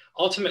 But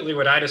ultimately,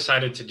 what I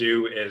decided to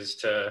do is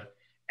to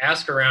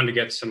ask around to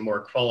get some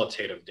more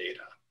qualitative data.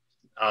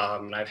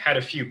 I've had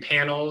a few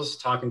panels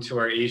talking to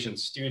our Asian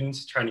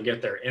students, trying to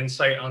get their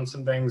insight on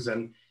some things.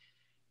 And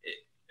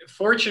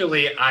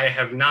fortunately, I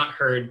have not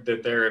heard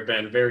that there have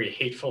been very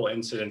hateful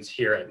incidents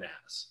here at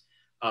NAS.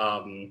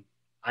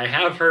 I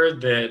have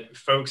heard that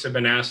folks have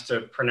been asked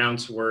to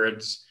pronounce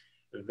words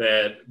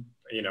that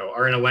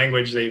are in a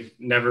language they've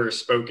never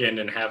spoken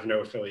and have no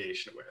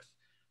affiliation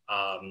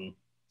with.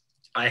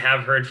 I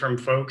have heard from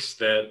folks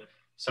that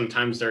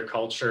sometimes their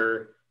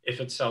culture, if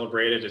it's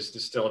celebrated, is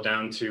distilled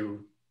down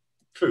to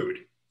food,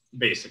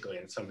 basically,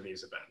 in some of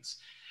these events.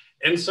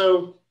 And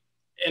so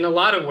in a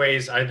lot of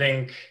ways, I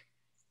think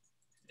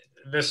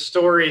the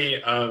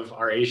story of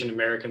our Asian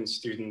American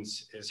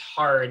students is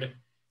hard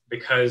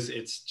because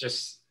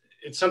it's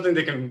something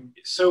that can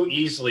so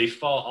easily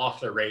fall off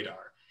the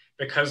radar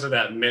because of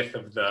that myth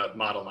of the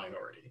model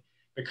minority.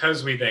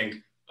 Because we think,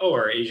 oh,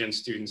 our Asian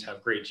students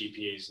have great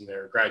GPAs and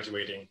they're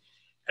graduating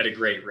at a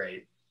great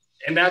rate.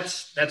 and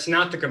that's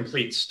not the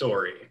complete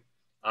story.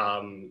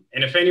 And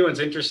if anyone's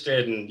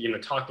interested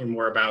in, talking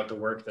more about the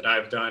work that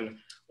I've done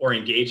or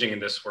engaging in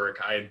this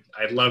work,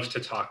 I'd love to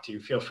talk to you.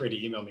 Feel free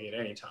to email me at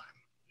any time.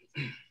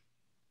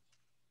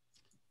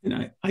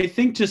 And I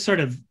think to sort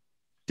of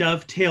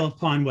dovetail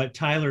upon what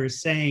Tyler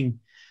is saying,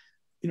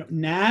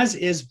 NAS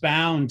is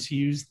bound to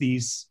use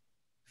these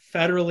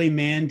federally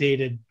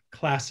mandated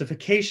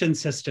classification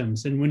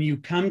systems. And when you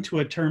come to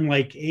a term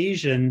like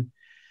Asian,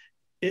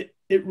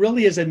 it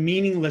really is a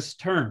meaningless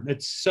term.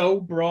 It's so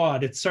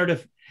broad. It's sort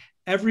of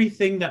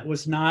everything that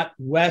was not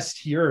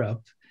West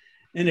Europe.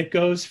 And it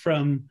goes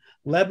from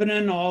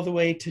Lebanon all the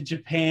way to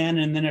Japan,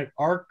 and then it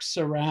arcs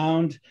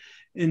around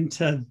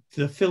into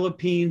the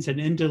Philippines and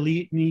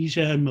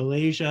Indonesia and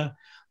Malaysia.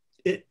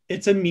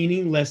 It's a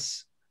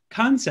meaningless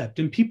concept,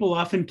 and people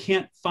often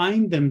can't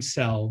find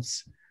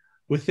themselves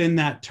within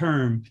that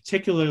term,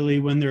 particularly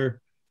when they're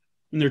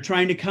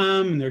trying to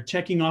come and they're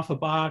checking off a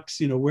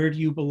box, where do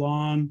you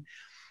belong?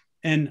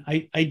 And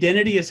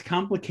identity is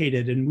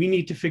complicated, and we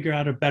need to figure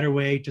out a better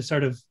way to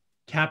sort of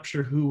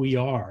capture who we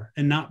are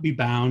and not be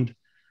bound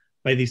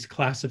by these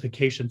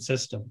classification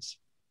systems.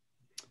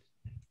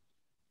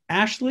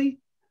 Ashley,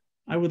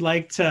 I would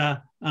like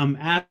to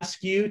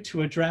ask you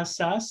to address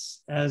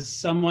us as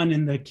someone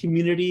in the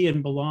Community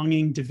and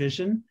Belonging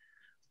Division.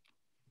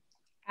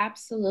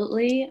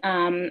 Absolutely.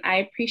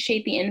 I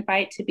appreciate the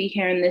invite to be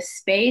here in this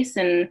space,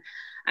 and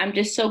I'm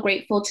just so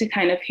grateful to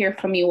kind of hear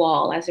from you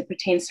all as it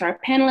pertains to our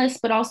panelists,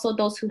 but also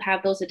those who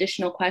have those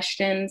additional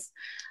questions.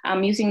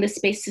 Using this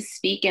space to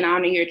speak and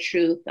honor your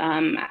truth,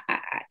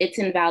 it's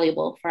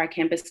invaluable for our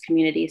campus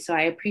community. So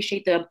I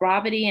appreciate the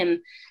brevity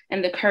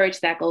and the courage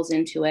that goes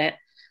into it.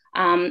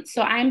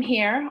 So I'm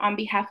here on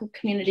behalf of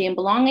Community and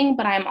Belonging,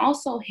 but I'm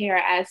also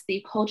here as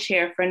the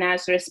co-chair for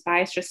Nazareth's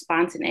Bias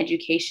Response and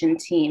Education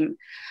team.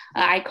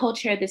 I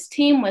co-chair this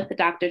team with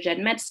Dr. Jed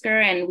Metzger,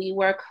 and we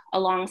work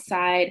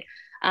alongside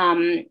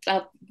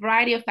a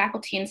variety of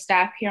faculty and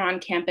staff here on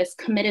campus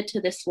committed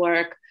to this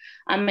work,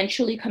 and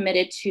truly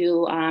committed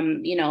to,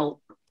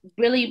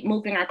 really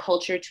moving our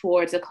culture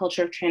towards a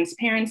culture of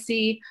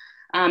transparency,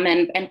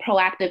 and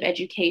proactive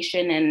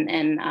education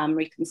and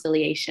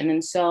reconciliation.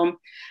 And so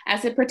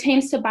as it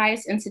pertains to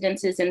bias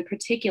incidences in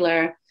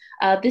particular,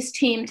 this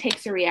team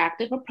takes a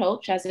reactive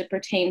approach as it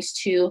pertains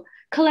to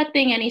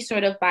collecting any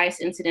sort of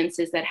bias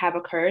incidences that have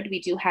occurred. We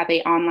do have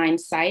an online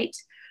site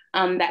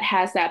that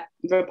has that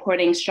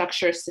reporting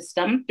structure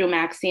system through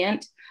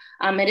Maxient.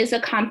 It is a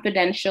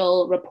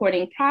confidential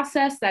reporting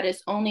process that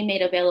is only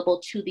made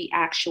available to the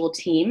actual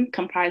team,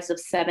 comprised of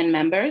 7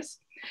 members.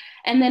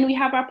 And then we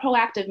have our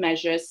proactive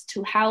measures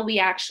to how we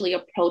actually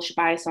approach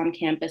bias on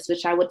campus,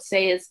 which I would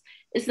say is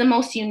the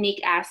most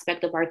unique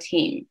aspect of our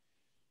team.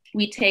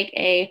 We take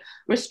a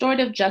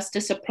restorative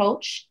justice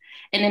approach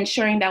in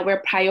ensuring that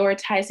we're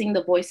prioritizing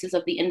the voices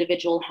of the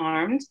individual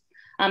harmed.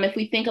 If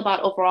we think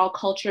about overall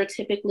culture,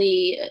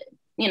 typically,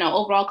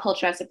 overall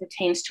culture as it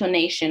pertains to a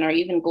nation or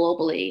even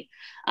globally,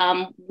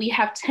 we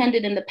have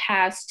tended in the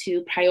past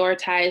to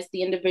prioritize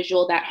the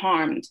individual that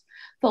harmed,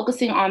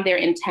 focusing on their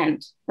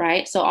intent,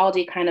 right? So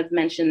Aldi kind of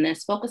mentioned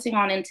this, focusing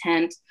on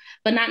intent,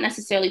 but not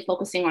necessarily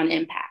focusing on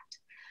impact.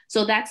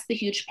 So that's the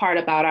huge part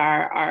about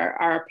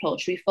our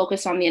approach. We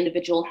focus on the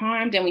individual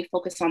harmed, and we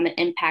focus on the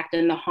impact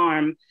and the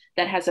harm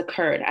that has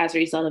occurred as a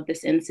result of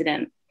this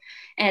incident.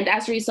 And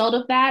as a result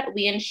of that,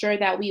 we ensure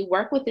that we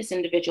work with this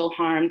individual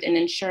harmed in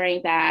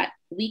ensuring that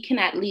we can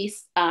at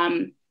least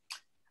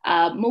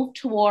move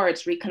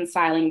towards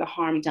reconciling the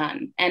harm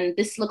done. And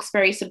this looks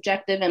very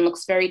subjective and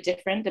looks very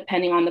different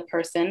depending on the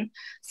person.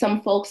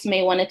 Some folks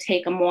may want to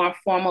take a more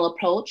formal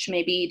approach,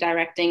 maybe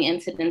directing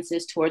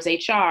incidences towards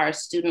HR,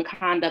 student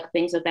conduct,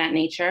 things of that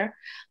nature.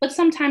 But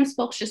sometimes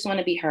folks just want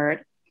to be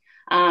heard.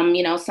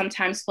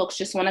 Sometimes folks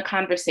just want a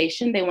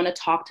conversation. They want to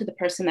talk to the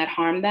person that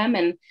harmed them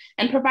and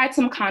provide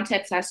some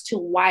context as to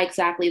why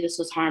exactly this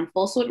was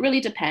harmful. So it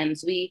really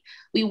depends. We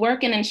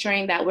work in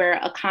ensuring that we're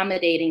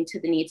accommodating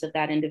to the needs of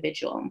that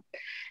individual.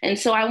 And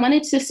so I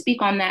wanted to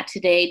speak on that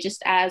today,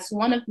 just as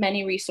one of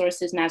many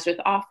resources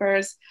Nazareth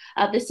offers.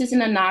 This is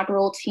an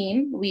inaugural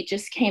team. We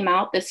just came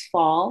out this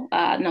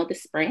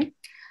spring.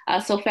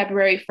 So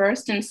February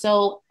 1st. And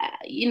so,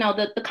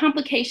 the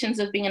complications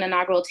of being an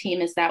inaugural team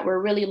is that we're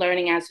really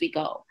learning as we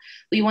go.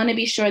 We want to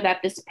be sure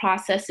that this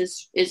process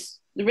is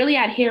really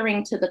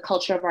adhering to the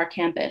culture of our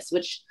campus,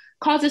 which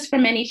causes for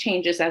many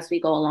changes as we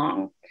go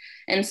along.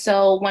 And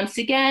so once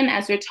again,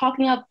 as we're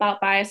talking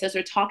about bias, as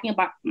we're talking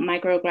about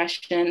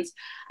microaggressions,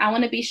 I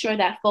want to be sure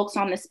that folks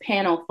on this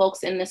panel,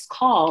 folks in this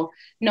call,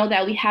 know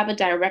that we have a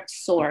direct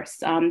source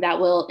that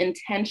will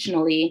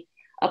intentionally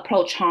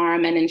approach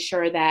harm and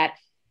ensure that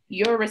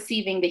you're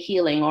receiving the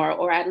healing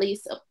or at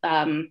least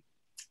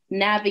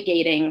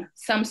navigating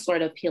some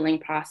sort of healing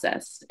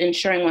process,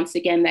 ensuring once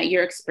again that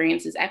your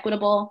experience is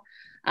equitable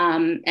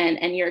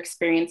and your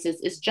experience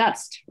is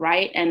just,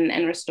 right,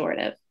 and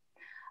restorative.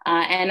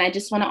 And I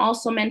just want to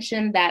also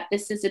mention that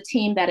this is a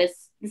team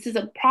this is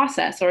a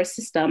process or a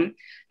system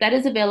that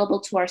is available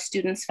to our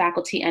students,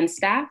 faculty, and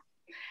staff.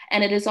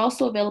 And it is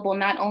also available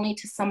not only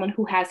to someone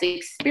who has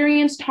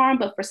experienced harm,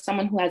 but for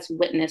someone who has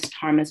witnessed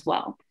harm as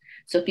well.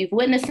 So if you've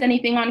witnessed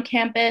anything on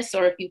campus,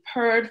 or if you've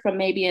heard from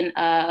maybe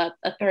a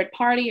third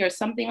party or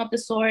something of the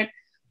sort,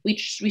 we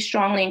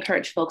strongly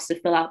encourage folks to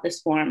fill out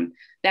this form.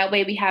 That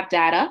way we have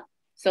data.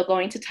 So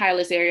going to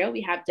Tyler's area,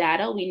 we have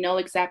data. We know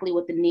exactly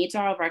what the needs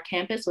are of our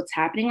campus, what's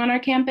happening on our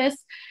campus,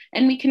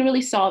 and we can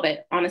really solve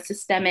it on a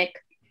systemic,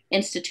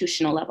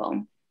 institutional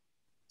level.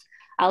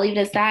 I'll leave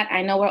it as that.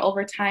 I know we're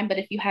over time, but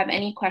if you have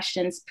any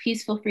questions,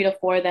 please feel free to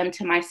forward them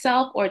to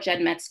myself or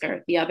Jed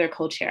Metzger, the other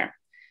co-chair.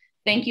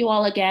 Thank you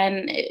all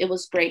again. It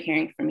was great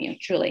hearing from you,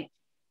 truly.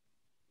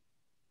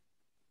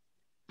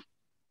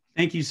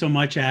 Thank you so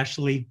much,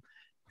 Ashley.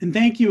 And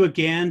thank you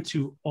again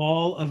to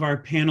all of our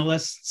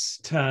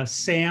panelists, to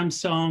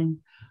Samsung,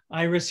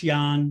 Iris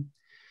Yang,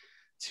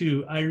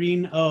 to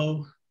Irene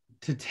O,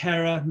 to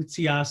Tara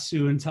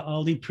Mitsuyasu, and to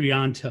Aldi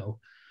Prianto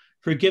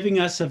for giving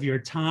us of your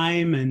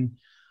time and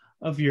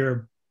of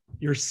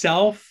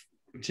yourself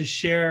to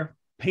share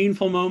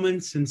painful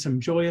moments and some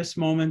joyous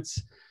moments,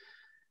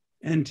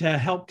 and to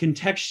help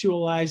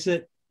contextualize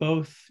it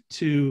both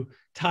to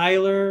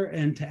Tyler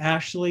and to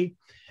Ashley.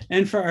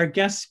 And for our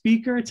guest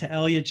speaker, to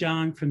Elya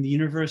J from the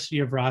University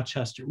of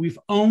Rochester. We've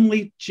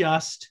only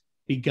just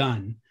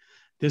begun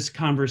this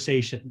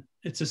conversation.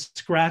 It's a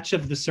scratch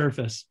of the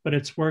surface, but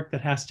it's work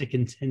that has to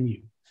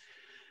continue.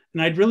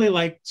 And I'd really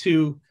like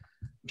to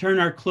turn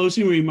our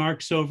closing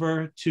remarks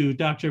over to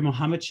Dr.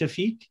 Mohammed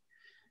Shafiq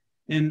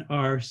in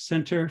our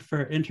Center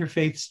for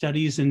Interfaith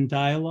Studies and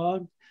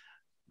Dialogue.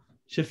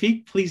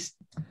 Shafiq, please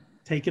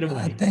take it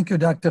away. Thank you,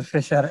 Dr.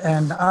 Fisher.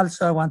 And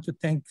also I want to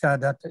thank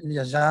Dr.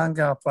 Elya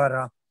Zhang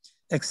for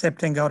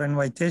accepting our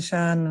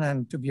invitation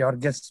and to be our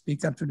guest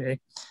speaker today.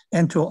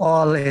 And to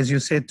all, as you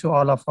said, to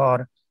all of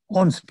our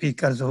own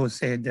speakers who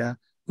said,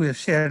 who have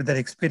shared their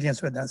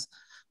experience with us.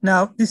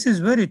 Now, this is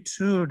very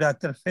true,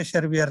 Dr.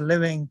 Fisher. We are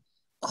living,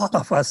 all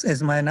of us,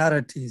 as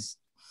minorities,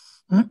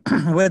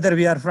 whether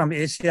we are from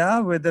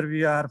Asia, whether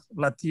we are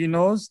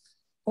Latinos,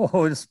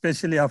 or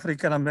especially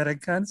African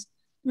Americans,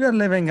 we are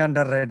living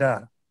under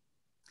radar.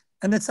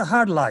 And it's a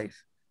hard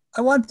life.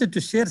 I wanted to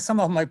share some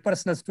of my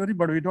personal story,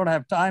 but we don't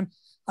have time.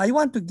 I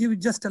want to give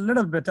just a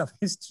little bit of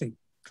history.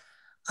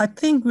 I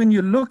think when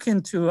you look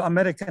into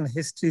American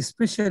history,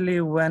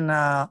 especially when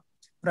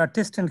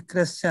Protestant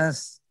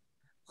Christians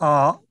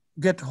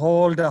get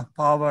hold of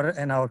power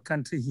in our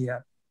country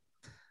here,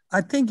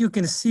 I think you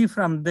can see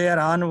from there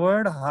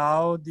onward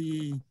how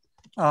the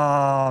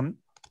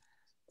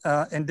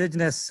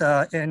indigenous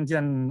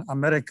Indian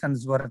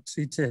Americans were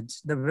treated,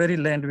 the very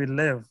land we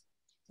live,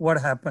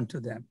 what happened to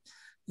them.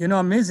 You know,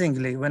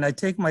 amazingly, when I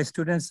take my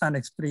students on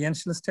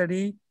experiential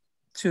study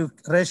to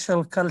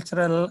racial,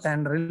 cultural,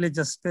 and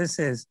religious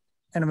spaces,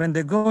 and when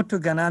they go to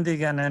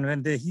Ganandigan and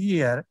when they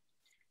hear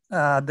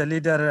the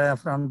leader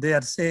from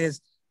there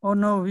says, oh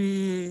no,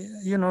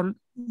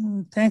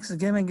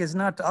 Thanksgiving is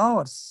not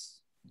ours.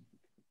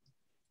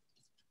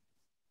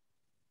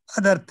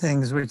 Other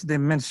things which they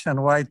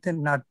mention, why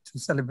not to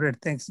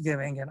celebrate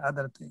Thanksgiving and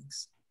other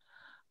things.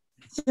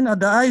 You know,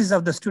 the eyes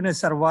of the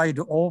students are wide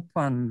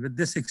open with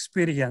this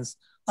experience,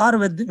 or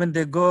when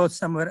they go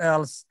somewhere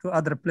else to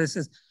other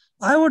places.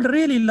 I would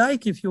really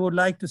like, if you would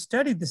like to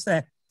study this,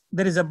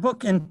 there is a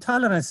book,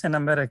 Intolerance in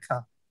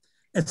America.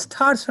 It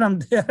starts from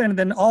there, and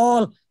then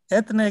all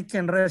ethnic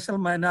and racial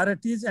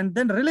minorities, and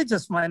then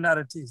religious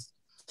minorities.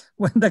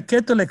 When the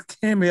Catholics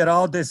came here,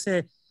 all they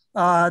say,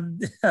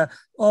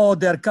 oh,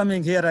 they're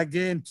coming here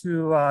again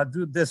to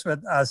do this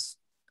with us.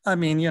 I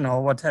mean, you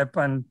know, what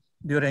happened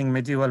during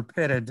medieval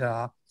period.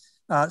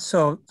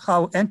 So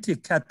how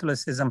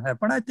anti-Catholicism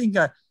happened. I think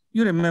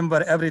you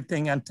remember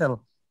everything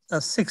until the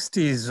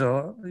 60s,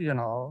 you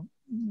know,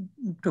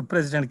 to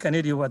President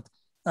Kennedy, what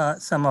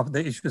some of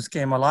the issues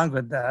came along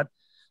with that.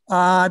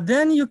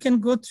 Then you can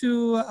go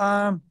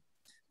to,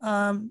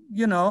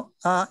 you know,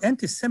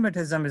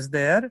 anti-Semitism is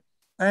there,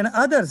 and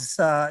others,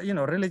 you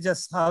know,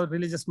 how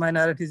religious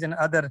minorities and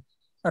other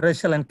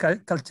racial and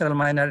cultural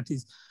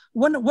minorities.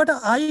 What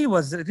I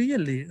was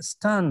really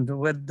stunned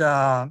with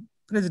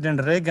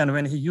President Reagan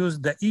when he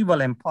used the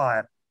evil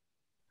empire,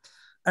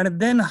 and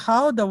then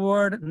how the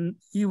word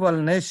evil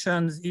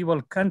nations,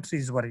 evil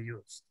countries were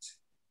used.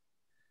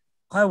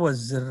 I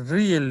was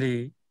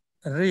really,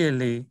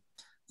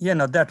 you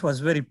know, that was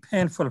very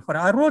painful for me.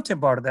 I wrote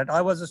about that.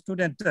 I was a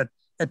student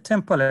at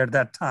Temple at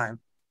that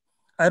time.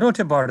 I wrote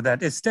about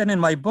that. It's still in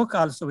my book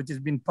also, which has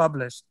been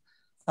published,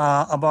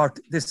 about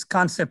this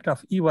concept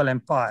of evil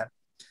empire.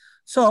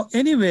 So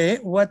anyway,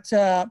 what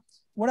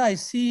I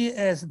see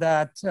is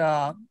that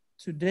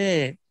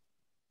today,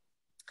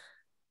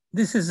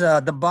 this is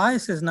the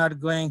bias is not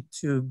going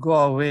to go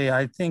away.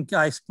 I think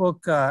I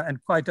spoke in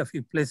quite a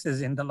few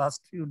places in the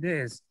last few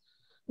days.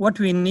 What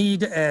we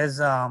need is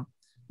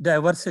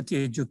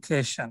diversity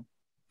education,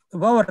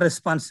 our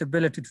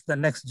responsibility to the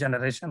next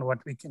generation, what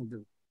we can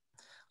do.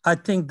 I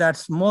think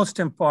that's most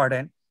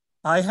important.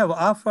 I have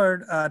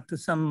offered to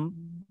some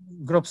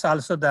groups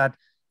also that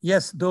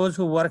Yes, those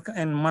who work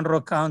in Monroe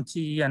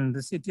County and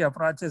the city of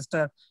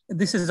Rochester,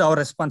 this is our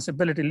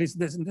responsibility, at least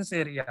this in this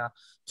area,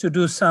 to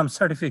do some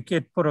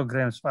certificate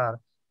programs for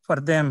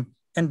them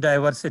in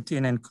diversity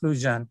and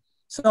inclusion.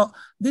 So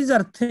these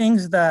are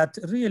things that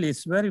really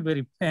is very,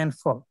 very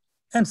painful.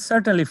 And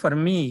certainly for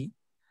me,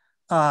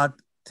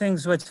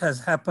 things which has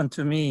happened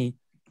to me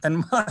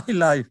in my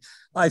life.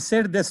 I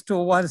said this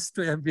once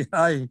to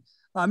FBI.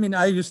 I mean,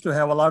 I used to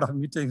have a lot of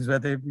meetings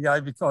with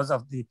FBI because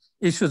of the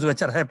issues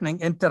which are happening,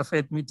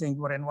 interfaith meetings,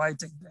 we're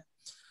inviting them.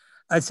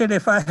 I said,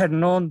 if I had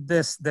known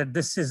this, that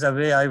this is a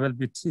way I will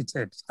be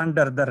treated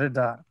under the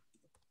radar,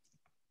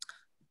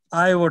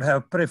 I would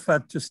have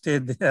preferred to stay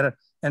there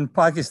in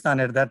Pakistan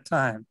at that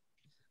time.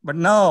 But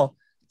now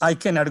I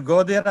cannot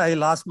go there. I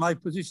lost my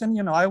position.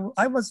 You know,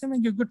 I was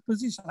having a good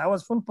position. I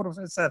was full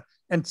professor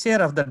and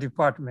chair of the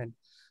department.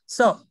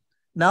 So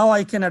now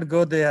I cannot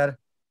go there.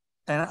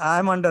 And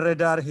I'm under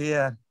radar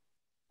here.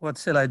 What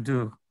shall I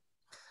do?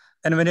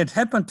 And when it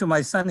happened to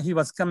my son, he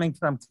was coming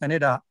from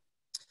Canada.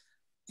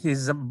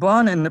 He's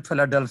born in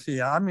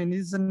Philadelphia. I mean,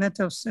 he's a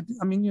native city.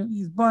 I mean,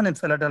 he's born in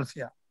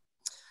Philadelphia.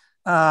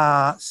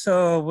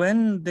 So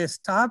when they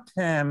stopped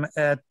him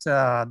at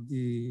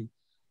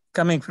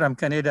coming from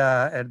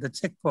Canada at the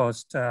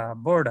checkpost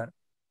border,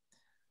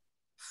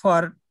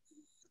 for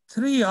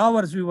 3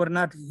 hours, we were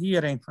not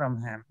hearing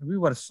from him. We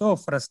were so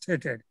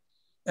frustrated.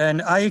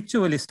 And I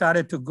actually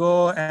started to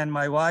go, and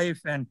my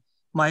wife and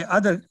my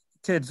other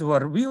kids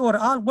we were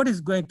all, what is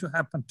going to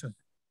happen to him?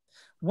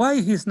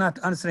 Why he's not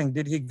answering?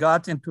 Did he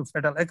got into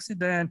fatal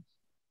accident?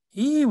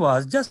 He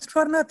was just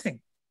for nothing.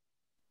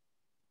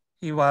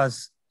 He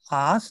was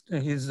asked,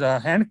 he's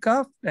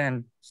handcuffed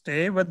and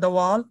stay with the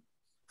wall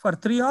for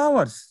 3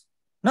 hours,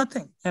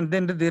 nothing. And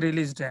then they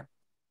released him.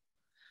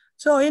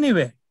 So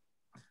anyway,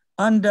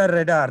 under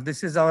radar,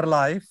 this is our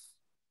life.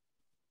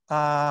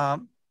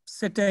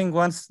 Sitting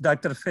once,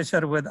 Dr.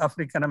 Fisher with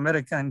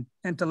African-American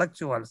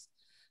intellectuals,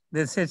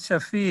 they said,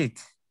 Shafiq,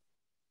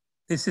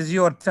 this is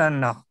your turn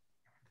now.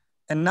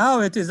 And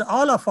now it is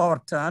all of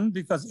our turn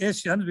because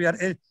Asians, we are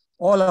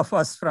all of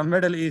us from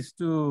Middle East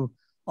to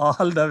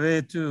all the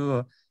way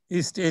to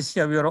East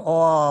Asia, we are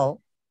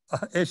all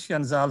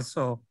Asians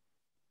also.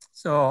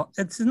 So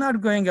it's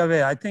not going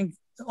away. I think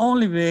the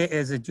only way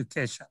is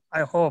education.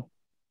 I hope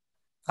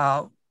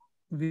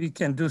we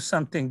can do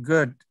something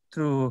good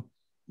through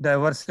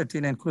diversity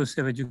and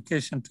inclusive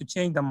education to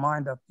change the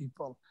mind of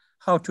people,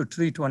 how to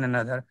treat one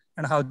another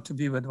and how to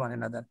be with one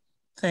another.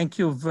 Thank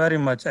you very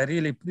much. I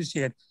really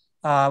appreciate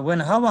when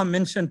Hawa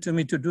mentioned to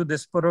me to do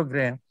this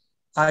program,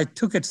 I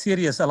took it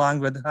serious along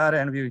with her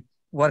and we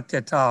worked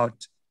it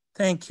out.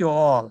 Thank you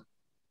all.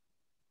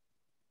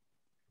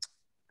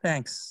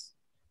 Thanks.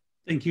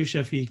 Thank you,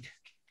 Shafiq.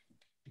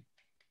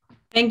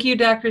 Thank you,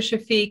 Dr.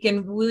 Shafiq.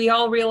 And we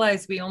all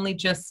realize we only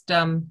just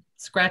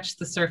scratched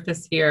the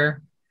surface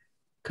here.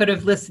 Could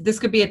have listened, this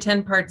could be a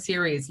 10-part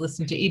series.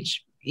 Listen to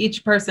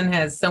each person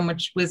has so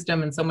much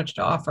wisdom and so much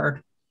to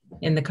offer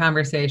in the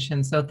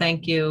conversation. So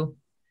thank you.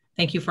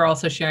 Thank you for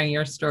also sharing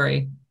your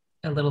story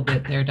a little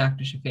bit there,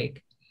 Dr.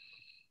 Shafiq.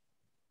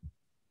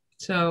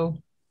 So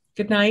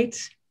good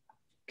night.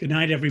 Good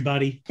night,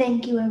 everybody.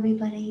 Thank you,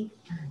 everybody.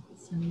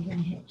 So we're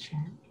gonna hit chat.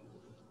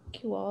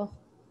 Thank you all.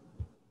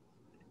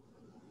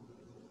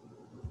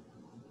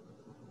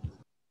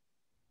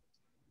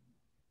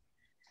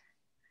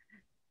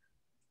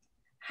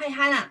 Hi,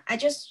 Hannah. I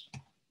just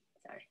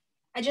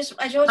want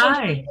to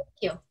thank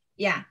you.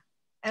 Yeah.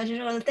 I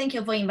just want to thank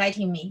you for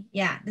inviting me.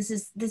 Yeah, this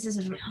is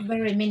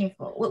very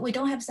meaningful. We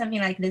don't have something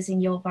like this in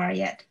Yobar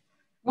yet.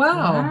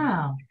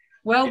 Wow.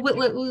 Well,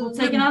 we'll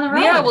take it on the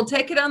road. Yeah, we'll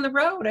take it on the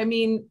road. I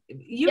mean,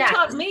 you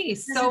taught me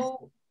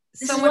so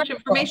much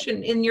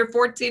information in your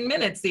 14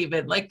 minutes,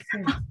 even like.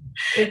 No,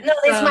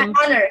 it's my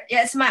honor.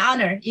 Yeah, it's my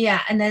honor.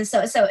 Yeah, and then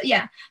so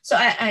yeah. So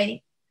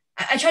I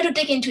try to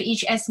dig into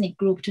each ethnic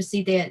group to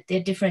see their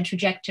different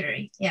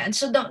trajectory. Yeah, and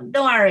so don't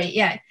worry.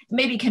 Yeah,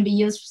 maybe it can be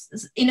used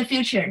in the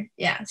future.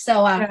 Yeah.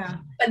 So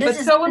but this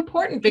is so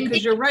important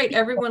because you're right.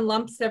 Everyone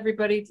lumps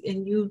everybody,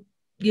 and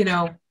you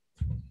know.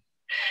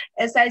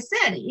 As I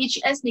said, each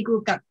ethnic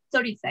group got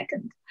 30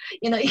 seconds.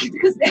 You know,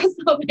 because there's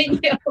so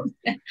many of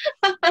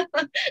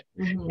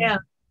them. Yeah.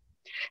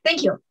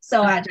 Thank you.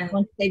 So I just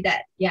want to say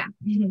that. Yeah.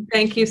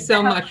 Thank you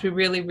so much. We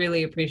really,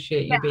 really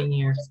appreciate you being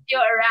here.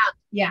 Still around.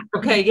 Yeah.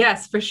 Okay.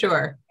 Yes, for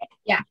sure.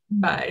 Yeah.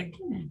 Bye.